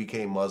 he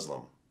became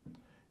Muslim.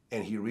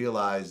 And he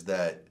realized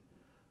that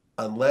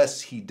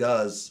unless he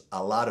does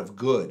a lot of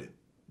good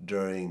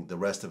during the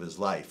rest of his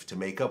life to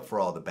make up for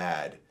all the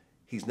bad,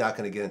 he's not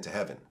going to get into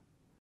heaven.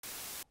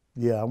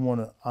 Yeah,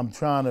 I'm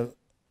trying to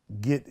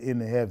get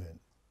into heaven.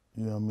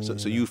 You know what I mean?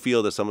 So you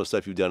feel that some of the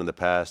stuff you've done in the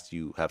past,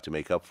 you have to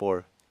make up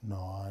for?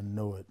 No, I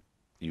know it.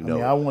 You know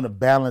I want to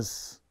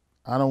balance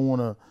I don't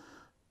want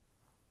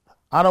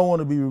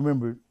to be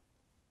remembered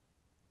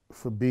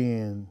for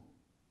being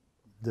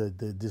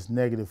this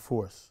negative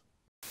force.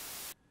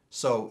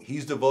 So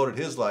he's devoted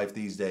his life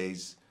these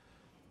days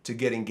to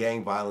getting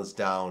gang violence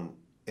down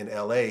in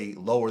LA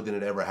lower than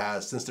it ever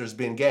has since there's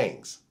been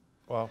gangs.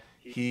 Wow.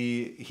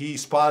 He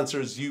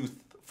sponsors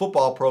youth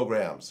football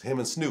programs. Him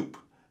and Snoop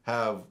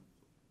have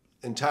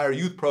entire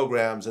youth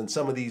programs, and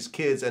some of these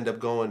kids end up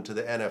going to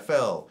the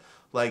NFL.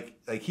 Like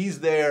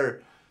he's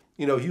there,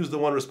 you know, he was the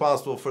one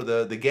responsible for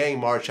the gang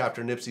march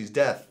after Nipsey's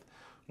death,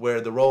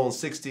 where the Rolling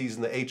 60s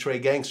and the A-Tray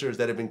gangsters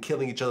that have been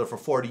killing each other for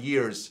 40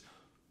 years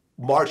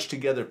marched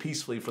together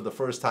peacefully for the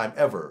first time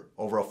ever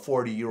over a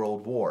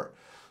 40-year-old war.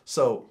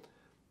 So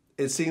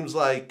it seems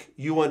like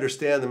you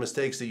understand the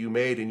mistakes that you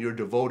made, and you're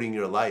devoting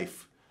your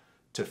life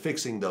to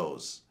fixing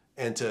those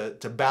and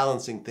to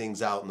balancing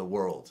things out in the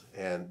world.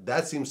 And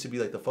that seems to be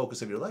like the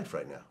focus of your life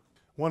right now.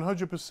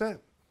 100%.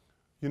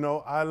 You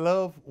know, I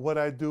love what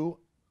I do.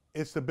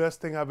 It's the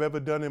best thing I've ever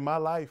done in my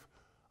life.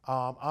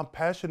 I'm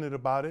passionate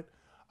about it.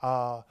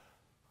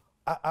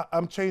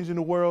 I'm changing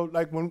the world.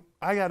 Like when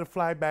I got to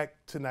fly back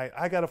tonight,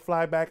 I got to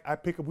fly back. I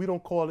pick up, we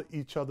don't call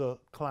each other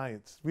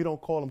clients. We don't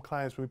call them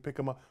clients when we pick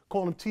them up.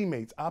 Call them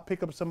teammates. I'll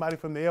pick up somebody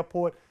from the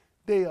airport.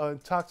 They are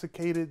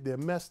intoxicated, they're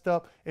messed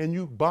up, and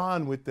you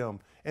bond with them.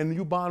 And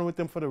you bond with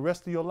them for the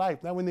rest of your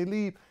life. Now when they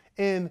leave,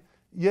 and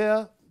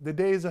yeah, the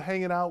days of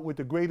hanging out with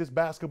the greatest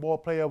basketball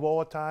player of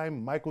all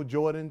time, Michael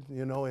Jordan,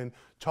 you know, and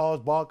Charles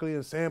Barkley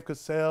and Sam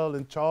Cassell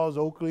and Charles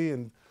Oakley,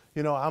 and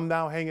you know, I'm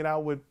now hanging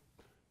out with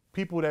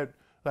people that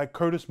like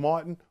Curtis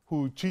Martin,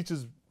 who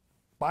teaches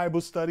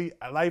Bible study,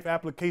 life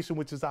application,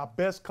 which is our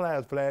best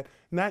class, Vlad.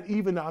 Not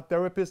even our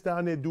therapists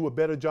down there do a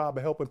better job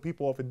of helping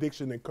people off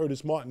addiction than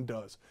Curtis Martin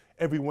does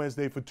every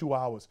Wednesday for 2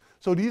 hours.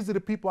 So these are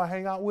the people I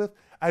hang out with.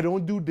 I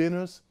don't do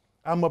dinners.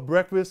 I'm a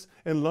breakfast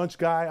and lunch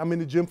guy. I'm in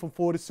the gym from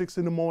 4 to 6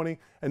 in the morning.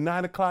 At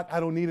 9 o'clock, I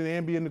don't need an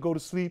Ambien to go to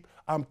sleep.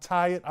 I'm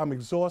tired. I'm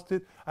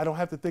exhausted. I don't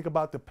have to think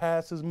about the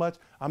past as much.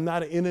 I'm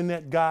not an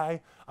internet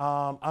guy.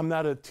 I'm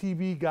not a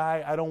TV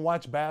guy. I don't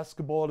watch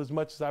basketball as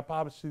much as I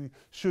probably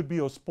should be,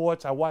 or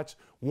sports. I watch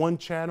one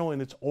channel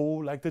and it's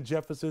old, like the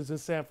Jeffersons and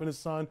Sanford and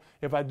Son.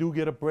 If I do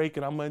get a break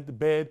and I'm in the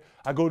bed,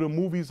 I go to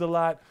movies a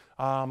lot.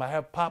 I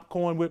have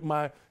popcorn with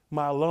my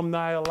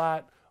alumni a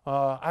lot.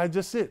 I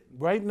just sit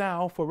right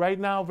now,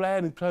 Vlad,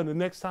 until the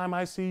next time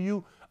I see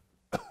you,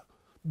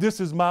 this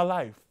is my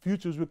life.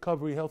 Futures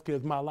Recovery Healthcare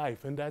is my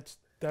life, and that's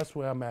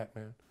where I'm at,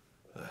 man.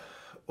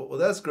 Well,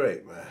 that's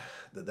great, man.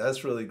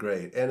 That's really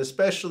great, and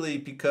especially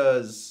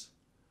because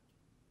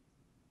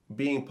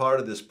being part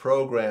of this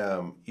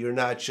program, you're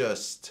not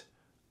just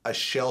a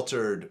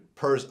sheltered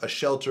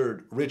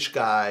rich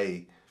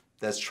guy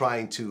that's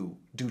trying to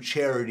do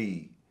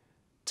charity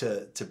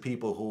to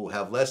people who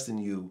have less than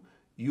you.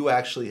 You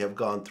actually have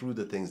gone through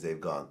the things they've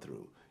gone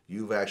through.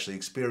 You've actually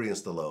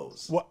experienced the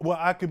lows. Well,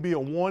 I could be a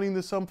warning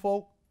to some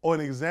folk or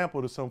an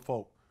example to some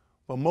folk,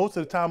 but most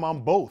of the time I'm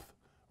both,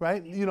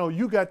 right? You know,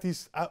 you got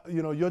these,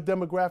 your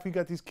demographic, you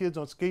got these kids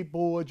on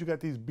skateboards, you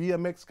got these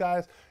BMX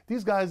guys.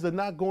 These guys are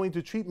not going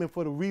to treatment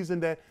for the reason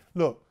that,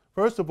 look,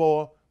 first of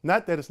all,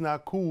 not that it's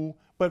not cool,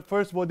 but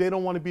first of all, they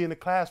don't want to be in the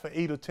class for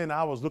 8 or 10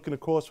 hours looking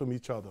across from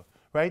each other.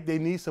 Right? They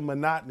need some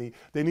monotony.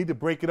 They need to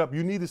break it up.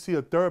 You need to see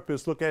a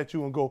therapist look at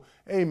you and go,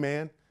 hey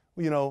man,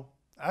 you know,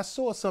 I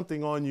saw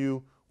something on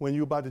you when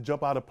you're about to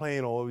jump out of a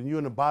plane, or when you're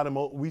in the bottom.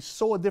 We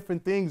saw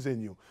different things in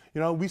you.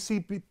 You know, we see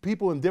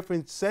people in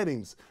different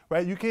settings,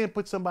 right? You can't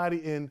put somebody,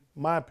 in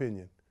my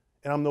opinion,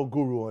 and I'm no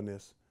guru on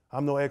this,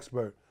 I'm no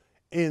expert,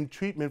 in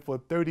treatment for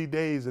 30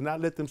 days and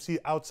not let them see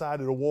outside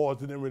of the walls,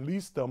 and then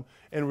release them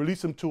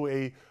to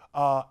a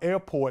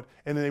airport,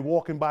 and then they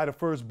walking by the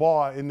first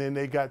bar and then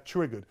they got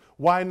triggered.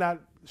 Why not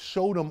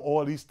show them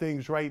all these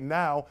things right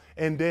now,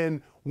 and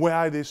then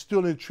while they're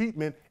still in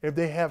treatment, if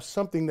they have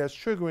something that's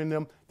triggering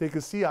them, they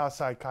can see our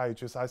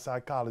psychiatrists, our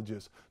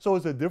psychologists. So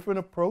it's a different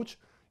approach.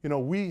 You know,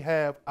 we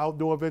have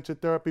outdoor adventure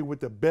therapy with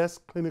the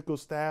best clinical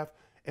staff,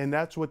 and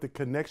that's what the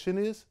connection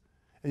is.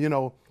 And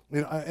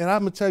and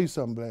I'm gonna tell you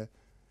something, man.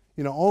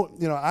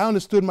 I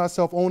understood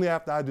myself only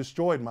after I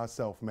destroyed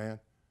myself, man.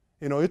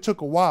 You know, it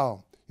took a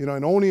while. You know,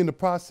 and only in the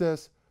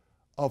process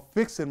of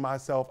fixing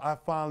myself, I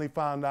finally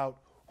found out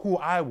who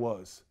I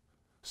was.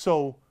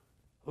 So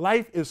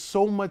life is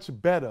so much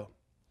better.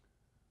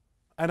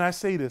 And I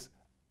say this,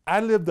 I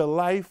lived a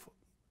life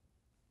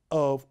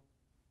of,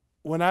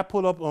 when I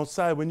pull up on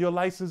site, when your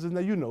license is, now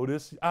you know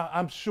this,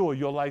 I'm sure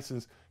your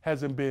license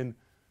hasn't been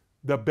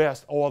the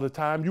best all the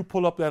time. You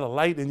pull up at a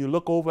light and you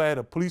look over at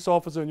a police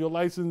officer and your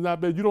license is not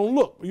bad. You don't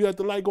look. You at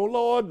the light go,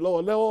 Lord,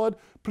 Lord, Lord,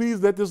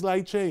 please let this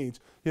light change,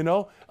 you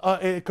know,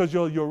 because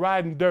you're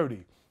riding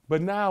dirty.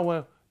 But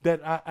now that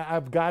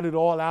I've got it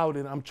all out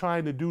and I'm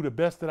trying to do the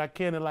best that I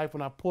can in life,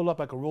 when I pull up,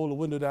 I can roll the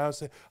window down and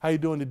say, how you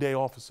doing today,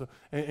 officer,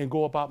 and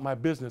go about my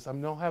business. I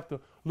don't have to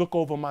look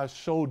over my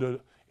shoulder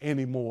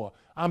anymore.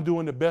 I'm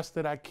doing the best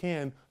that I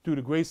can through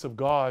the grace of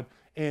God,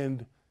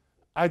 and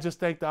I just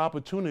thank the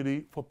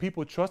opportunity for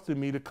people trusting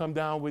me to come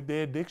down with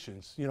their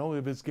addictions. You know,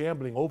 if it's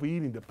gambling,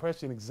 overeating,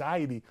 depression,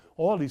 anxiety,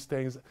 all these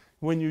things.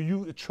 When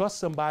you trust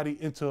somebody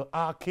into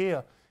our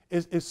care,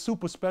 it's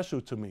super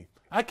special to me.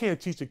 I can't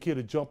teach a kid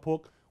a jump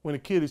hook when a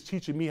kid is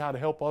teaching me how to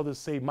help others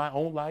save my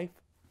own life.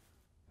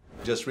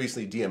 Just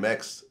recently,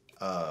 DMX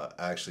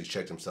actually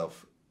checked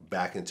himself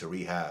back into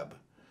rehab,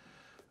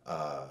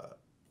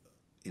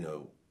 you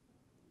know,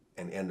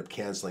 and ended up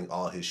canceling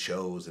all his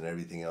shows and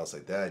everything else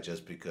like that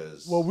just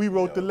because. Well, we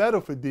wrote the letter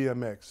for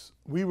DMX.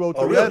 We wrote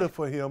the really? letter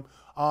for him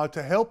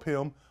to help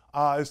him.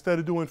 Instead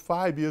of doing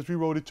 5 years, we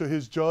wrote it to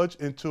his judge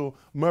and to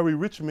Murray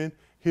Richmond,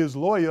 his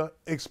lawyer,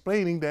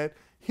 explaining that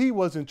he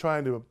wasn't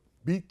trying to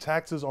beat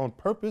taxes on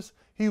purpose.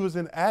 He was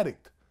an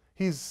addict.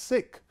 He's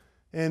sick.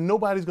 And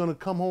nobody's going to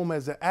come home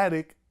as an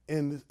addict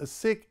and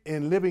sick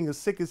and living as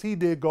sick as he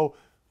did go,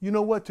 you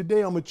know what,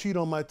 today I'm going to cheat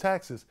on my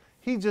taxes.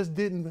 He just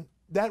didn't.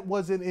 That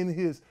wasn't in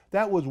his,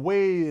 that was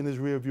way in his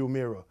rearview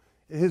mirror.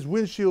 His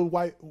windshield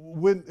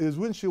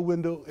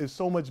window is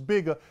so much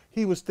bigger,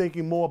 he was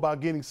thinking more about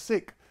getting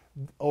sick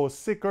or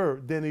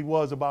sicker than he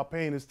was about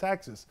paying his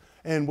taxes.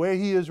 And where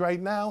he is right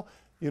now,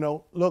 you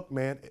know, look,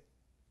 man,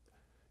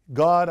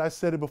 God, I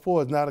said it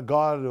before, is not a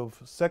God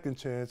of second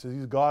chances.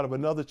 He's God of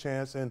another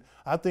chance. And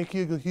I think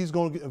he's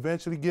going to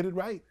eventually get it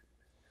right.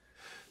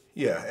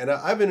 Yeah, and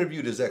I've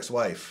interviewed his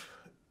ex-wife,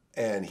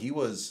 and he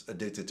was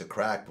addicted to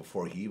crack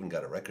before he even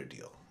got a record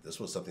deal. This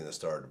was something that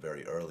started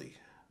very early,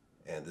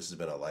 and this has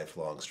been a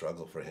lifelong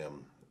struggle for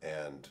him.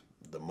 And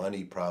the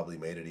money probably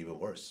made it even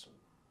worse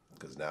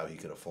because now he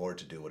can afford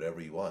to do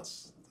whatever he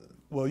wants.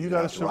 Well, you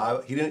got to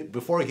show. He didn't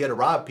before. He had to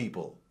rob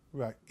people,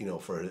 right? You know,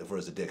 for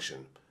his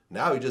addiction.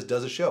 Now he just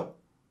does a show,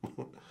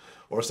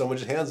 or someone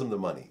just hands him the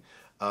money.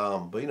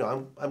 But you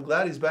know, I'm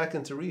glad he's back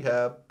into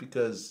rehab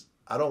because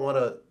I don't want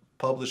to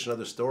publish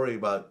another story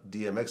about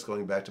DMX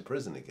going back to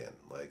prison again.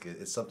 Like,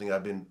 it's something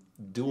I've been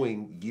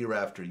doing year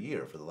after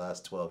year for the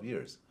last 12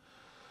 years.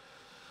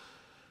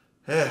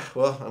 Yeah,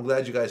 well, I'm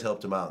glad you guys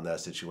helped him out in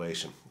that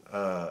situation.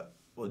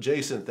 Well,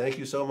 Jayson, thank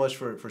you so much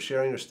for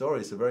sharing your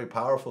story. It's a very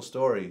powerful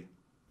story.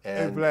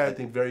 And I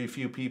think very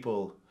few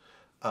people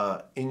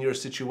in your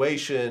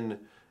situation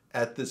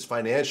at this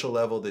financial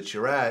level that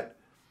you're at,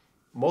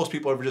 most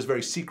people are just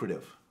very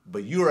secretive.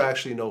 But you're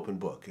actually an open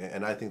book.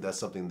 And I think that's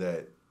something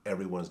that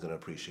everyone's going to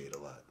appreciate a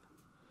lot.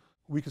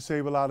 We can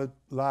save a lot of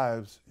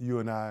lives, you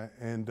and I,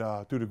 and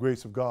through the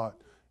grace of God,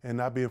 and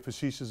not being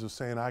facetious of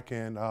saying I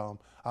can. I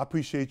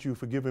appreciate you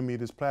for giving me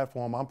this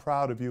platform. I'm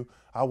proud of you.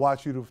 I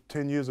watched you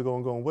 10 years ago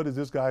and going, what is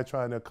this guy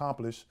trying to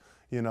accomplish?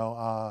 You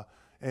know,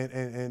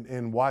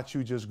 and watch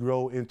you just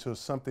grow into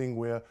something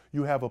where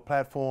you have a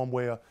platform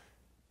where,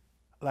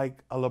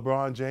 like a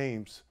LeBron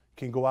James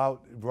can go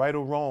out, right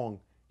or wrong,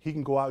 he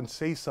can go out and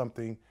say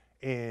something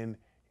and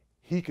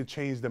he could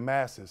change the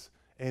masses.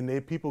 And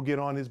then people get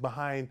on his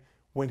behind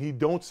when he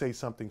don't say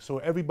something. So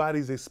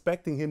everybody's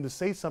expecting him to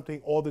say something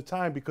all the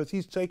time because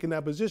he's taking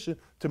that position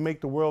to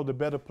make the world a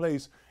better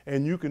place.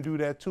 And you can do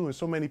that too. And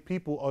so many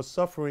people are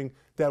suffering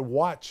that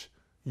watch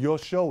your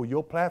show,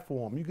 your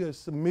platform. You get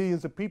some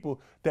millions of people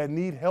that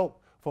need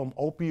help from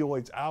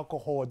opioids,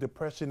 alcohol,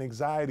 depression,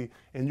 anxiety.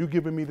 And you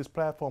giving me this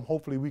platform,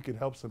 hopefully we can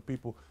help some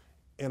people.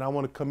 And I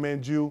want to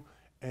commend you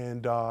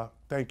and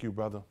thank you,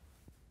 brother.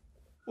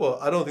 Well,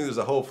 I don't think there's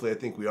a hopefully. I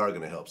think we are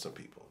going to help some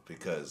people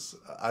because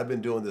I've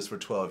been doing this for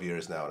 12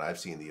 years now, and I've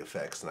seen the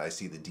effects, and I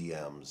see the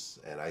DMs,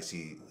 and I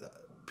see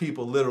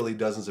people, literally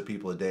dozens of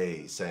people a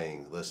day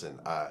saying, listen,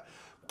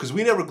 because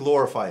we never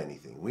glorify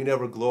anything. We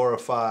never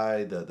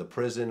glorify the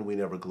prison. We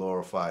never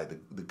glorify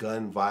the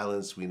gun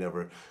violence. We've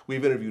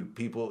interviewed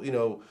people, you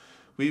know,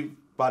 we've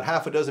about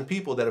half a dozen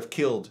people that have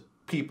killed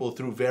people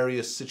through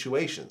various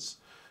situations,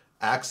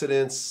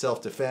 accidents,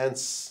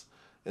 self-defense,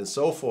 and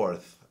so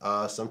forth.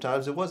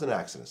 Sometimes it was an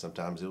accident,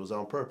 sometimes it was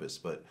on purpose,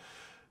 but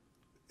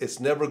it's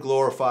never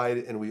glorified,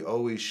 and we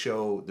always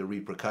show the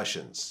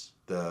repercussions,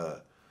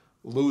 the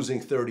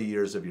losing 30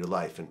 years of your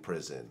life in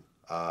prison,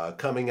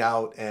 coming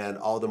out and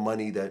all the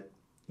money that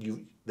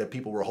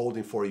people were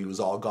holding for you is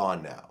all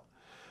gone now,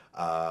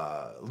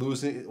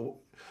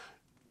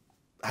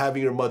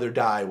 having your mother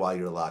die while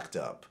you're locked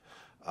up,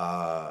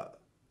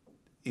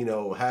 you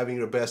know, having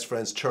your best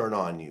friends turn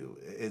on you.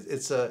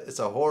 It's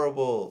a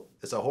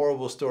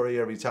horrible story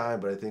every time,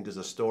 but I think it's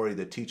a story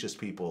that teaches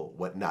people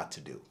what not to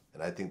do.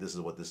 And I think this is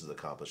what this is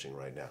accomplishing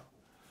right now.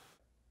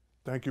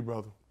 Thank you,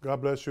 brother.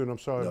 God bless you, and I'm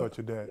sorry about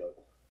your dad.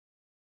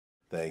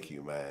 Thank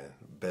you, man.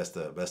 Best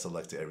of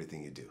luck to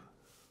everything you do.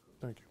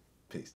 Thank you. Peace.